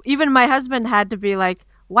so... Even my husband had to be like,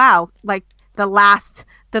 wow, the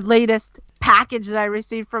latest package that I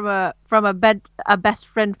received from a best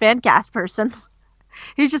friend fan cast person.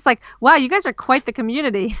 He's just like, wow, you guys are quite the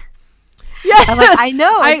community. Yes! I'm like, I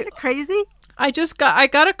know, isn't it crazy? I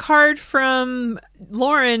got a card from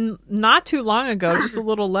Lauren not too long ago, just a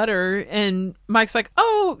little letter, and Mike's like,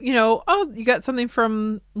 you got something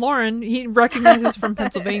from Lauren. He recognizes from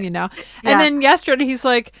Pennsylvania now. And then yesterday he's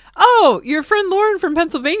like, oh, your friend Lauren from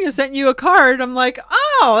Pennsylvania sent you a card. I'm like,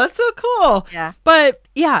 oh, that's so cool. Yeah. But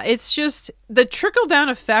yeah, it's just the trickle down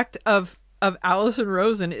effect of Allison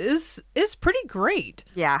Rosen is pretty great.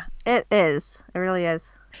 Yeah, it is. It really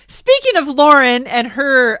is. Speaking of Lauren and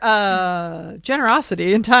her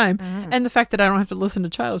generosity and time, and the fact that I don't have to listen to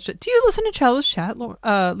Childish Chat. Do you listen to Childish Chat,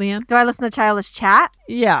 Leann? Do I listen to Childish Chat?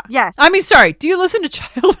 Yeah. Yes. Sorry. Do you listen to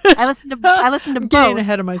Childish? I listen to both. Getting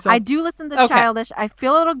ahead of myself. I do listen to Childish. I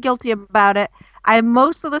feel a little guilty about it. I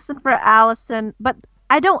mostly listen for Allison, but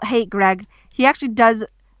I don't hate Greg. He actually does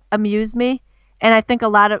amuse me, and I think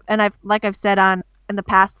I've said in the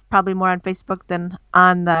past, probably more on Facebook than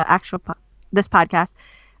on the actual this podcast.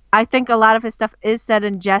 I think a lot of his stuff is said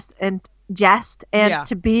in jest and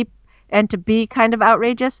to be kind of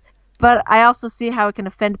outrageous, but I also see how it can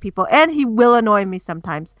offend people, and he will annoy me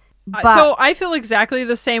sometimes. But so I feel exactly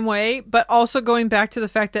the same way, but also going back to the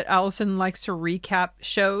fact that Allison likes to recap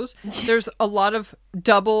shows. There's a lot of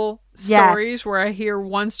double stories where I hear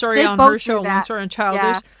one story on her show and one story on Childish.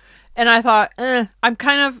 Yeah. And I thought,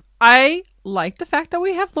 I like the fact that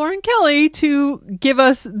we have Lauren Kelly to give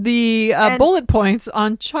us the bullet points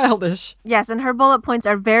on Childish. Yes, and her bullet points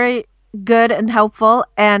are very good and helpful.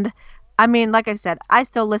 And I mean, like I said, I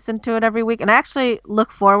still listen to it every week, and I actually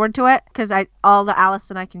look forward to it because all the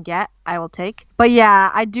Allison I can get, I will take. But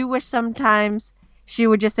yeah, I do wish sometimes she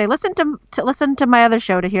would just say, listen to my other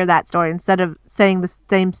show to hear that story instead of saying the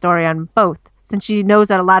same story on both, since she knows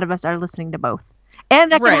that a lot of us are listening to both.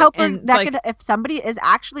 And that could help her. If somebody is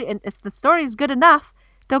actually, and if the story is good enough,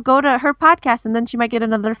 they'll go to her podcast, and then she might get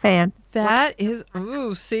another fan. That is,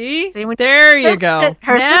 see there you go.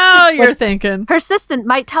 Now you're thinking. Her assistant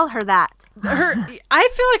might tell her that. I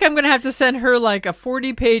feel like I'm going to have to send her like a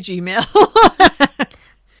 40-page email.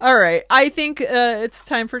 All right. I think it's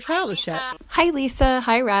time for Childish Chat. Hi, Lisa.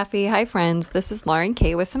 Hi, Rafi. Hi, friends. This is Lauren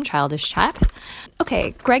K with some Childish Chat.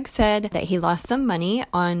 Okay, Greg said that he lost some money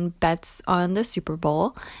on bets on the Super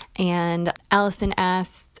Bowl. And Allison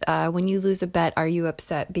asked, when you lose a bet, are you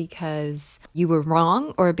upset because you were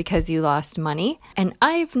wrong or because you lost money? And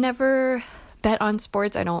I've never bet on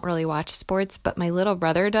sports. I don't really watch sports, but my little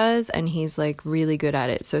brother does, and he's like really good at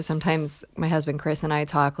it. So sometimes my husband Chris and I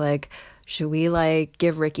talk like, should we like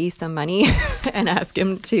give Ricky some money and ask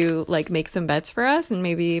him to like make some bets for us and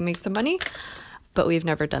maybe make some money? But we've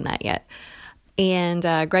never done that yet. And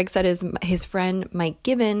Greg said his friend Mike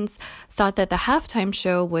Gibbons thought that the halftime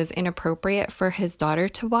show was inappropriate for his daughter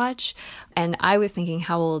to watch. And I was thinking,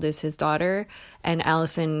 how old is his daughter? And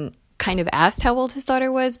Allison kind of asked how old his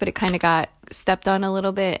daughter was, but it kind of got stepped on a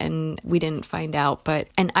little bit and we didn't find out.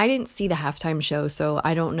 And I didn't see the halftime show, so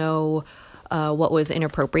I don't know what was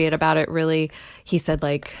inappropriate about it, really. He said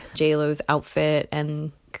like J-Lo's outfit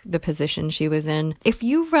and the position she was in. If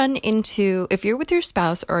you're with your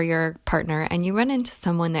spouse or your partner and you run into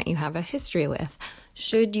someone that you have a history with,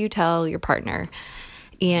 should you tell your partner?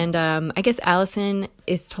 And I guess Allison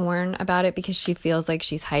is torn about it because she feels like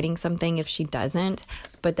she's hiding something if she doesn't.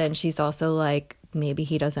 But then she's also like, maybe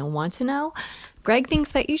he doesn't want to know. Greg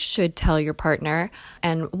thinks that you should tell your partner.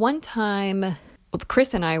 And one time,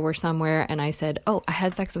 Chris and I were somewhere and I said, oh, I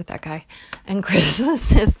had sex with that guy. And Chris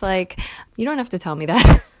was just like, you don't have to tell me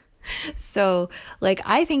that. So like,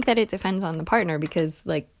 I think that it depends on the partner because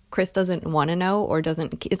like Chris doesn't want to know or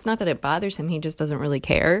doesn't, it's not that it bothers him. He just doesn't really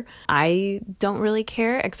care. I don't really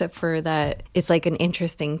care except for that it's like an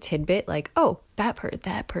interesting tidbit like, oh,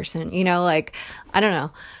 that person, you know, like, I don't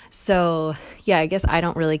know. So yeah, I guess I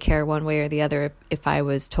don't really care one way or the other if I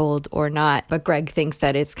was told or not. But Greg thinks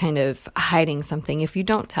that it's kind of hiding something if you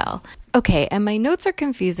don't tell. Okay, and my notes are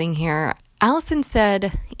confusing here. Allison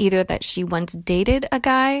said either that she once dated a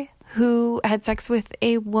guy who had sex with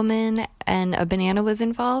a woman and a banana was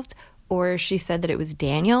involved, or she said that it was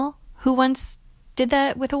Daniel who once did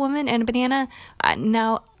that with a woman and a banana.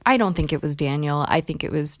 Now, I don't think it was Daniel. I think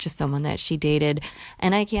it was just someone that she dated,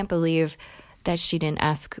 and I can't believe that she didn't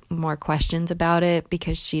ask more questions about it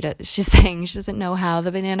because she's saying she doesn't know how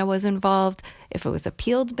the banana was involved, if it was a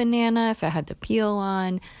peeled banana, if it had the peel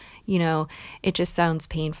on. You know, it just sounds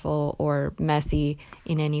painful or messy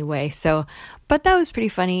in any way. So, but that was pretty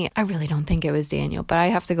funny. I really don't think it was Daniel, but I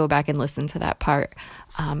have to go back and listen to that part.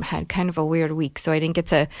 Had kind of a weird week, so I didn't get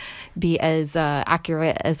to be as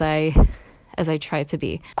accurate as I tried to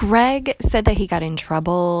be. Greg said that he got in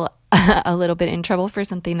trouble, a little bit in trouble for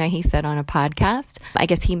something that he said on a podcast. I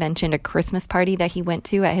guess he mentioned a Christmas party that he went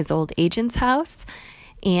to at his old agent's house.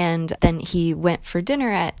 And then he went for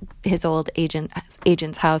dinner at his old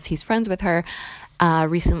agent's house. He's friends with her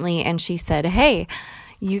recently. And she said, hey,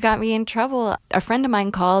 you got me in trouble. A friend of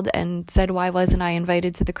mine called and said, why wasn't I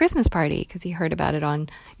invited to the Christmas party? Because he heard about it on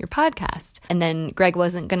your podcast. And then Greg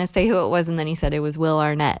wasn't going to say who it was. And then he said it was Will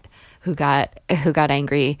Arnett who got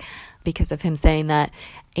angry because of him saying that.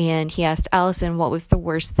 And he asked Allison what was the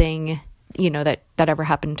worst thing that ever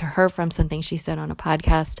happened to her from something she said on a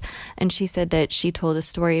podcast. And she said that she told a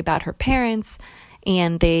story about her parents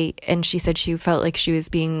and she said she felt like she was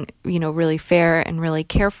being, really fair and really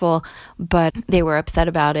careful, but they were upset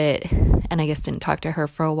about it. And I guess didn't talk to her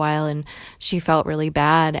for a while and she felt really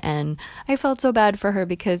bad. And I felt so bad for her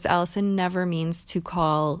because Allison never means to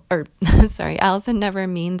Allison never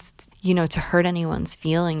means, to hurt anyone's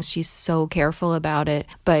feelings. She's so careful about it.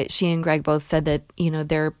 But she and Greg both said that,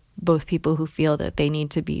 they're both people who feel that they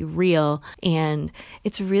need to be real. And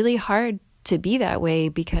it's really hard to be that way,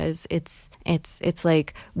 because it's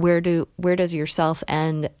like, where does yourself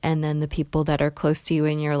end and then the people that are close to you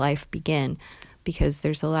in your life begin? Because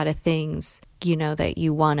there's a lot of things, that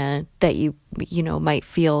you might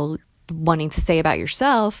feel wanting to say about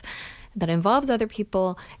yourself that involves other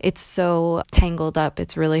people. It's so tangled up.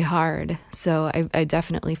 It's really hard. So I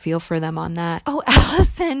definitely feel for them on that. Oh,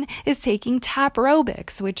 Allison is taking tap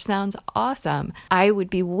aerobics, which sounds awesome. I would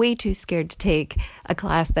be way too scared to take a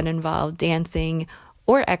class that involved dancing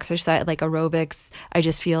or exercise, like aerobics. I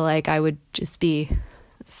just feel like I would just be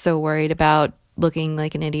so worried about looking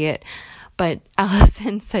like an idiot. But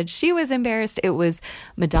Allison said she was embarrassed. It was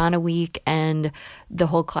Madonna week and the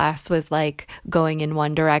whole class was like going in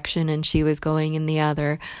one direction and she was going in the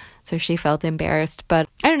other. So she felt embarrassed. But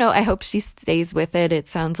I don't know. I hope she stays with it. It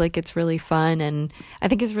sounds like it's really fun. And I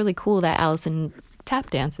think it's really cool that Allison tap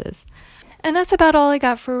dances. And that's about all I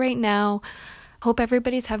got for right now. Hope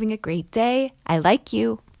everybody's having a great day. I like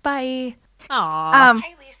you. Bye. Aww.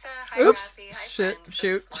 Hi, Lisa. Hi, Oops. Rafi. Hi, Shit. friends.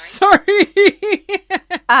 Shoot. This is Lawrie.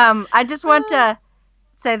 Sorry. I just want to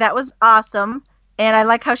say that was awesome, and I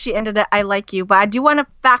like how she ended it. I like you, but I do want to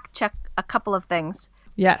fact check a couple of things.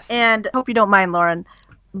 Yes. And I hope you don't mind, Lauren.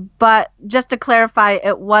 But just to clarify,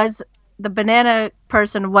 it was the banana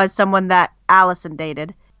person was someone that Allison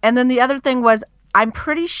dated, and then the other thing was, I'm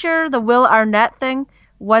pretty sure the Will Arnett thing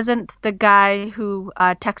wasn't the guy who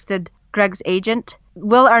texted Greg's agent.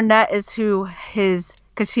 Will Arnett is who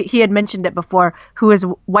because he had mentioned it before, who his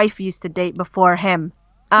wife used to date before him.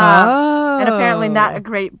 And apparently not a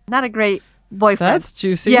great boyfriend. That's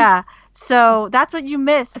juicy. Yeah. So that's what you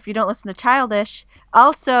miss if you don't listen to Childish.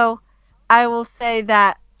 Also, I will say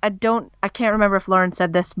that I can't remember if Lauren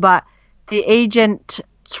said this, but the agent's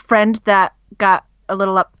friend that got a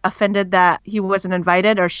little offended that he wasn't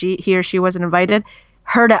invited, or he or she wasn't invited,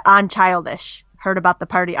 heard it on Childish. Heard about the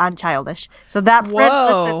party on Childish. So that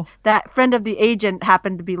friend of the agent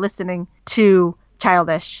happened to be listening to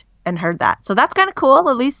Childish and heard that. So that's kind of cool.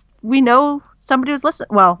 At least we know somebody was listening.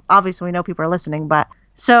 Well, obviously we know people are listening, but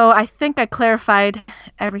so I think I clarified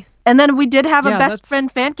everything. And then we did have a best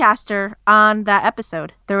friend fancaster on that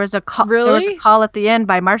episode. There was a call. Really? There was a call at the end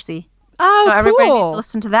by Marcy. Oh, so everybody cool. needs to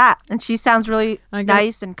listen to that. And she sounds really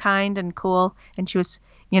nice and kind and cool. And she was,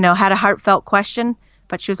 had a heartfelt question,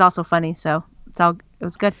 but she was also funny. So it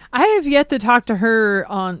was good. I have yet to talk to her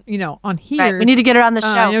on here. Right. We need to get her on the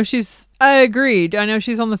show. I agreed. I know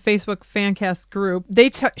she's on the Facebook Fancast group.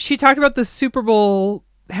 She talked about the Super Bowl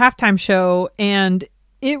halftime show, and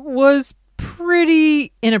it was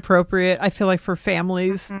pretty inappropriate, I feel like, for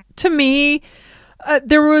families. Mm-hmm. To me,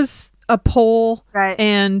 there was a poll, right?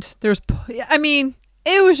 And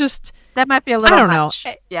it was just... That might be a little much.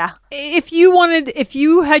 Know. Yeah. If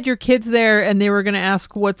you had your kids there and they were going to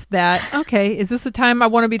ask, what's that? Okay. Is this the time I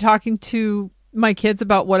want to be talking to my kids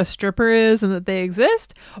about what a stripper is and that they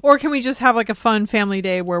exist? Or can we just have like a fun family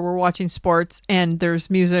day where we're watching sports and there's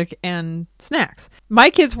music and snacks? My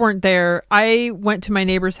kids weren't there. I went to my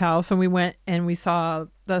neighbor's house and we saw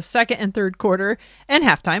the second and third quarter and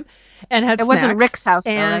halftime and had snacks. It wasn't Rick's house,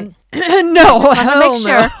 though, right? No, hell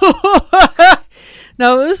sure. no.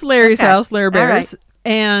 No, it was Larry's house, Larry Bears. Right.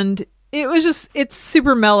 And it's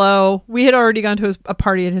super mellow. We had already gone to a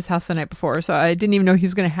party at his house the night before, so I didn't even know he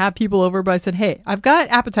was going to have people over, but I said, hey, I've got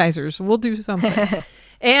appetizers. We'll do something.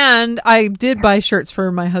 And I did buy shirts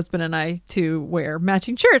for my husband and I to wear,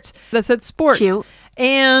 matching shirts that said sports. Cute.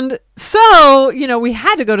 And so, we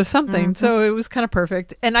had to go to something. Mm-hmm. So it was kind of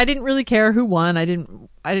perfect. And I didn't really care who won. I didn't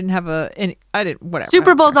have whatever.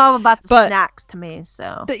 Super Bowl's all about the snacks to me.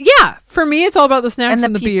 So yeah, for me, it's all about the snacks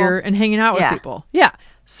and the beer and hanging out with people. Yeah.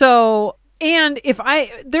 So, and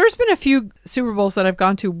there's been a few Super Bowls that I've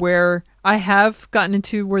gone to where I have gotten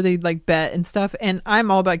into where they like bet and stuff, and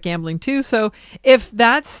I'm all about gambling too. So if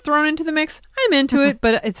that's thrown into the mix, I'm into it,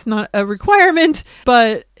 but it's not a requirement.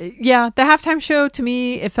 But yeah, the halftime show to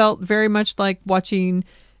me, it felt very much like watching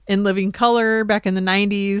In Living Color back in the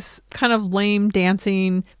 90s, kind of lame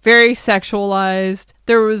dancing, very sexualized.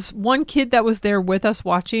 There was one kid that was there with us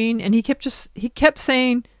watching, and he kept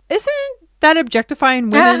saying, "Isn't that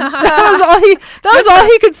objectifying women?" That was all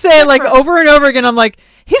he could say, like over and over again. I'm like,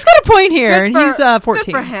 he's got a point here, and he's 14.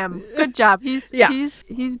 Good for him. Good job. He's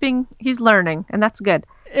learning, and that's good.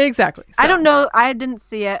 Exactly. So. I don't know. I didn't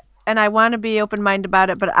see it, and I want to be open-minded about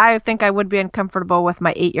it, but I think I would be uncomfortable with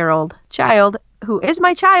my 8-year-old child, who is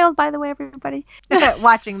my child, by the way, everybody,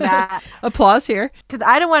 watching that. Applause here. Because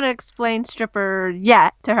I don't want to explain stripper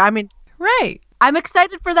yet to her. I mean, right. I'm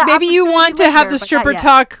excited for that. Maybe you want to have the but stripper not yet.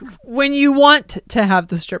 talk when you want to have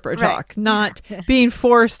the stripper talk, not being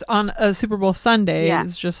forced on a Super Bowl Sunday. Yeah.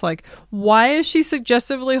 It's just like, why is she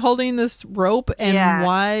suggestively holding this rope, and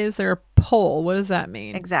why is there a pole? What does that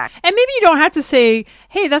mean? Exactly. And maybe you don't have to say,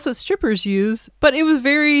 hey, that's what strippers use, but it was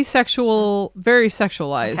very sexual, very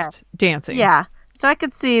sexualized dancing. Yeah. So I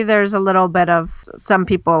could see there's a little bit of some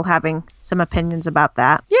people having some opinions about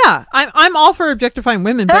that. Yeah, I'm all for objectifying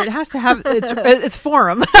women, but it has to have its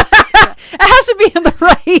forum. It has to be in the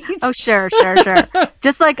right. Oh, sure.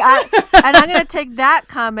 Just like and I'm going to take that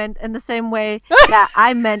comment in the same way that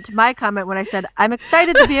I meant my comment when I said I'm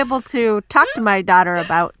excited to be able to talk to my daughter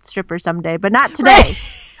about strippers someday, but not today.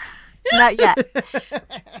 Right. Not yet.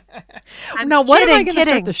 Now, what am I going to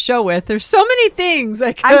start the show with? There's so many things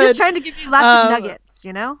I could. I'm just trying to give you lots of nuggets,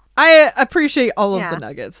 you know? I appreciate all of the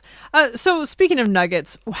nuggets. So speaking of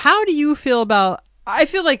nuggets, how do you feel about, I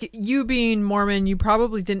feel like you being Mormon, you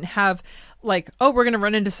probably didn't have like, oh, we're going to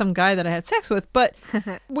run into some guy that I had sex with. But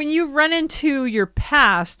when you run into your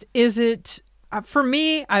past, is it... for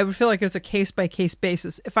me, I would feel like it's a case-by-case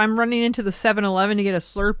basis. If I'm running into the 7-Eleven to get a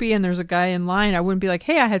Slurpee and there's a guy in line, I wouldn't be like,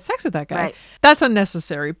 hey, I had sex with that guy. Right. That's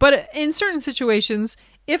unnecessary. But in certain situations,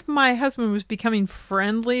 if my husband was becoming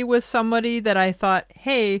friendly with somebody that I thought,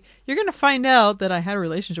 hey, you're going to find out that I had a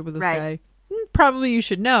relationship with this guy, probably you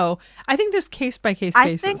should know. I think there's case-by-case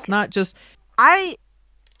basis, not just...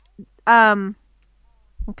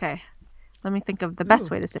 Okay. Let me think of the best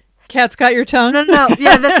way to say it. Cat's got your tongue? No.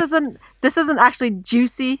 Yeah, this isn't actually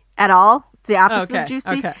juicy at all. It's the opposite of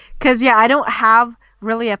juicy. Okay. Because, I don't have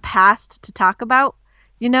really a past to talk about,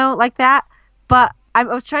 like that. But I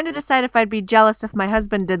was trying to decide if I'd be jealous if my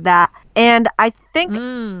husband did that. And I think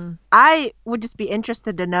I would just be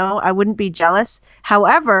interested to know. I wouldn't be jealous.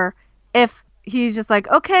 However, if he's just like,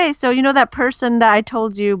 okay, so that person that I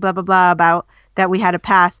told you blah, blah, blah about that we had a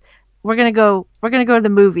past, we're gonna go to the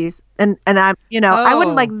movies, and I'm I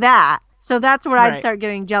wouldn't like that, so that's where I'd start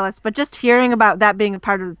getting jealous. But just hearing about that being a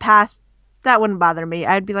part of the past, that wouldn't bother me.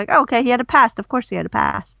 I'd be like, oh, okay, he had a past, of course he had a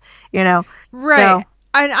past, right? So,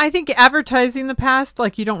 I think advertising the past,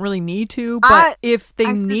 like, you don't really need to, but if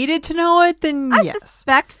they needed to know it, then I yes.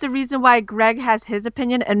 suspect the reason why Greg has his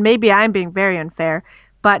opinion, and maybe I'm being very unfair,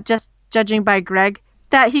 but just judging by Greg,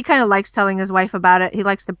 that he kind of likes telling his wife about it. He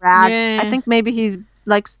likes to brag. Yeah. I think maybe he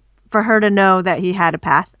likes for her to know that he had a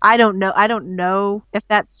past. I don't know if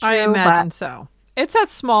that's true. I imagine so. It's that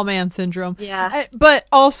small man syndrome. Yeah. But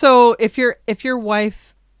also, if your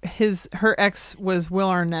wife, her ex was Will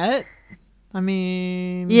Arnett, I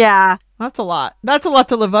mean, yeah, that's a lot. That's a lot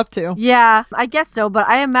to live up to. Yeah, I guess so. But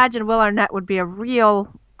I imagine Will Arnett would be a real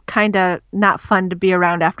kind of not fun to be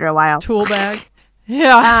around after a while. Tool bag.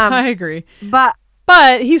 Yeah, I agree.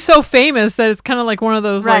 But he's so famous that it's kind of like one of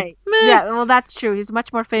those, like, meh. Yeah, well, that's true. He's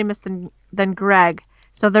much more famous than Greg.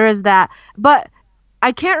 So there is that. But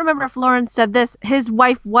I can't remember if Lauren said this. His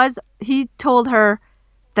wife he told her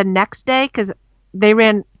the next day, because they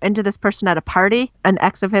ran into this person at a party, an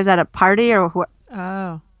ex of his at a party,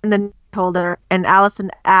 and then told her. And Allison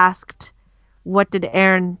asked, what did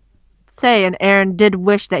Aaron say? And Aaron did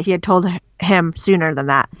wish that he had told him sooner than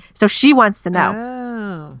that. So she wants to know. Oh.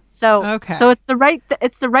 So it's the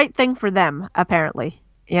right thing for them, apparently,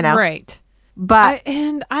 Right. But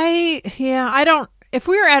I don't, if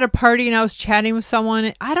we were at a party and I was chatting with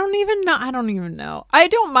someone, I don't even know. I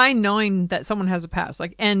don't mind knowing that someone has a past,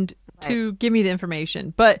 to give me the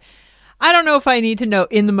information, but I don't know if I need to know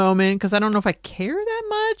in the moment, because I don't know if I care that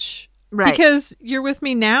much. Right. Because you're with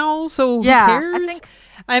me now, so who cares?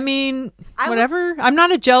 I mean, whatever. I'm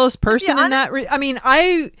not a jealous person in that.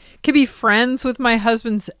 I could be friends with my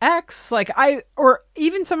husband's ex, or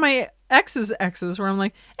even some of my ex's exes, where I'm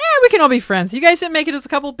like, we can all be friends. You guys didn't make it as a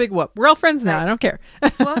couple, big whoop. We're all friends now. Right. I don't care.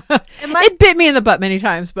 Well, it bit me in the butt many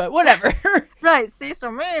times, but whatever. Right. See,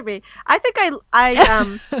 so maybe I think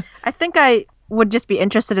I think I would just be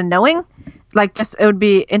interested in knowing, it would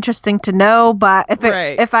be interesting to know. But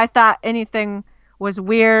if I thought anything was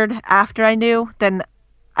weird after I knew, then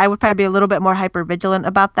I would probably be a little bit more hyper vigilant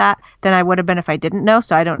about that than I would have been if I didn't know.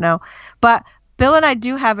 So I don't know. But Bill and I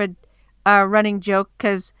do have a running joke,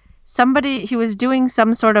 because he was doing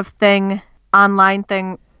some sort of online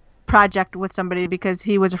project with somebody, because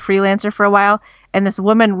he was a freelancer for a while. And this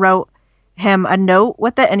woman wrote him a note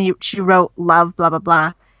with it, and she wrote love, blah, blah,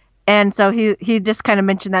 blah. And so he just kind of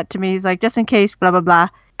mentioned that to me. He's like, just in case, blah, blah, blah.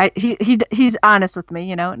 He's honest with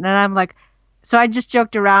me, and I'm like, so I just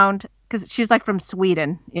joked around, because she's from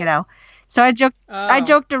Sweden, So I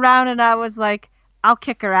joked around, and I was like, I'll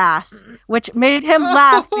kick her ass, which made him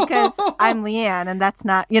laugh, because I'm Leann, and that's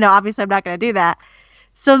not, obviously I'm not going to do that.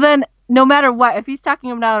 So then no matter what, if he's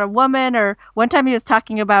talking about a woman, or one time he was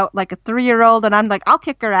talking about like a 3-year-old, and I'm like, I'll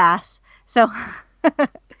kick her ass. So,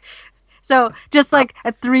 so just like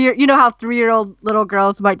a 3-year, you know how 3-year-old little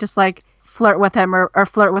girls might just like flirt with him or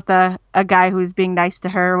flirt with a guy who's being nice to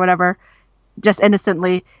her or whatever, just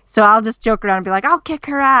innocently. So I'll just joke around and be like, I'll kick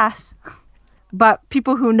her ass. But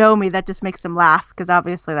people who know me, that just makes them laugh, because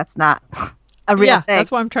obviously that's not a real thing.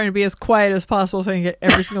 That's why I'm trying to be as quiet as possible so I can get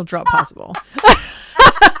every single drop possible.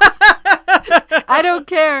 I don't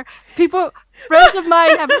care. Friends of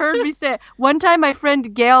mine have heard me say it. One time my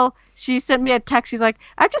friend Gail, she sent me a text. She's like,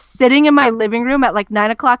 I'm just sitting in my living room at like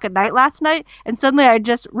 9:00 at night last night, and suddenly I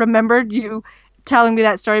just remembered you telling me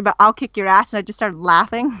that story about I'll kick your ass, and I just started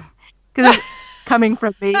laughing because it's coming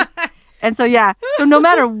from me. And so, yeah. So no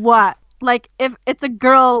matter what, like if it's a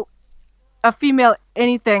girl, a female,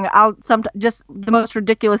 anything, just the most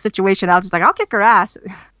ridiculous situation, I'll just like, I'll kick her ass.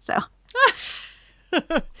 So...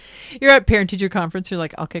 You're at parent-teacher conference. You're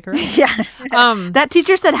like, I'll kick her ass. Yeah. That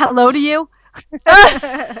teacher said hello to you.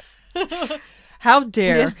 How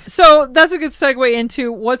dare. Yeah. So that's a good segue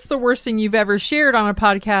into what's the worst thing you've ever shared on a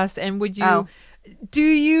podcast. And do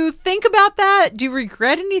you think about that? Do you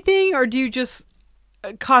regret anything? Or do you just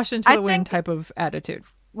caution to the wind type of attitude?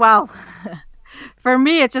 Well, for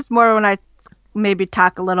me, it's just more when I maybe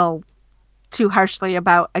talk a little too harshly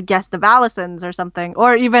about a guest of Allison's or something,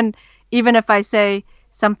 or even if I say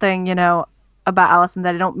something, about Allison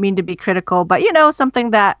that I don't mean to be critical, but,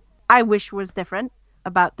 something that I wish was different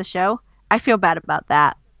about the show, I feel bad about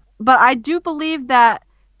that. But I do believe that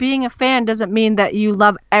being a fan doesn't mean that you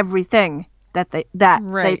love everything that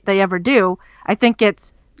they ever do. I think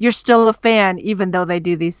you're still a fan even though they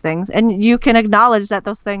do these things, and you can acknowledge that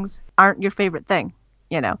those things aren't your favorite thing,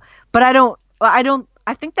 But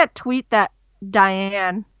I think that tweet that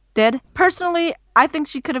Diane did, personally, I think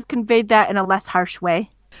she could have conveyed that in a less harsh way.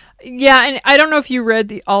 Yeah, and I don't know if you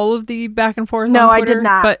read all of the back and forth No, on Twitter, I did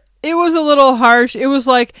not. But it was a little harsh. It was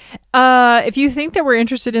like, if you think that we're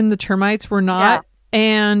interested in the termites, we're not. Yeah.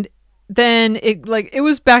 And then it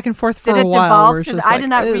was back and forth for a while. Because I did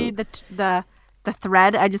not read the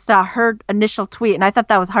thread. I just saw her initial tweet, and I thought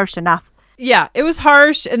that was harsh enough. Yeah, it was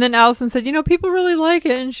harsh. And then Allison said, people really like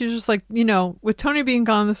it. And she was just like, with Tony being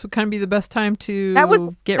gone, this would kind of be the best time to get rid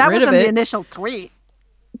of it. That was in the initial tweet,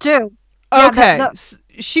 too. Okay. Yeah,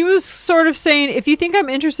 she was sort of saying, if you think I'm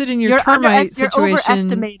interested in your termite situation... You're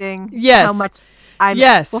overestimating how much I'm...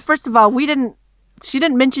 Yes. Well, first of all, she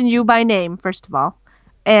didn't mention you by name, first of all,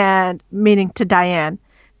 and meaning to Diane.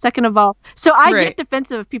 Second of all, so I get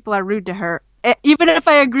defensive if people are rude to her. Even if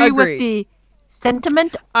I agree with the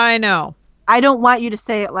sentiment. I know. I don't want you to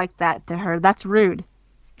say it like that to her. That's rude.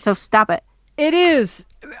 So stop it. It is.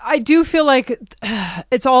 I do feel like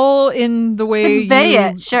it's all in the way you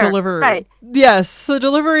deliver. Right. Yes. The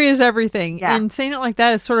delivery is everything. Yeah. And saying it like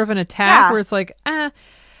that is sort of an attack where it's like,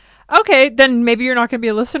 okay, then maybe you're not going to be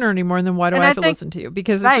a listener anymore. And then why do I have to listen to you?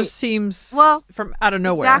 Because it just seems from out of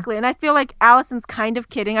nowhere. Exactly. And I feel like Allison's kind of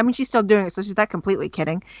kidding. I mean, she's still doing it, so she's not completely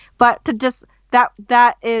kidding. But to just,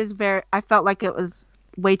 that is I felt like it was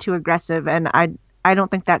way too aggressive, and I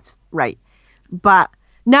don't think that's right. But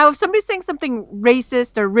now if somebody's saying something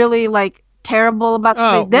racist or really like terrible about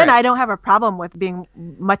something, then I don't have a problem with being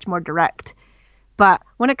much more direct. But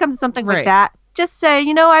when it comes to something like that, just say,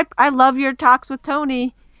 I love your talks with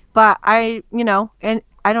Tony, but and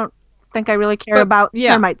I don't think I really care about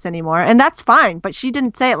termites anymore, and that's fine. But she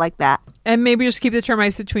didn't say it like that. And maybe just keep the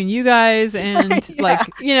termites between you guys, and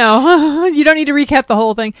you don't need to recap the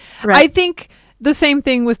whole thing. Right. I think the same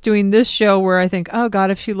thing with doing this show, where I think, oh God,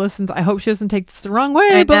 if she listens, I hope she doesn't take this the wrong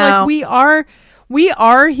way. But like we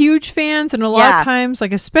are huge fans, and a lot of times,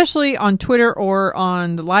 like especially on Twitter or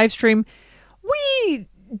on the live stream, we're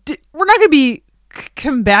not going to be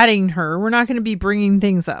combating her. We're not going to be bringing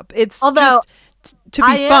things up. It's just to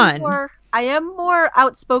be fun. I am more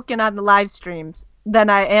outspoken on the live streams than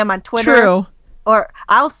I am on Twitter. True. Or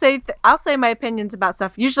I'll say my opinions about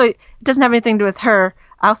stuff. Usually, it doesn't have anything to do with her.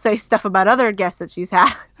 I'll say stuff about other guests that she's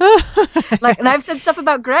had. And I've said stuff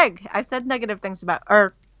about Greg. I've said negative things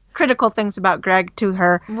or critical things about Greg to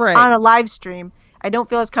her on a live stream. I don't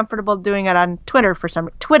feel as comfortable doing it on Twitter for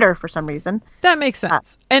some reason. That makes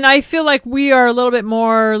sense. And I feel like we are a little bit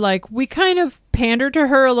more like, we kind of pander to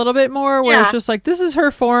her a little bit more, where it's just like, this is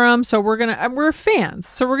her forum, so we're fans.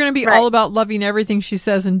 So we're going to be all about loving everything she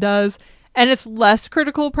says and does. And it's less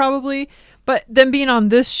critical probably. But then being on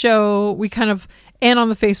this show, we kind of, and on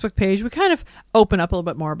the Facebook page, we kind of open up a little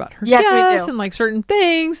bit more about her guests and like certain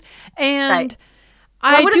things. And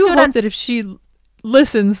I do hope that if she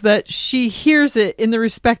listens, that she hears it in the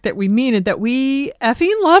respect that we mean it, that we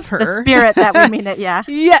effing love her. The spirit that we mean it, yeah.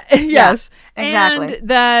 Yes. Exactly. And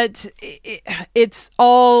that it's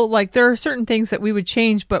all like, there are certain things that we would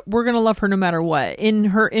change, but we're going to love her no matter what. In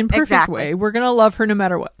her imperfect way, we're going to love her no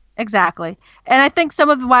matter what. Exactly. And I think some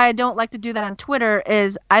of why I don't like to do that on Twitter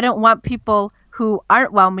is I don't want people who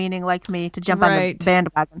aren't well-meaning like me to jump on the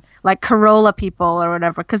bandwagon, like Corolla people or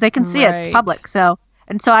whatever, because they can see it's public. So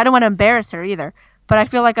I don't want to embarrass her either. But I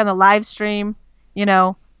feel like on the live stream, you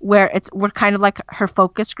know, where we're kind of like her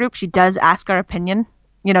focus group, she does ask our opinion,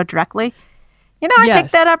 you know, directly. You know, I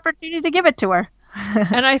take that opportunity to give it to her.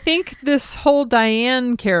 And I think this whole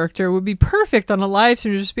Diane character would be perfect on a live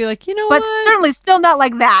stream to just be like, you know but what? Certainly still not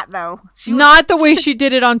like that, though. Not the way she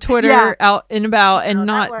did it on Twitter out and about, and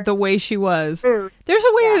not the way she was. Rude. There's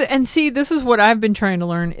a way and see, this is what I've been trying to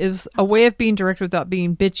learn, is a way of being direct without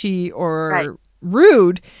being bitchy or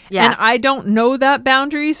rude. Yeah. And I don't know that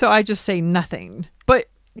boundary, so I just say nothing. But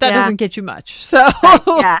that doesn't get you much. So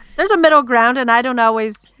there's a middle ground, and I don't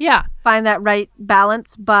always find that right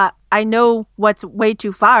balance, but I know what's way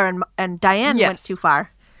too far, and Diane went too far.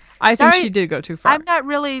 I think she did go too far. I'm not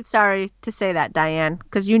really sorry to say that, Diane,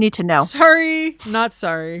 because you need to know. Sorry, not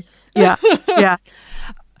sorry. Yeah.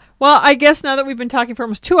 Well, I guess now that we've been talking for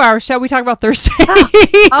almost 2 hours, shall we talk about Thursday?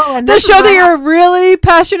 And the show that you're really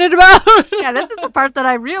passionate about. Yeah, this is the part that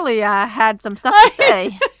I really had some stuff to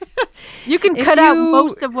say. You can cut out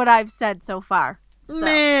most of what I've said so far. So.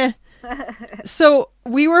 Meh. So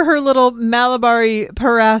we were her little Malabari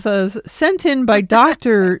Parathas sent in by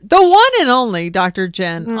the one and only Dr.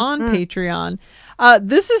 Jen on Patreon.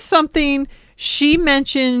 This is something she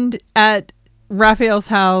mentioned at Raphael's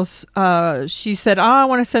house. She said, I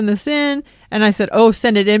want to send this in. And I said,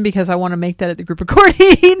 send it in because I want to make that at the group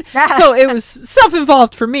recording. So it was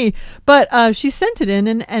self-involved for me. But she sent it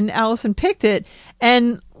in and Allison picked it.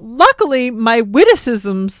 And luckily, my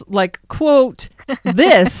witticisms, like, quote,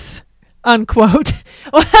 this, unquote,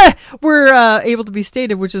 were able to be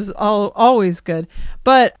stated, which is always good.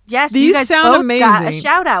 But yes, these you guys sound both amazing. Got a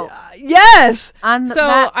shout out. Yes.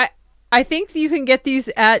 So I think you can get these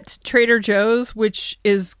at Trader Joe's, which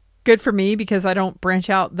is good for me because I don't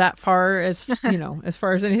branch out that far as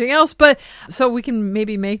far as anything else. But so we can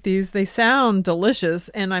maybe make these. They sound delicious,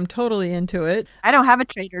 and I'm totally into it. I don't have a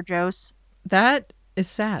Trader Joe's. That is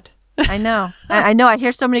sad. I know. I know. I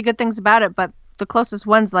hear so many good things about it, but the closest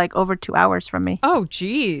one's like over 2 hours from me. Oh,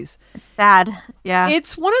 geez. It's sad. Yeah.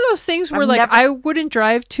 It's one of those things where I wouldn't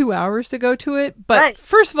drive 2 hours to go to it. But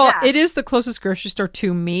first of all, it is the closest grocery store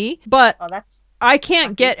to me. But I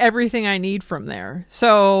can't get everything I need from there.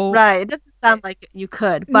 So it doesn't sound like you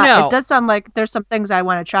could, but it does sound like there's some things I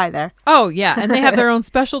want to try there. Oh yeah, and they have their own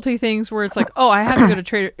specialty things where it's like, I have to go to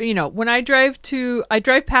Trader. You know, when I drive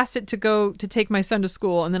past it to go to take my son to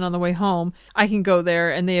school, and then on the way home, I can go there,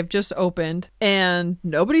 and they have just opened, and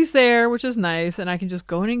nobody's there, which is nice, and I can just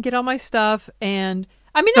go in and get all my stuff. And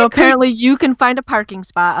I mean, so apparently you can find a parking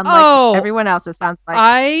spot, unlike everyone else. It sounds like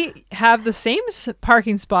I have the same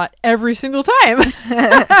parking spot every single time.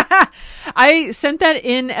 I sent that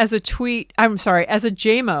in as a tweet. I'm sorry, as a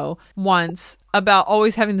JMO once about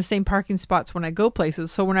always having the same parking spots when I go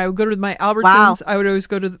places. So when I would go to my Albertsons, I would always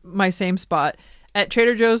go to my same spot. At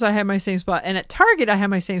Trader Joe's, I have my same spot, and at Target, I have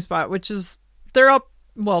my same spot, which is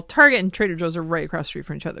Target and Trader Joe's are right across the street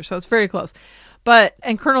from each other, so it's very close.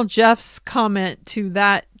 And Colonel Jeff's comment to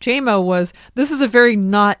that JMO was, this is a very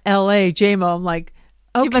not LA JMO. I'm like,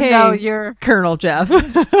 okay, even though you're Colonel Jeff. You're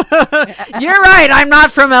right, I'm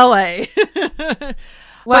not from LA.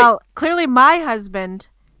 Clearly my husband,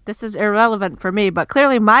 this is irrelevant for me, but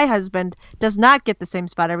clearly my husband does not get the same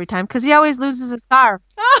spot every time because he always loses his car.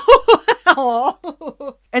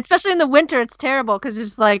 Especially in the winter, it's terrible because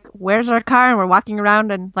it's like, where's our car? And we're walking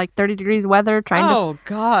around in like 30 degrees weather trying to... Oh,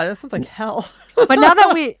 God, that sounds like hell. But now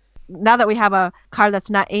that we have a car that's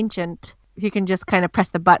not ancient, he can just kind of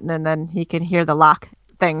press the button and then he can hear the lock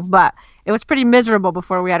thing. But it was pretty miserable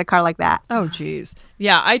before we had a car like that. Oh, geez.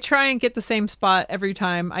 Yeah, I try and get the same spot every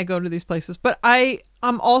time I go to these places. But I'm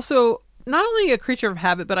also not only a creature of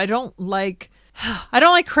habit, but I don't like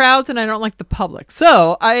crowds and I don't like the public.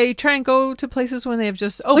 So I try and go to places when they have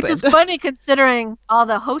just opened. Which is funny considering all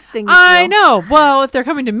the hosting. I know. Well, if they're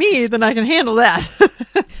coming to me, then I can handle that.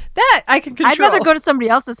 That I can control. I'd rather go to somebody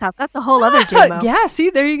else's house. That's a whole other JMO. Yeah, see,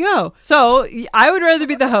 there you go. So I would rather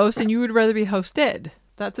be the host and you would rather be hosted.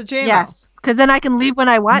 That's a JMO. Yes, because then I can leave when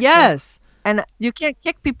I want to. Yes. And you can't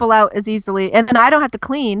kick people out as easily. And then I don't have to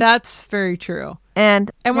clean. That's very true.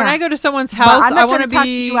 And when I go to someone's house, I want to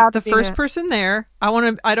be the first person there.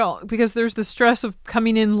 Because there's the stress of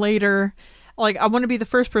coming in later. Like, I want to be the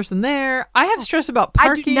first person there. I have stress about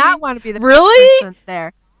parking. I do not want to be the really? first person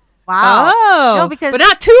there. Wow. Oh, no, because but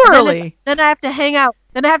not too early. Then I have to hang out.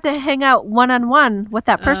 Then I have to hang out one-on-one with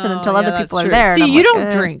that person until other people are there. See, you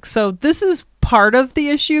don't drink, so this is part of the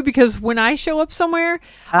issue, because when I show up somewhere,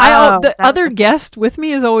 the other guest with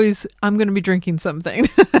me is always, I'm going to be drinking something.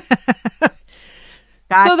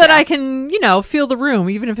 Gotcha. So that I can, feel the room,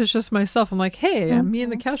 even if it's just myself. I'm like, hey, me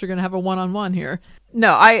and the couch are going to have a one-on-one here.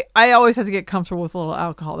 No, I always have to get comfortable with a little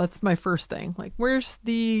alcohol. That's my first thing. Like, where's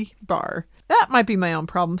the bar? That might be my own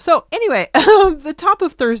problem. So anyway, the top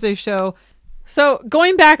of Thursday's show. So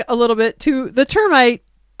going back a little bit to the termite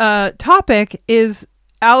topic is,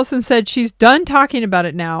 Allison said she's done talking about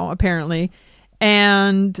it now, apparently.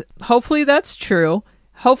 And hopefully that's true.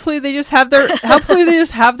 Hopefully they just have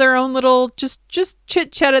their own little just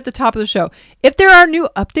chit chat at the top of the show. If there are new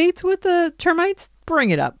updates with the termites,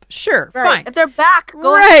 bring it up. Sure, right. fine. If they're back,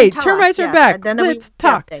 go right. Tell Termites us. are back. Then Let's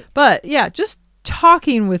talk. But yeah, just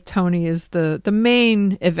talking with Tony is the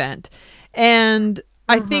main event, and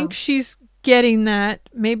I think she's getting that.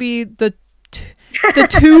 Maybe the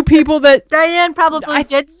two people that Diane probably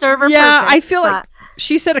did serve her. Yeah, purpose, I feel like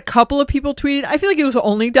she said a couple of people tweeted. I feel like it was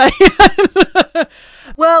only Diane.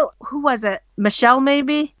 Well, who was it? Michelle,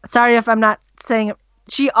 maybe? Sorry if I'm not saying it.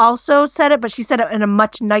 She also said it, but she said it in a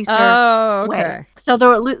much nicer way. So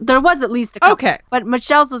there was at least a couple. Okay. But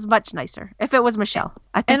Michelle's was much nicer. If it was Michelle,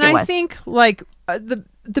 I think it was. And I think, like, the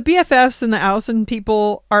BFFs and the Allison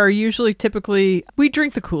people are usually typically, we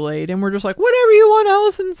drink the Kool-Aid and we're just like, whatever you want,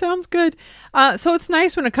 Allison, sounds good. So it's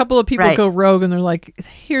nice when a couple of people go rogue and they're like,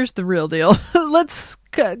 here's the real deal. Let's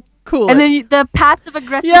cool and it. then the passive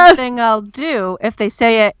aggressive thing I'll do if they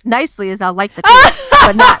say it nicely is I'll like the tweet,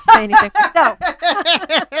 but not say anything. No.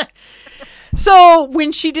 So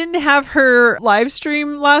when she didn't have her live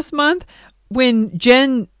stream last month, when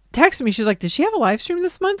Jen texted me, she's like, did she have a live stream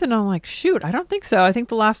this month? And I'm like, shoot, I don't think so. I think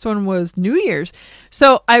the last one was New Year's.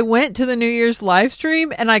 So I went to the New Year's live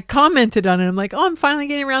stream and I commented on it. I'm like, oh, I'm finally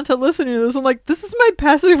getting around to listening to this. I'm like, this is my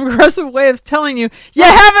passive aggressive way of telling you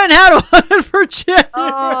haven't had one for Jen.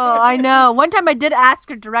 Oh, I know. One time I did ask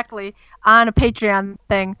her directly on a Patreon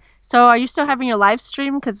thing. So are you still having your live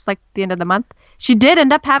stream? Because it's like the end of the month. She did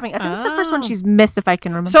end up having. I think it's the first one she's missed, if I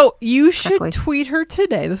can remember. So you should tweet her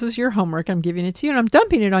today. This is your homework. I'm giving it to you and I'm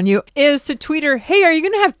dumping it on you. Is to tweet her, hey, are you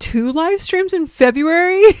going to have 2 live streams in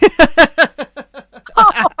February?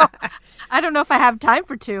 I don't know if I have time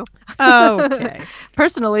for 2. Okay.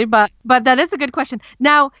 Personally, but that is a good question.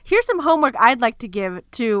 Now, here's some homework I'd like to give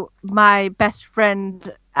to my best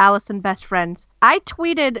friend, Allison Best Friends. I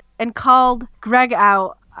tweeted and called Greg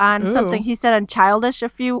out on something he said on Childish a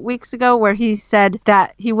few weeks ago, where he said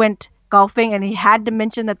that he went golfing and he had to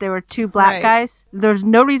mention that there were 2 black guys. There's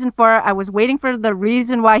no reason for it. I was waiting for the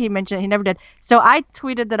reason why he mentioned it. He never did. So I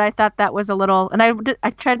tweeted that I thought that was a little, and I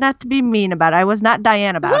tried not to be mean about it. I was not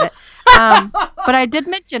Diane about it. But I did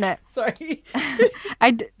mention it. Sorry.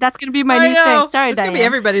 That's going to be my new thing. Sorry, Diane. It's going to be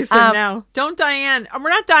everybody's thing now. Don't Diane. We're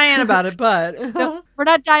not Diane about it, but. No, we're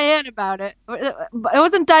not Diane about it. It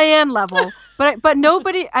wasn't Diane level. But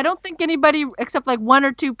nobody, I don't think anybody except like 1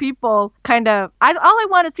 or 2 people kind of, all I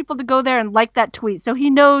want is people to go there and like that tweet. So he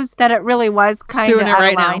knows that it really was kind of out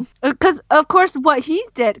of line. Because, of course, what he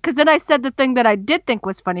did, because then I said the thing that I did think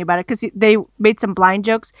was funny about it, because they made some blind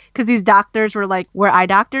jokes, because these doctors were like, we're eye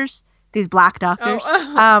doctors. These black doctors. Were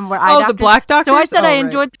eye doctors. The black doctors? So I said I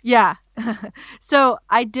enjoyed, So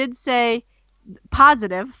I did say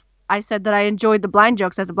positive. I said that I enjoyed the blind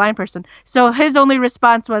jokes as a blind person. So his only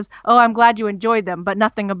response was, oh, I'm glad you enjoyed them, but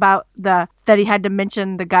nothing about that he had to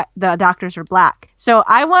mention the doctors are black. So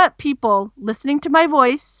I want people listening to my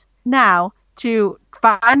voice now to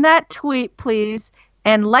find that tweet, please,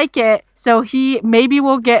 and like it, so he maybe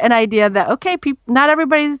will get an idea that, okay, not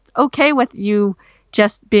everybody's okay with you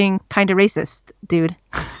just being kind of racist, dude.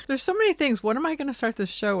 There's so many things. What am I going to start this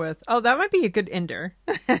show with? Oh, that might be a good ender.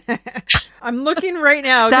 I'm looking right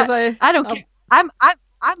now because I don't care.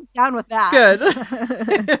 I'm down with that.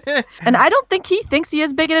 Good. And I don't think he thinks he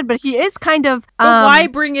is bigoted, but he is kind of. But why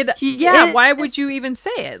bring it? Why would you even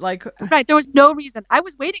say it? Like, right? There was no reason. I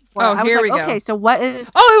was waiting for it. I was here like, we go. Okay, so what is?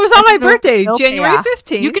 Oh, it was on my birthday, January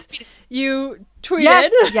 15th. You tweeted.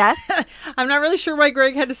 Yes. I'm not really sure why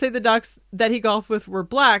Greg had to say the docs that he golfed with were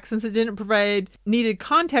black, since it didn't provide needed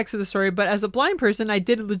context of the story. But as a blind person, I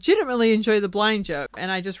did legitimately enjoy the blind joke,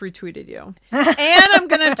 and I just retweeted you. And I'm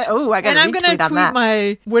gonna tweet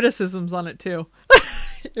my witticisms on it too.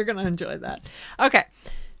 You're gonna enjoy that. Okay.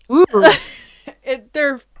 Ooh.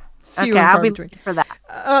 They're few Okay, and I'll far be between. looking for that.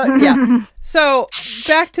 Yeah. So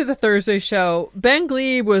back to the Thursday show. Ben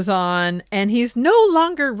Glebe was on, and he's no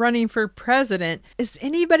longer running for president. Is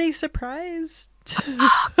anybody surprised?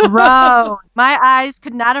 Bro, my eyes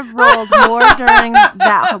could not have rolled more during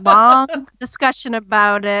that long discussion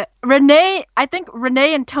about it. I think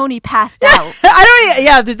Renee and Tony passed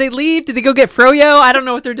out. Did they leave? Did they go get Froyo? I don't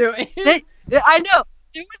know what they're doing. I know.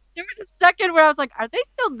 There was a second where I was like, are they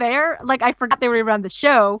still there? Like, I forgot they were even on the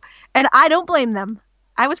show. And I don't blame them.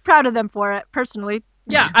 I was proud of them for it, personally.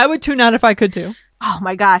 Yeah, I would tune out if I could too. Oh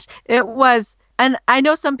my gosh. It was, and I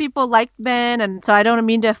know some people liked Ben, and so I don't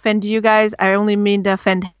mean to offend you guys. I only mean to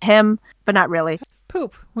offend him, but not really.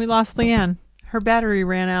 Poop. We lost Leann. Her battery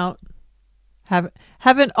ran out.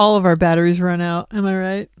 Haven't all of our batteries run out? Am I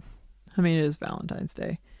right? I mean, it is Valentine's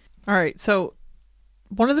Day. All right, so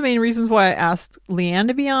one of the main reasons why I asked Leann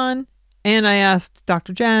to be on, and I asked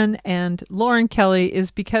Dr. Jen and Lauren Kelly,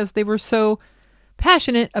 is because they were so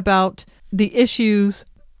passionate about the issues,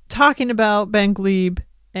 talking about Ben Glebe,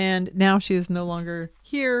 and now she is no longer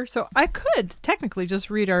here. So I could technically just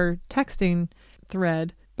read our texting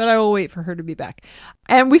thread, but I will wait for her to be back.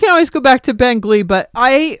 And we can always go back to Ben Glebe, but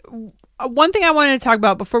one thing I wanted to talk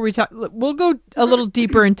about before we talk, we'll go a little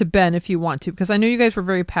deeper into Ben if you want to, because I know you guys were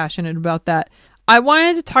very passionate about that. I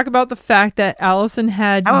wanted to talk about the fact that Allison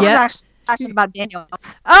had Actually about Daniel.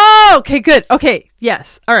 Oh, okay, good. Okay,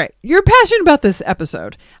 yes. All right. You're passionate about this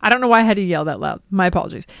episode. I don't know why I had to yell that loud. My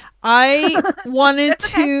apologies. I wanted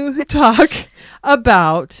to talk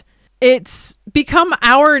about, it's become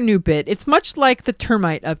our new bit. It's much like the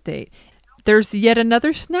Termite update. There's yet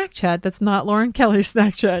another snack chat that's not Lauren Kelly's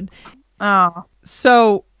snack chat. Oh.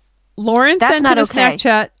 So Lauren sent in a okay. snack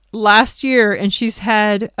chat last year, and she's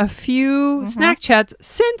had a few snack chats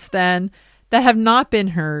since then that have not been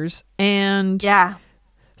hers, and yeah,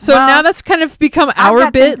 so now that's kind of become our I've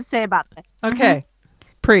got bit. Things to say about this. Okay,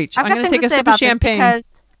 preach. I'm going to take a sip of champagne.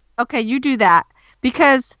 Okay, you do that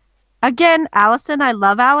because again, Allison, I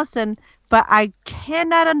love Allison, but I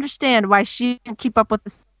cannot understand why she can keep up with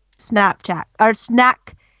the Snapchat or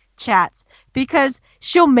snack chats, because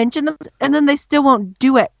she'll mention them and then they still won't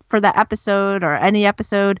do it for that episode or any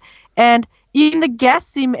episode, and even the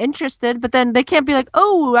guests seem interested, but then they can't be like,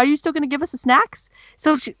 oh, are you still going to give us the snacks?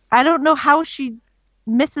 So I don't know how she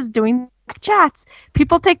misses doing chats.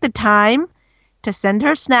 People take the time to send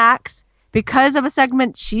her snacks because of a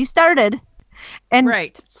segment she started. And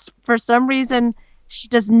for some reason, she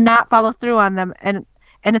does not follow through on them. And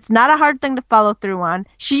it's not a hard thing to follow through on.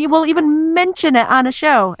 She will even mention it on a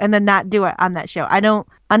show and then not do it on that show. I don't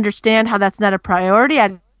understand how that's not a priority.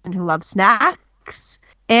 As someone who loves snacks.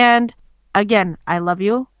 And again, I love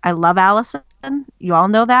you. I love Allison. You all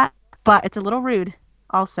know that. But it's a little rude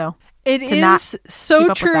also. It is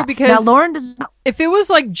so true, because now, Lauren does not. If it was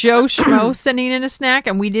like Joe Schmo sending in a snack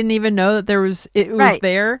and we didn't even know that was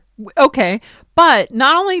there, okay. But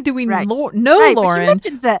not only do we know Lauren,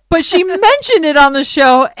 but she mentioned it on the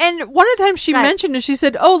show. And one of the times she mentioned it, she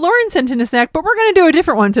said, oh, Lauren sent in a snack, but we're going to do a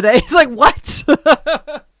different one today. It's like, what?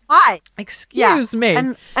 Why? Excuse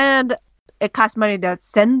me. And it costs money to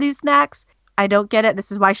send these snacks. I don't get it.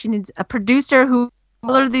 This is why she needs a producer who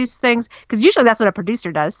color these things, because usually that's what a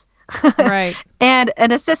producer does. Right. And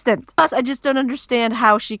an assistant. Plus, I just don't understand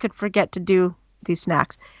how she could forget to do these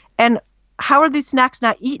snacks. And how are these snacks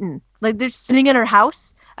not eaten? Like, they're sitting in her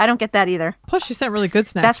house? I don't get that either. Plus, she sent really good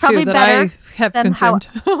snacks, that's probably too, that better I have consumed.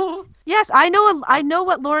 Yes, I know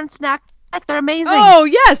what Lauren's snacks like. They're amazing. Oh,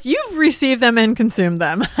 yes. You've received them and consumed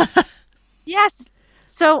them. Yes.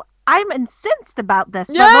 So I'm incensed about this.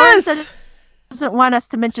 Yes! But Lauren says doesn't want us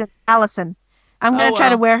to mention Allison. I'm going to try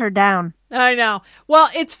to wear her down. I know. Well,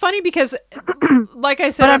 it's funny because, like I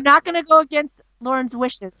said... But I'm not going to go against Lauren's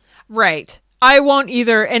wishes. Right. I won't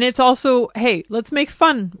either. And it's also, hey, let's make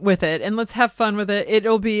fun with it and let's have fun with it.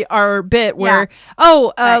 It'll be our bit where,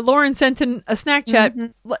 Lauren sent in a snack chat.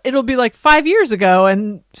 Mm-hmm. It'll be like 5 years ago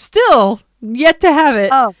and still yet to have it.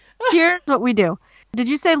 Oh, here's what we do. Did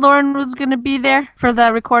you say Lauren was going to be there for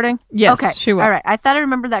the recording? Yes, okay. She will. All right. I thought I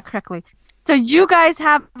remembered that correctly. So you guys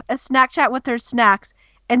have a snack chat with her snacks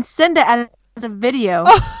and send it as a video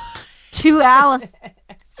to Alice.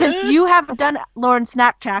 Since you haven't done Lauren's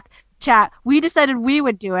Snapchat chat, we decided we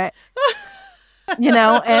would do it.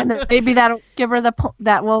 And maybe that'll give her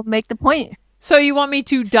that will make the point. So you want me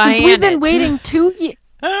to Diane Since we've been waiting 2 years.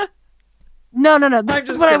 No. This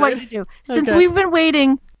is what I want you to do. Since we've been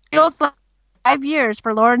waiting, feels like 5 years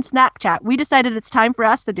for Lauren's Snapchat, we decided it's time for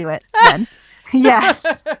us to do it then.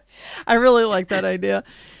 Yes. I really like that idea.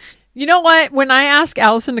 You know what? When I ask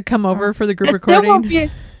Allison to come over for the group recording...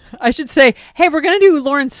 I should say, hey, we're going to do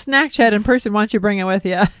Lauren's snack chat in person. Why don't you bring it with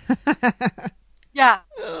you? Yeah.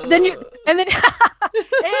 Then you and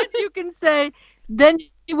you can say, then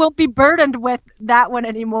you won't be burdened with that one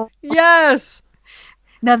anymore. Yes.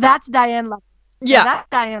 Now that's Diane level. Yeah. Now that's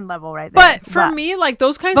Diane level right there. But for me, like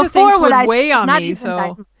those kinds of things would weigh on me.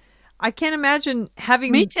 So I can't imagine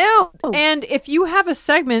having. Me too. And if you have a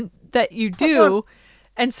segment that you do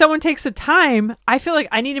and someone takes the time, I feel like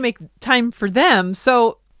I need to make time for them.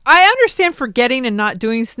 So I understand forgetting and not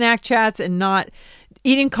doing snack chats and not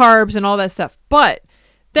eating carbs and all that stuff. But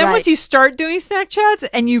then once you start doing snack chats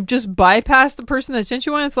and you just bypass the person that sent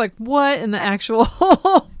you one, it's like, what in the actual...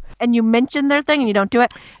 And you mention their thing and you don't do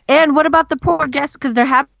it. And what about the poor guests? Because there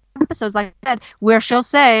have episodes, like I said, where she'll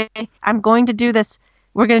say, I'm going to do this.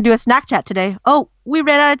 We're going to do a snack chat today. Oh, we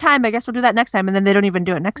ran out of time. I guess we'll do that next time. And then they don't even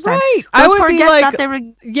do it next time. Right. Those I would poor be guests like, thought they were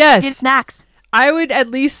yes. getting snacks. I would at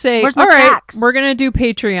least say, Where's all my right, snacks? we're going to do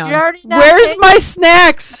Patreon. You already know Where's Patreon. my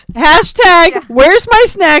snacks? Hashtag, where's my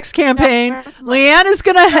snacks campaign. Leann is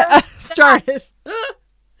going to start it.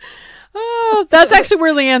 Oh, that's actually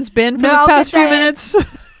where Leann's been for the past few minutes.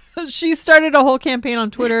 She started a whole campaign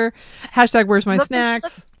on Twitter. Hashtag, where's my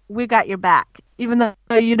snacks? We got your back. Even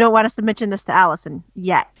though you don't want us to mention this to Allison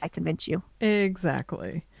yet, I convince you.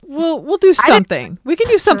 Exactly. We'll do something. We can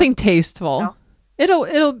do something tasteful. No.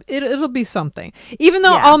 It'll be something. Even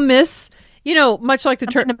though I'll miss, much like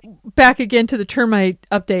back again to the termite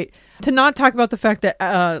update, to not talk about the fact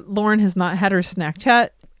that Lauren has not had her snack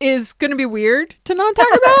chat is going to be weird to not talk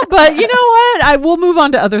about. But you know what? I will move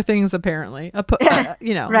on to other things apparently.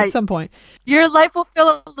 At some point. Your life will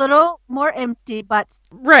feel a little more empty, but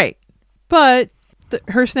right. But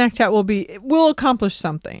her snack chat will accomplish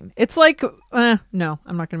something. It's like, no,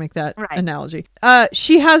 I'm not going to make that analogy.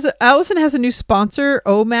 Allison has a new sponsor,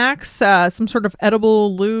 Omax, some sort of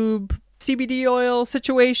edible lube, CBD oil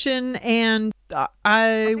situation. And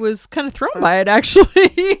I was kind of thrown by it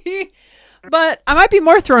actually, but I might be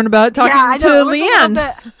more thrown about it talking to Leann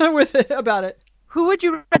about it. Who would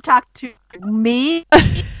you talk to? Me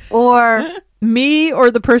or me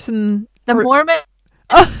or the person, the Mormon?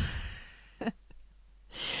 Oh.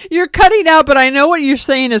 You're cutting out, but I know what you're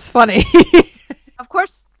saying is funny. Of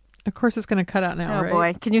course it's going to cut out now, right? Oh,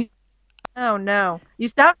 boy. Can you... Oh, no. You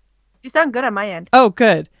sound good on my end. Oh,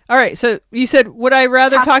 good. All right. So you said, would I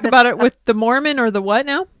rather talk about it with the Mormon or the what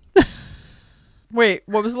now? Wait,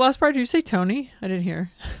 what was the last part? Did you say Tony? I didn't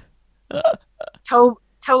hear.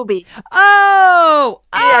 Toby. Oh!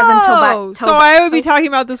 As in Toby. So I would be talking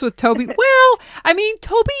about this with Toby. Well, I mean,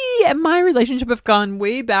 Toby and my relationship have gone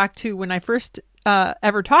way back to when I first...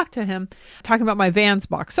 ever talked to him, talking about my Vans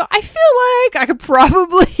box. So I feel like I could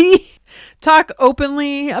probably talk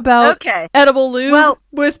openly about edible lube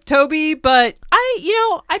with Toby, but I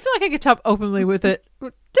feel like I could talk openly with it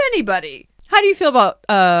to anybody. How do you feel about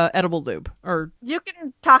edible lube? Or you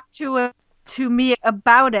can talk to me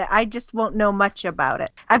about it. I just won't know much about it.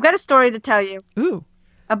 I've got a story to tell you. Ooh.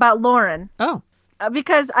 About Lauren. Oh.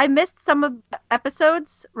 Because I missed some of the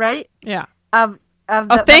episodes, right? Yeah.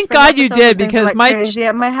 Thank God you did, because my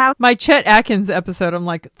Chet Atkins episode, I'm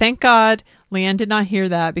like, thank God Leann did not hear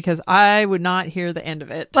that, because I would not hear the end of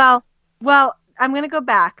it. Well, I'm going to go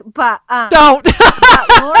back, but... Don't!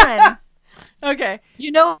 Lauren. Okay.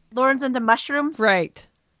 Lauren's into mushrooms? Right.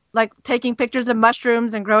 Like taking pictures of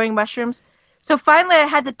mushrooms and growing mushrooms. So finally I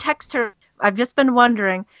had to text her. I've just been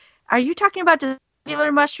wondering, are you talking about just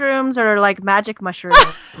regular mushrooms or like magic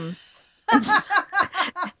mushrooms?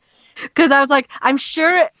 Because I was like, I'm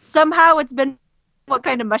sure somehow it's been what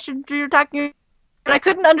kind of mushrooms you're talking about. But I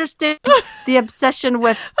couldn't understand the obsession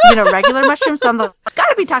with, regular mushrooms. So I'm like, it's got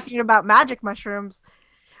to be talking about magic mushrooms.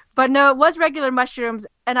 But no, it was regular mushrooms.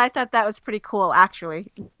 And I thought that was pretty cool, actually.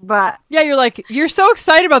 But yeah, you're like, you're so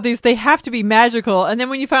excited about these. They have to be magical. And then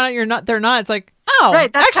when you find out they're not, it's like, oh,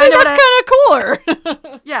 right, that's kind of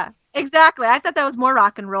cooler. Yeah. Exactly. I thought that was more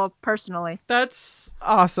rock and roll, personally. That's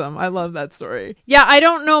awesome. I love that story. Yeah, I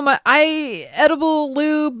don't know edible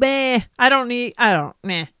lube, I don't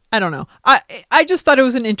know. I just thought it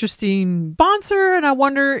was an interesting sponsor, and I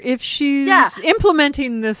wonder if she's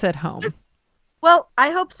implementing this at home. Well,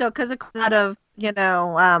 I hope so, because a lot of,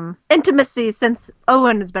 intimacy since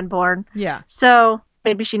Owen has been born. Yeah. So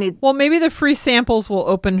maybe she needs... Well, maybe the free samples will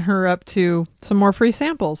open her up to some more free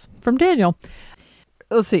samples from Daniel.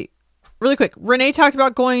 Let's see. Really quick, Renee talked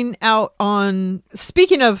about going out on,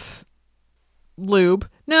 speaking of lube,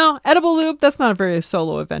 no, edible lube, that's not a very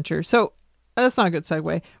solo adventure. So that's not a good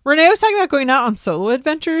segue. Renee was talking about going out on solo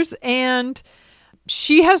adventures, and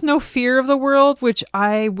she has no fear of the world, which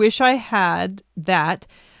I wish I had that.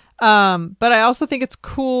 But I also think it's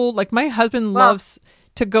cool. Like, my husband loves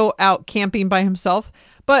to go out camping by himself.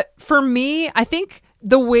 But for me, I think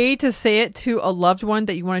the way to say it to a loved one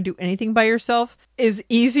that you want to do anything by yourself is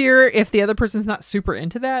easier if the other person's not super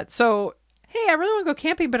into that. So, hey, I really want to go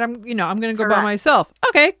camping, but I'm going to go by myself.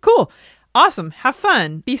 Okay, cool. Awesome. Have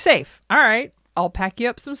fun. Be safe. All right. I'll pack you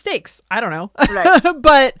up some steaks. I don't know. Right.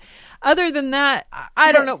 But other than that,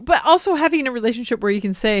 I don't know. But also having a relationship where you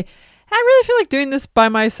can say, I really feel like doing this by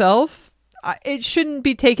myself. It shouldn't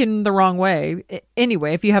be taken the wrong way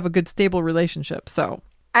anyway, if you have a good, stable relationship. So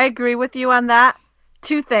I agree with you on that.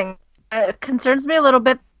 Two things. It concerns me a little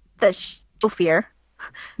bit that she has fear.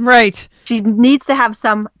 Right. She needs to have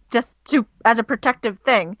some as a protective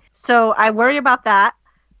thing. So I worry about that.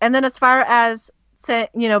 And then as far as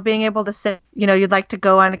being able to say, you'd like to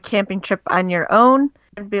go on a camping trip on your own,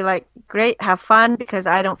 I'd be like, great, have fun, because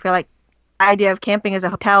I don't feel like the idea of camping is a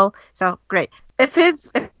hotel. So great. If he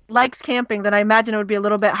likes camping, then I imagine it would be a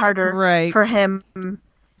little bit harder for him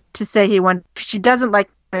to say he wants. If she doesn't like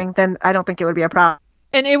camping, then I don't think it would be a problem.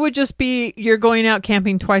 And it would just be you're going out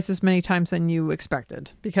camping twice as many times than you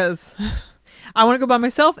expected, because I want to go by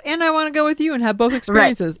myself and I want to go with you and have both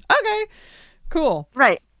experiences. Right. Okay, cool.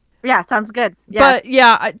 Right. Yeah, sounds good. Yeah. But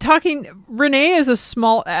yeah, Renee is a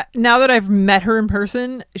small, now that I've met her in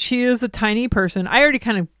person, she is a tiny person. I already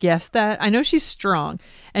kind of guessed that. I know she's strong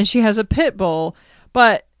and she has a pit bull,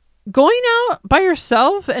 but going out by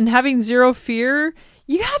yourself and having zero fear,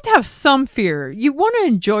 you have to have some fear. You want to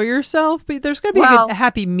enjoy yourself, but there's got to be a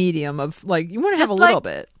happy medium of you want to have a little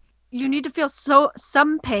bit. You need to feel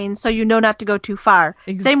some pain so you know not to go too far.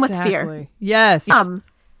 Exactly. Same with fear. Yes.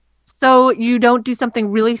 So you don't do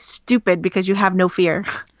something really stupid because you have no fear.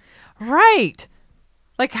 Right.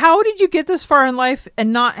 Like, how did you get this far in life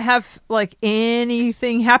and not have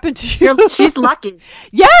anything happen to you? She's lucky.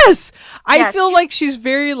 Yes. I feel like she's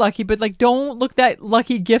very lucky, but don't look that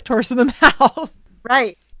lucky gift horse in the mouth.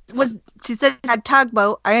 Right. She said she had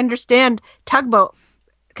tugboat. I understand tugboat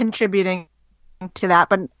contributing to that,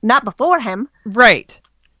 but not before him. Right.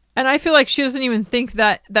 And I feel like she doesn't even think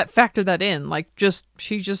that factor that in.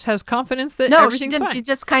 She just has confidence that everything's fine. She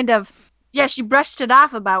just kind of, she brushed it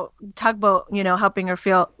off about tugboat, helping her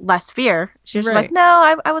feel less fear. She was like,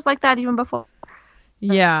 no, I was like that even before.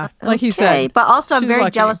 Yeah, like you said. But also I'm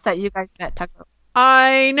very jealous that you guys met tugboat.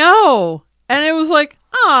 I know. And it was like,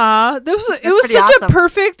 it was such awesome. A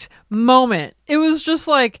perfect moment. It was just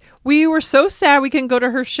we were so sad we couldn't go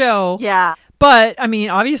to her show. Yeah. But, I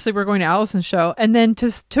mean, obviously we're going to Allison's show. And then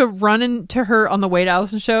to run into her on the way to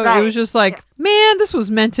Allison's show, it was just man, this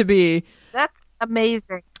was meant to be. That's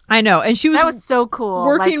amazing. I know. And that was so cool.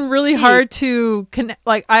 Working really hard to connect.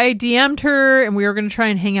 I DM'd her and we were going to try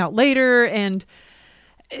and hang out later. And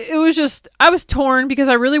it was just, I was torn because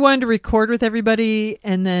I really wanted to record with everybody.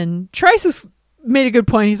 And then Trice made a good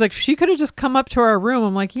point. He's like, she could have just come up to our room.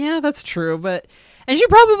 I'm like, yeah, that's true. And she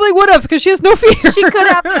probably would have because she has no fear. She could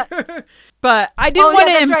have. But I didn't want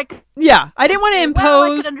to. Right. Yeah, I didn't want to impose.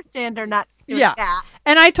 Well, I could understand her not doing that.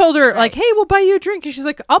 And I told her hey, we'll buy you a drink, and she's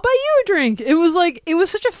like, I'll buy you a drink. It was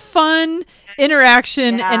such a fun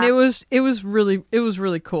interaction, and it was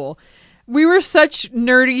really cool. We were such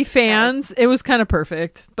nerdy fans. Yes. It was kind of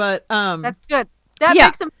perfect. But that's good. That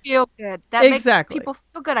makes them feel good. That makes people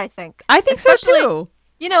feel good. I think. I think so too.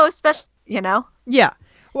 Especially. Yeah.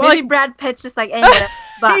 Well, maybe Brad Pitt's just angry at it,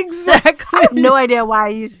 but exactly. I have no idea why I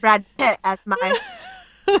used Brad Pitt as my.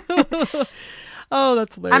 Oh,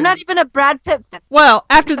 that's hilarious. I'm not even a Brad Pitt fan. Well,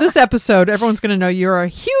 after this episode, everyone's going to know you're a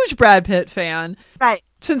huge Brad Pitt fan. Right.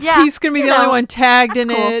 Since he's going to be the only one tagged in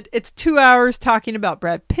cool. it. It's 2 hours talking about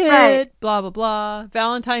Brad Pitt, blah, blah, blah.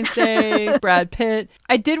 Valentine's Day, Brad Pitt.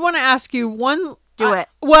 I did want to ask you one. Do it.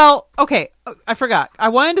 Well, okay. I forgot. I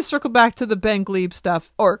wanted to circle back to the Ben Glebe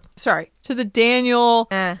stuff. To the Daniel.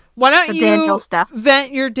 Why don't you Daniel stuff.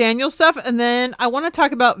 Vent your Daniel stuff, and then I want to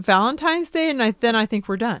talk about Valentine's Day, and then I think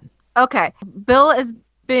we're done. Okay. Bill is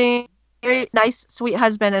being a very nice, sweet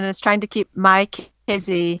husband and is trying to keep my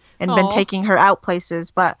Kizzy and been taking her out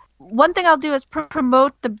places. But one thing I'll do is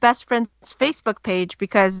promote the Best Friends Facebook page,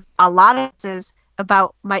 because a lot of this is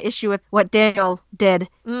about my issue with what Daniel did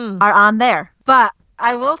are on there. But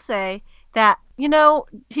I will say that,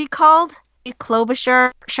 he called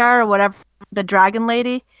Klobuchar or whatever, the dragon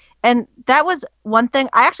lady. And that was one thing.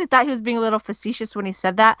 I actually thought he was being a little facetious when he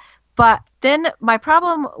said that. But then my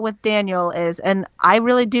problem with Daniel is, and I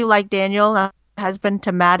really do like Daniel, husband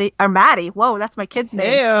to Maddie. Whoa, that's my kid's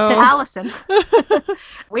name. Hey-o. To Allison.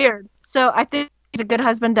 Weird. So I think he's a good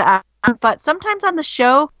husband to Allison. But sometimes on the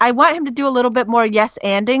show, I want him to do a little bit more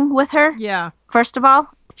yes-anding with her. Yeah. First of all,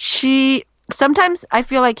 sometimes I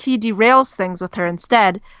feel like he derails things with her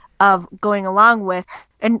instead of going along with.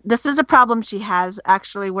 And this is a problem she has,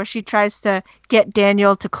 actually, where she tries to get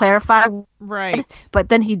Daniel to clarify. Right. But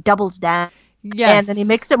then he doubles down. Yes. And then he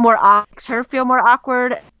makes makes her feel more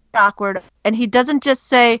awkward. And he doesn't just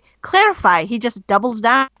say, clarify. He just doubles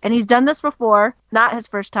down. And he's done this before, not his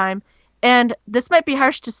first time. And this might be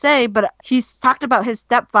harsh to say, but he's talked about his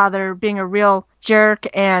stepfather being a real jerk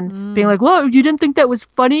and being like, whoa, you didn't think that was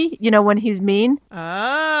funny? You know, when he's mean.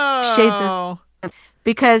 Oh. Shades of...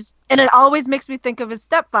 And it always makes me think of his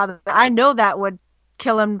stepfather. I know that would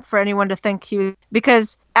kill him for anyone to think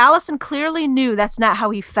because Allison clearly knew that's not how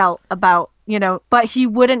he felt about, but he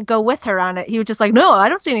wouldn't go with her on it. He was just like, no, I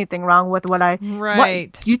don't see anything wrong with Right.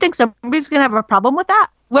 What, you think somebody's going to have a problem with that?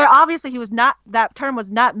 Where obviously that term was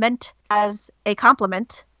not meant as a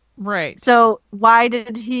compliment. Right. So why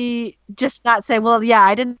did he just not say, well, yeah,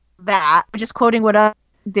 I didn't do that. I'm just quoting what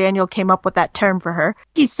Daniel came up with that term for her.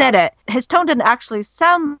 He said it. His tone didn't actually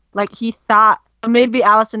sound like he thought. Maybe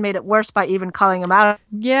Allison made it worse by even calling him out.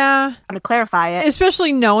 Yeah. To clarify it.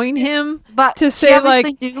 Especially knowing him. But to say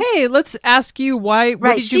like, knew. Hey, let's ask you why.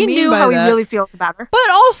 What did you mean by that? She knew how he really feels about her.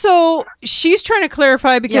 But also, she's trying to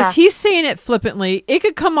clarify because he's saying it flippantly. It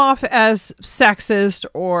could come off as sexist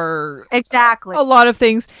or exactly a lot of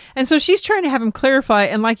things. And so she's trying to have him clarify.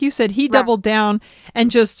 And like you said, he doubled down and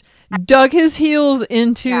just dug his heels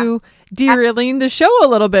into derailing the show a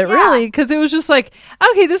little bit, really, because it was just like,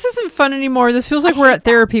 okay, this isn't fun anymore. This feels like we're at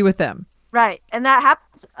therapy with them. Right. And that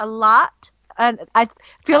happens a lot. And I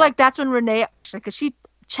feel like that's when Renee, because she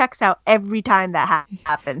checks out every time that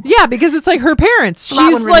happens. Yeah, because it's like her parents.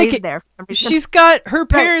 She's like, there she's got her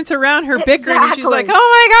parents around her bickering, and she's like, oh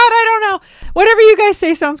my God, I don't know. Whatever you guys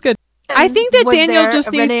say sounds good. I think that Daniel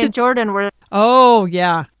just needs Renee to... and Jordan were... Oh,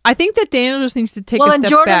 yeah. I think that Daniel just needs to take a step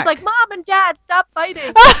back. Well, and Jordan's like, Mom and Dad, stop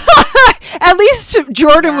fighting. At least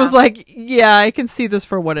Jordan was like, yeah, I can see this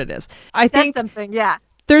for what it is. I think something,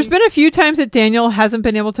 there's been a few times that Daniel hasn't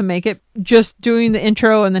been able to make it, just doing the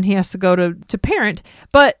intro, and then he has to go to parent.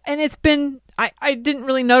 And it's been... I didn't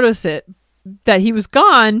really notice it, that he was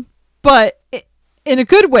gone, but in a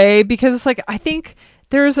good way, because it's like, I think...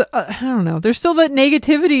 I don't know, there's still that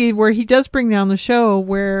negativity where he does bring down the show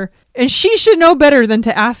and she should know better than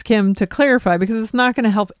to ask him to clarify, because it's not going to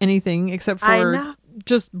help anything except for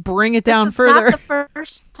just bring it down further. It's not the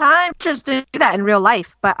first time just to do that in real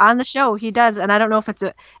life, but on the show he does, and I don't know if it's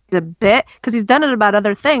a bit, because he's done it about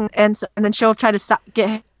other things, and then she'll try to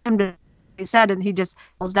get him to he said, and he just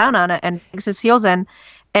falls down on it and digs his heels in,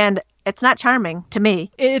 and it's not charming to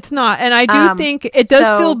me. It's not. And I do think it does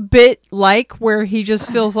feel bit like where he just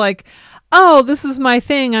feels like, oh, this is my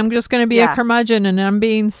thing. I'm just going to be a curmudgeon and I'm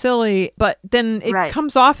being silly. But then it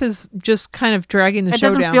comes off as just kind of dragging the show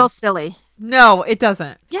down. It doesn't feel silly. No, it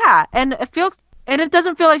doesn't. Yeah. And it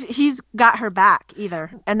doesn't feel like he's got her back either.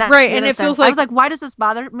 And that's right. And it feels like, I was like, why does this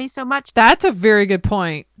bother me so much? That's a very good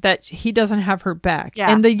point, that he doesn't have her back.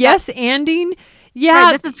 Yeah. And the yes-anding,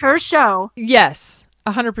 right, this is her show. Yes.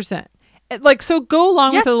 100%. Like, so go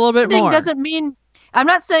along with it a little bit more. Doesn't mean, I'm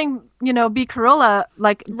not saying, be Corolla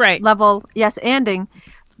level yes-anding,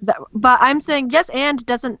 but I'm saying yes and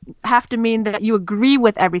doesn't have to mean that you agree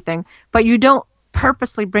with everything, but you don't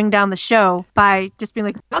purposely bring down the show by just being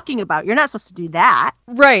like talking about. You're not supposed to do that.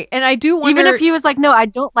 Right. And I do wonder, even if he was like, no, I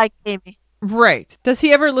don't like Amy. Right. Does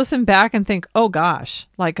he ever listen back and think, oh gosh,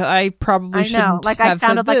 like I probably shouldn't have I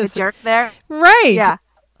sounded said like this. a jerk there. Right. Yeah.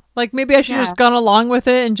 Like, maybe I should have just gone along with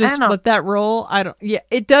it and just let that roll.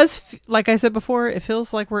 It does, like I said before, it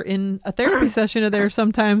feels like we're in a therapy session there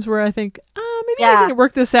sometimes where I think, maybe I need to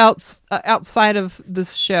work this out outside of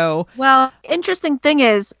this show. Well, interesting thing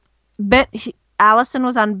is, Allison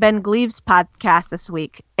was on Ben Gleave's podcast this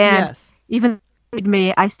week. And even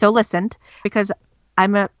me, I still listened because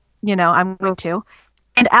I'm going to.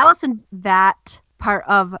 And Allison, that part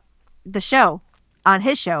of the show, on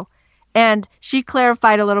his show, and she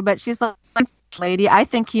clarified a little bit. She's like, lady, I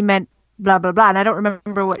think he meant blah, blah, blah. And I don't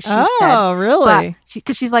remember what she said. Oh, really?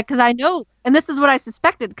 Because I know, and this is what I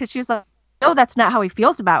suspected, because she was like, no, that's not how he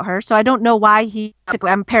feels about her. So I don't know why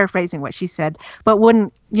I'm paraphrasing what she said, but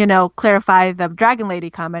wouldn't, clarify the Dragon Lady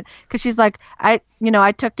comment. Because she's like, I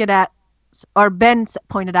took it or Ben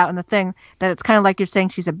pointed out in the thing that it's kind of like you're saying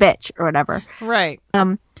she's a bitch or whatever. Right.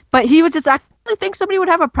 But he was just actually think somebody would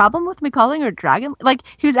have a problem with me calling her dragon. Like,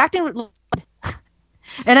 he was acting,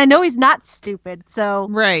 and I know he's not stupid. So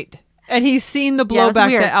right, and he's seen the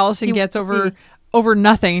blowback that Allison gets over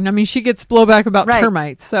nothing. I mean, she gets blowback about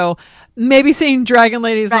termites. So maybe saying Dragon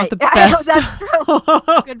Lady is not the best. That's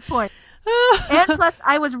true. Good point. And plus,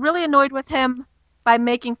 I was really annoyed with him by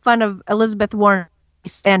making fun of Elizabeth Warren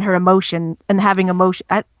and her emotion and having emotion.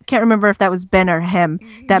 I can't remember if that was Ben or him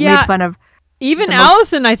that made fun of. Even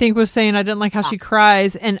Allison, I think, was saying I didn't like how she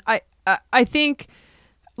cries, and I think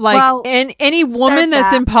and any woman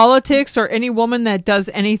that's in politics or any woman that does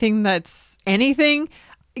anything that's anything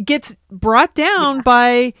gets brought down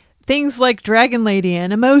by things like Dragon Lady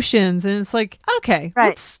and emotions, and it's like, okay,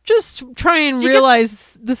 let's just try and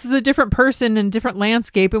realize this is a different person and different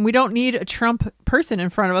landscape, and we don't need a Trump person in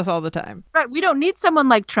front of us all the time. Right, we don't need someone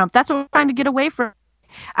like Trump. That's what we're trying to get away from.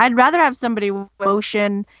 I'd rather have somebody with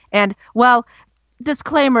emotion and, well,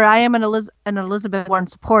 disclaimer, I am an Elizabeth Warren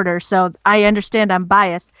supporter, so I understand I'm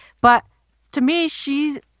biased, but to me,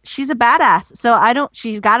 she's a badass. So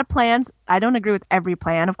she's got a plans. I don't agree with every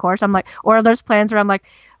plan, of course. I'm like, or there's plans where I'm like,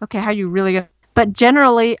 okay, how you really gonna, but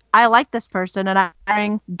generally, I like this person, and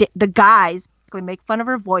the guys make fun of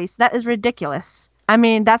her voice. That is ridiculous. I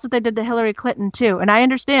mean, that's what they did to Hillary Clinton too, and I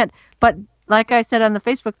understand, but like I said on the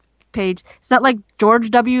Facebook page, it's not like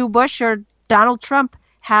George W. Bush or Donald Trump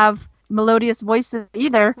have melodious voices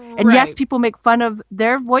either. And yes, people make fun of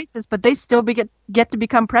their voices, but they still get to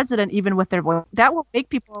become president even with their voice. That will make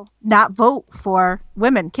people not vote for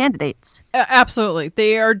women candidates. Absolutely.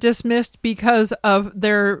 They are dismissed because of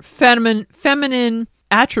their feminine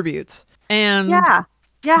attributes. And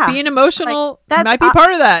being emotional might be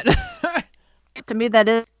part of that. To me, that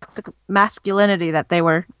is the masculinity that they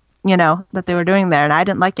were doing there, and I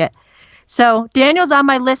didn't like it. So Daniel's on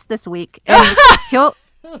my list this week, and he'll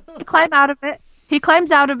climb out of it. He climbs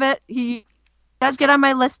out of it. He does get on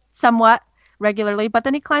my list somewhat regularly, but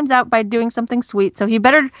then he climbs out by doing something sweet. So he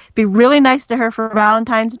better be really nice to her for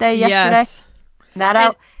Valentine's Day yesterday. Yes. And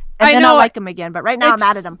then I'll like him again. But right now I'm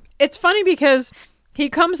mad at him. It's funny because he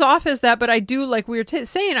comes off as that, but I do, like we were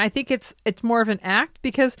saying, I think it's more of an act,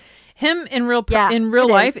 because him in real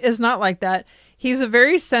life is not like that. He's a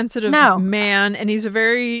very sensitive man, and he's a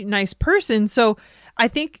very nice person. So I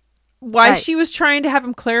think why she was trying to have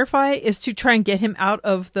him clarify is to try and get him out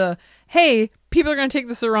of the, hey, people are going to take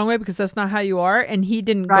this the wrong way because that's not how you are. And he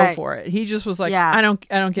didn't go for it. He just was like, I don't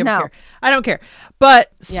care. I don't care.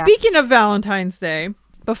 But speaking of Valentine's Day,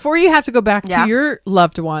 before you have to go back to your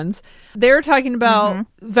loved ones, they're talking about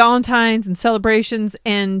Valentine's and celebrations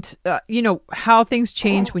and, how things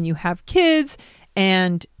change when you have kids,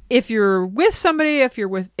 and if you're with somebody, if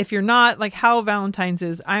you're not, like how Valentine's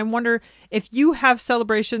is. I wonder if you have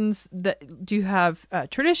celebrations, do you have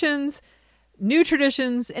traditions, new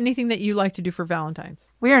traditions, anything that you like to do for Valentine's?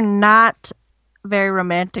 We are not very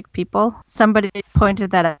romantic people. Somebody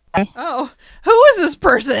pointed that at me. Oh, who is this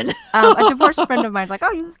person? A divorced friend of mine's like,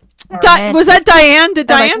 oh, you. Was that Diane? Did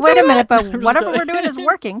Diane say wait a minute, but whatever we're doing is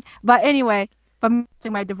working. But anyway, if I'm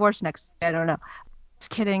missing my divorce next, I don't know.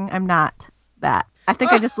 Just kidding. I'm not that. I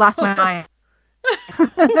think I just lost my mind.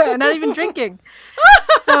 Not even drinking.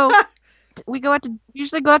 So we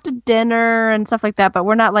usually go out to dinner and stuff like that, but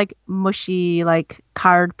we're not like mushy, like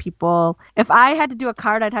card people. If I had to do a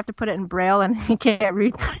card, I'd have to put it in Braille, and he can't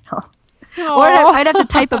read Braille. Or I'd have to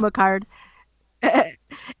type him a card.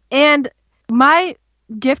 And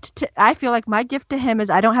I feel like my gift to him is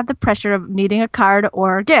I don't have the pressure of needing a card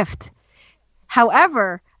or a gift.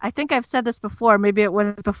 However, I think I've said this before, maybe it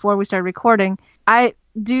was before we started recording, I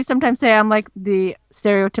do sometimes say I'm like the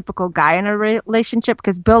stereotypical guy in a relationship,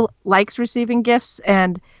 because Bill likes receiving gifts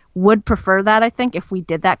and would prefer that, I think, if we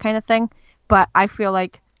did that kind of thing. But I feel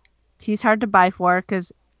like he's hard to buy for,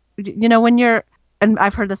 because, when you're, and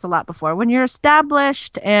I've heard this a lot before, when you're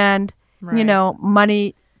established and,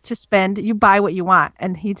 money to spend, you buy what you want.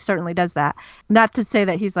 And he certainly does that. Not to say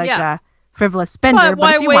that he's like a frivolous spender,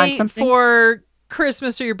 but if you want something for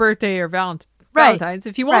Christmas or your birthday or Valentine's,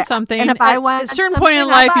 if you want something, and if I want at a certain point in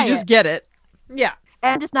life, you just get it. Yeah.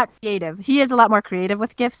 And I'm just not creative. He is a lot more creative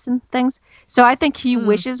with gifts and things. So I think he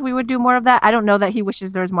wishes we would do more of that. I don't know that he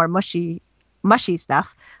wishes there was more mushy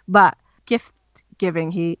stuff, but gift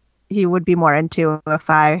giving he would be more into if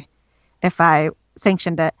I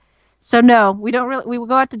sanctioned it. So no, we don't really. We will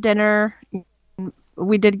go out to dinner.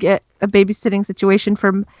 We did get a babysitting situation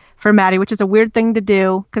for Maddie, which is a weird thing to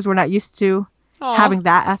do because we're not used to having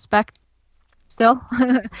that aspect still.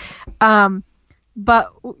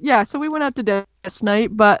 But yeah, so we went out to dinner last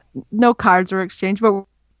night, but no cards were exchanged.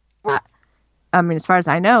 But I mean, as far as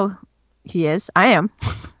I know, he is. I am.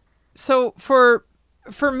 So for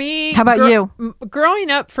me, how about you? Growing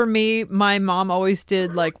up, for me, my mom always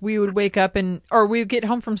did, like, we would wake up or we would get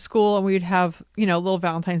home from school and we would have, little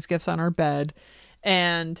Valentine's gifts on our bed.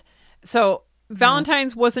 And so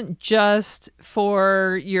Valentine's wasn't just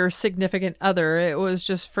for your significant other. It was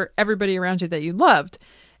just for everybody around you that you loved.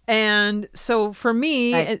 And so for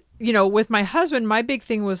me, with my husband, my big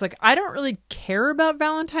thing was like, I don't really care about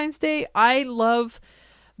Valentine's Day. I love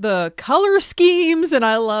the color schemes and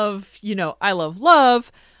I love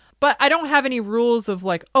love, but I don't have any rules of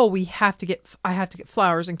like, oh, I have to get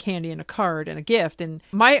flowers and candy and a card and a gift. And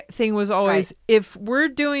my thing was always, if we're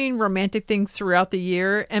doing romantic things throughout the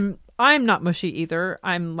year, and I'm not mushy either.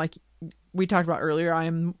 I'm like we talked about earlier,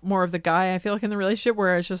 I'm more of the guy, I feel like, in the relationship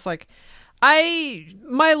where it's just like,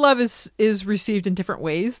 my love is received in different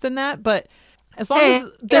ways than that, but as long as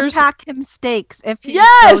there's pack him steaks if he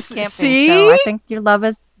goes camping. See, so I think your love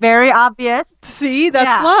is very obvious. See,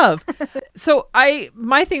 that's love. So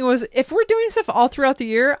my thing was, if we're doing stuff all throughout the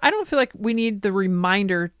year, I don't feel like we need the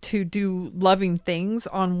reminder to do loving things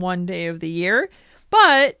on one day of the year.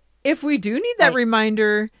 But if we do need that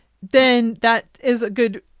reminder, then that is a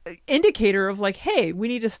good indicator of like, hey, we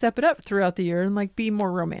need to step it up throughout the year and like be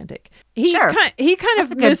more romantic. He kind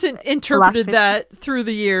of misinterpreted that through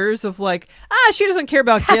the years of like, she doesn't care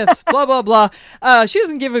about gifts, blah blah blah. She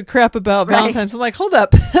doesn't give a crap about Valentine's. I'm like, hold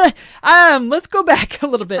up, let's go back a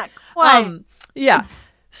little bit. Yeah.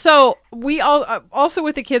 So we all also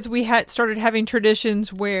with the kids, we had started having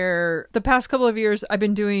traditions where the past couple of years I've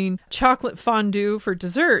been doing chocolate fondue for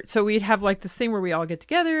dessert. So we'd have like this thing where we all get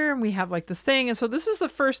together and we have like this thing. And so this is the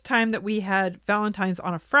first time that we had Valentine's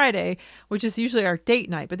on a Friday, which is usually our date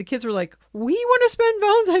night. But the kids were like, we want to spend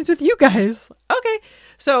Valentine's with you guys. Okay.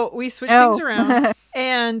 So we switched things around.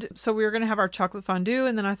 And so we were going to have our chocolate fondue.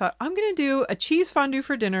 And then I thought, I'm going to do a cheese fondue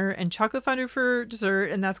for dinner and chocolate fondue for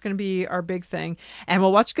dessert. And that's going to be our big thing. And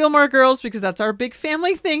we'll watch Gilmore Girls because that's our big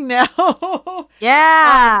family thing now.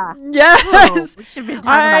 Yeah. Yes. Ooh, we should be talking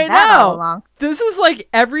about that all along. This is like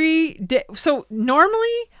every day. So normally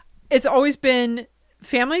it's always been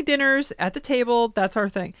family dinners at the table. That's our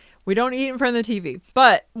thing. We don't eat in front of the TV.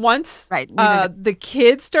 But once the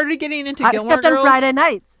kids started getting into Gilmore Girls. Except on Friday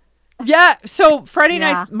nights. Yeah. So Friday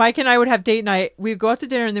nights, Mike and I would have date night. We would go out to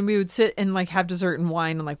dinner and then we would sit and like have dessert and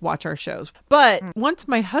wine and like watch our shows. But once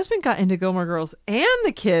my husband got into Gilmore Girls and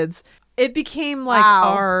the kids, it became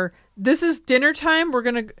like this is dinner time. We're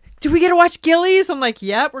going to, do we get to watch Gillies? I'm like,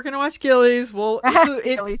 yep, we're going to watch Gillies. Well,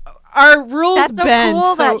 our rules That's so bend.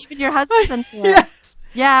 Cool that even your husband's into it. Yes.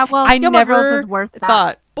 Yeah, well, I Gilmore never Girls is worth that.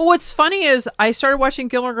 thought. But what's funny is I started watching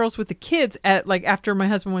Gilmore Girls with the kids at like after my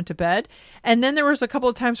husband went to bed. And then there was a couple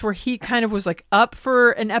of times where he kind of was like up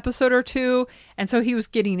for an episode or two. And so he was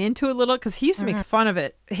getting into it a little because he used to make fun of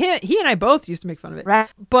it. He and I both used to make fun of it. Right.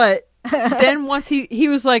 But then once he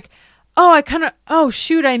was like, oh,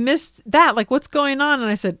 shoot, I missed that. Like, what's going on? And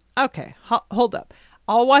I said, okay, hold up.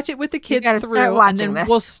 I'll watch it with the kids through and then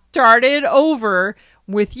we'll start it over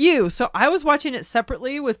with you. So I was watching it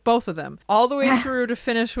separately with both of them all the way through to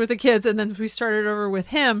finish with the kids. And then we started over with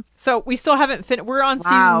him. So we still haven't finished. We're on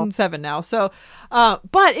season 7 now. So,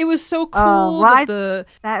 but it was so cool that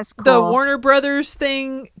the Warner Brothers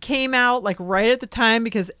thing came out like right at the time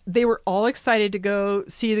because they were all excited to go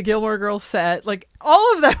see the Gilmore Girls set. Like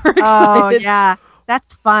all of them were excited. Oh, yeah.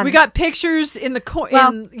 That's fun. We got pictures in the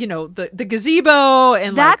the gazebo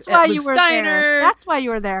and that's like why at Luke's Diner. There. That's why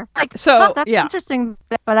you were there. Like, so that's interesting.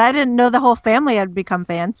 But I didn't know the whole family had become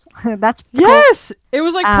fans. That's cool. Yes. It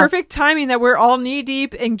was like perfect timing that we're all knee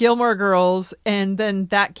deep in Gilmore Girls, and then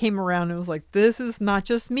that came around. And it was like, this is not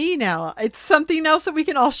just me now. It's something else that we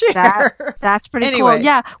can all share. That's pretty cool.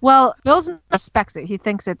 Yeah. Well, Bill respects it. He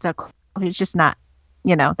thinks it's he's just not.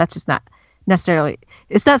 That's just not necessarily.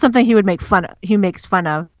 It's not something he would make fun of. He makes fun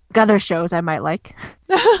of other shows I might like.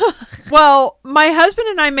 Well, my husband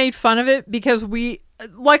and I made fun of it because we,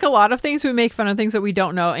 like a lot of things, we make fun of things that we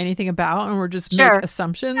don't know anything about, and we're just make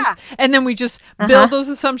assumptions, and then we just build those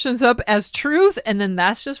assumptions up as truth, and then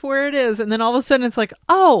that's just where it is, and then all of a sudden it's like,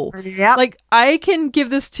 like I can give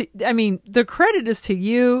this to. I mean, the credit is to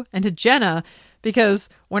you and to Jenna. Because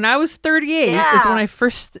when I was 38 is when I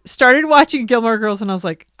first started watching Gilmore Girls, and I was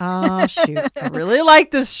like, oh, shoot, I really like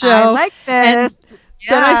this show. I like this. And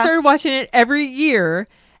then I started watching it every year.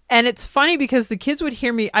 And it's funny because the kids would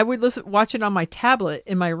hear me. I would watch it on my tablet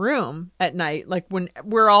in my room at night. Like when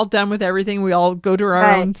we're all done with everything, we all go to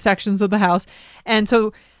our own sections of the house. And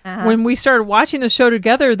so when we started watching the show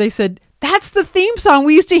together, they said, that's the theme song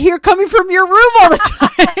we used to hear coming from your room all the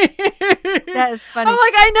time. That is funny. I'm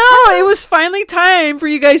like, I know. It was finally time for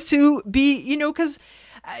you guys to be, because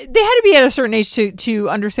they had to be at a certain age to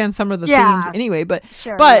understand some of the themes anyway. But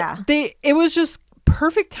it was just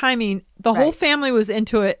perfect timing. The whole family was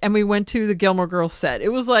into it, and we went to the Gilmore Girls set. It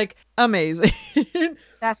was like amazing.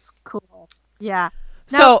 That's cool. Yeah.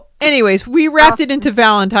 So Anyways, we wrapped it into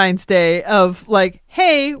Valentine's Day of like,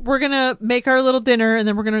 hey, we're going to make our little dinner and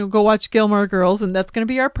then we're going to go watch Gilmore Girls and that's going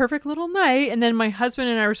to be our perfect little night. And then my husband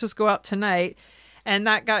and I were supposed to go out tonight and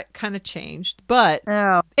that got kind of changed. But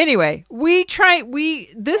anyway,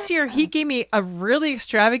 this year he gave me a really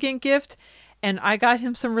extravagant gift and I got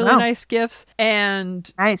him some really nice gifts.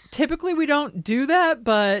 And typically we don't do that,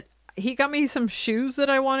 but he got me some shoes that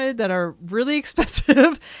I wanted that are really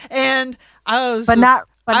expensive. And I was not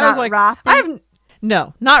Rothy's?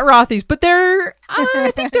 No, not Rothy's, but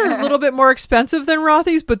I think they're a little bit more expensive than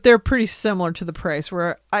Rothy's, but they're pretty similar to the price.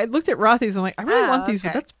 Where I looked at Rothy's, I'm like, I really want these,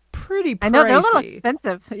 but that's pretty pricey. I know, they're a little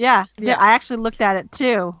expensive. Yeah. I actually looked at it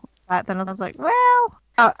too. But then I was like, well,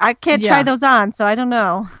 I can't try those on, so I don't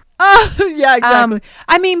know. Oh, yeah, exactly.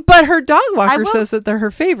 I mean, but her dog walker says that they're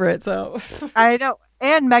her favorite, so. I know.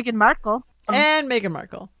 And Meghan Markle.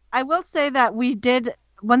 I will say that we did.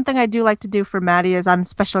 One thing I do like to do for Maddie is on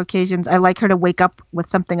special occasions, I like her to wake up with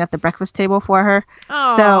something at the breakfast table for her.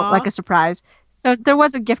 Aww. So, like a surprise. So there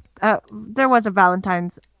was a gift. There was a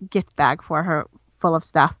Valentine's gift bag for her full of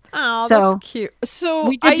stuff. Oh, that's cute.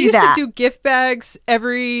 So I used to do gift bags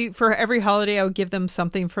for every holiday. I would give them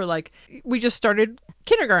something for like, we just started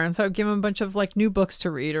kindergarten. So I would give them a bunch of like new books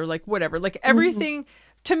to read or like whatever, like everything.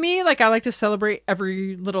 To me, like I like to celebrate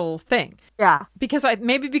every little thing. Yeah. Because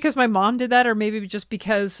because my mom did that, or maybe just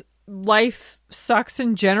because life sucks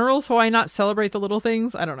in general, so why not celebrate the little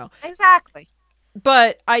things? I don't know. Exactly.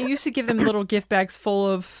 But I used to give them little gift bags full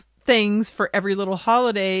of things for every little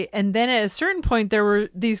holiday, and then at a certain point there were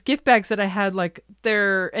these gift bags that I had like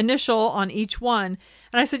their initial on each one,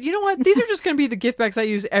 and I said, you know what? These are just going to be the gift bags I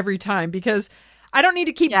use every time because I don't need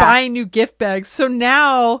to keep buying new gift bags. So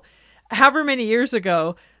now, however many years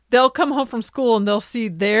ago, they'll come home from school and they'll see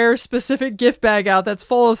their specific gift bag out that's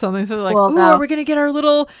full of something. So they're like, are we going to get our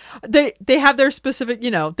little... They have their specific,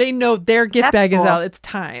 they know their gift bag is out. It's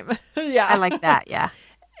time. Yeah. I like that, yeah.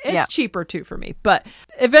 It's cheaper too for me. But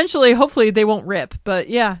eventually, hopefully, they won't rip. But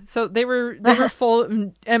yeah, so they were full.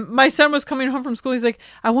 And my son was coming home from school. He's like,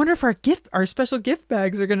 I wonder if our special gift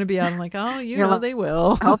bags are going to be out. I'm like, oh, they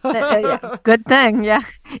will. Good thing. Yeah.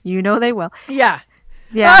 They will. Yeah.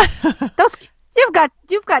 Yeah, you've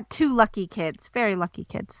got two lucky kids, very lucky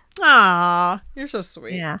kids. Ah, you're so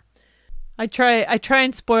sweet. Yeah, I try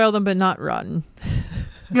and spoil them, but not rotten.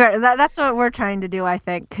 That's what we're trying to do, I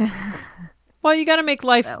think. Well, you got to make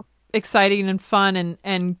life exciting and fun,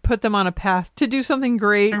 and put them on a path to do something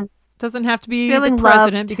great. Doesn't have to be the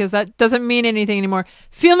president because that doesn't mean anything anymore.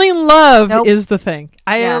 Feeling loved is the thing.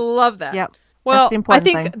 I love that. Yep. Well, I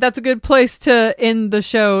think that's a good place to end the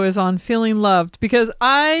show is on feeling loved because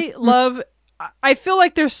I feel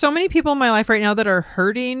like there's so many people in my life right now that are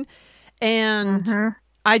hurting and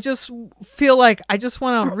I just feel like I just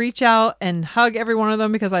want to reach out and hug every one of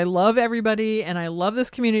them because I love everybody and I love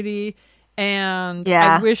this community and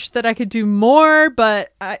I wish that I could do more,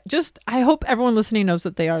 but I hope everyone listening knows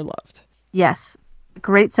that they are loved. Yes.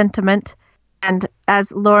 Great sentiment. And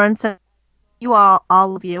as Lauren said, you all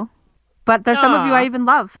of you. But there's some of you I even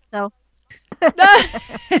love, so.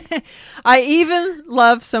 I even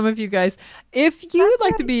love some of you guys. If you would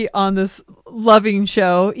like to be on this loving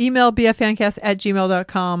show, email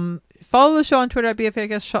bffancast@gmail.com. Follow the show on Twitter at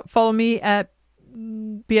bffancast. Follow me at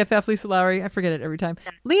BFF Lisa Lawrie. I forget it every time.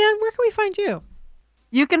 Leann, where can we find you?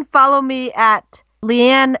 You can follow me at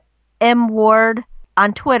Leann M. Ward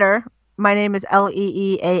on Twitter. My name is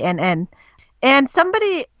Leeann. And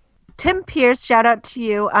Tim Pierce, shout out to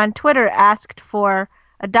you, on Twitter asked for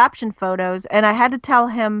adoption photos, and I had to tell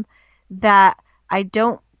him that I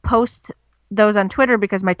don't post those on Twitter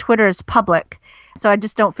because my Twitter is public, so I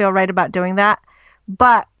just don't feel right about doing that.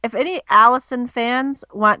 But if any Allison fans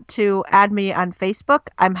want to add me on Facebook,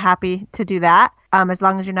 I'm happy to do that, as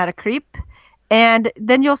long as you're not a creep. And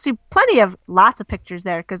then you'll see lots of pictures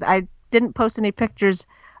there, because I didn't post any pictures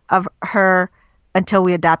of her until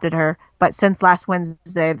we adopted her. But since last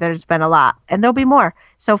Wednesday, there's been a lot. And there'll be more.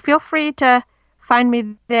 So feel free to find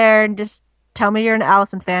me there and just tell me you're an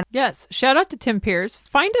Allison fan. Yes. Shout out to Tim Pierce.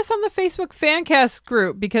 Find us on the Facebook Fancast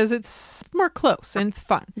group because it's more close and it's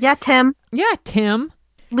fun. Yeah, Tim. Yeah, Tim.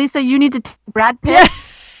 Lisa, you need to Brad Pitt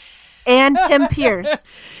and Tim Pierce.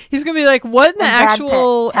 He's going to be like, what in the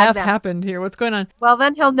actual F happened here? What's going on? Well,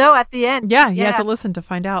 then he'll know at the end. Yeah, you have to listen to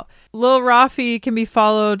find out. Lil Rafi can be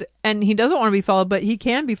followed, and he doesn't want to be followed, but he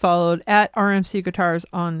can be followed at RMC Guitars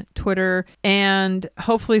on Twitter, and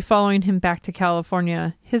hopefully following him back to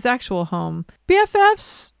California, his actual home.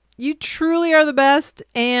 BFFs, you truly are the best,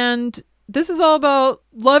 and this is all about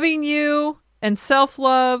loving you and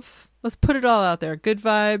self-love. Let's put it all out there. Good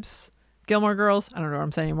vibes. Gilmore Girls. I don't know what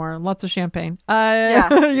I'm saying anymore. Lots of champagne.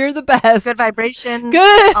 Yeah. You're the best. Good vibration.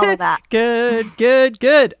 Good. All of that.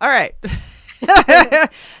 Good. All right.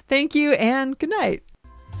 Thank you and good night.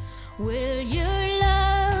 Will your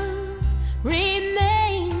love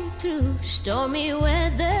remain through stormy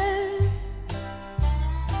weather?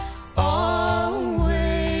 Always,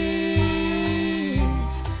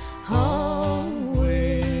 always.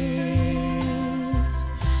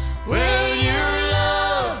 Will your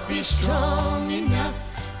love be strong enough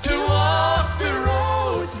to walk the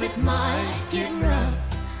roads that might get rough?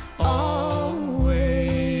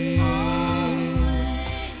 Always,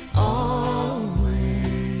 always.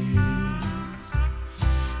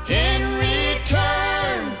 In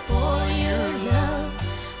return for your love,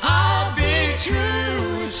 I'll be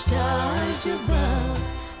true as stars above.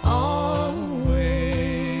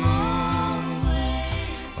 Always,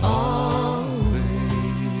 always.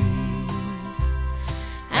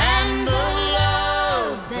 And the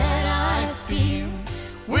love that I feel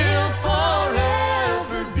will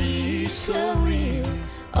forever be so real.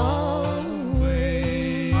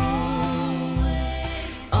 Always,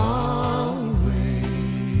 always.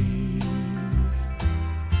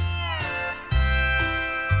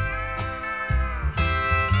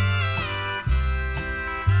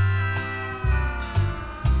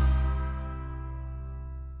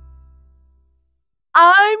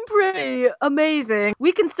 I'm pretty amazing.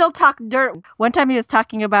 We can still talk dirt. One time he was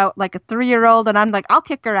talking about like a 3-year-old, and I'm like, I'll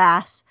kick her ass.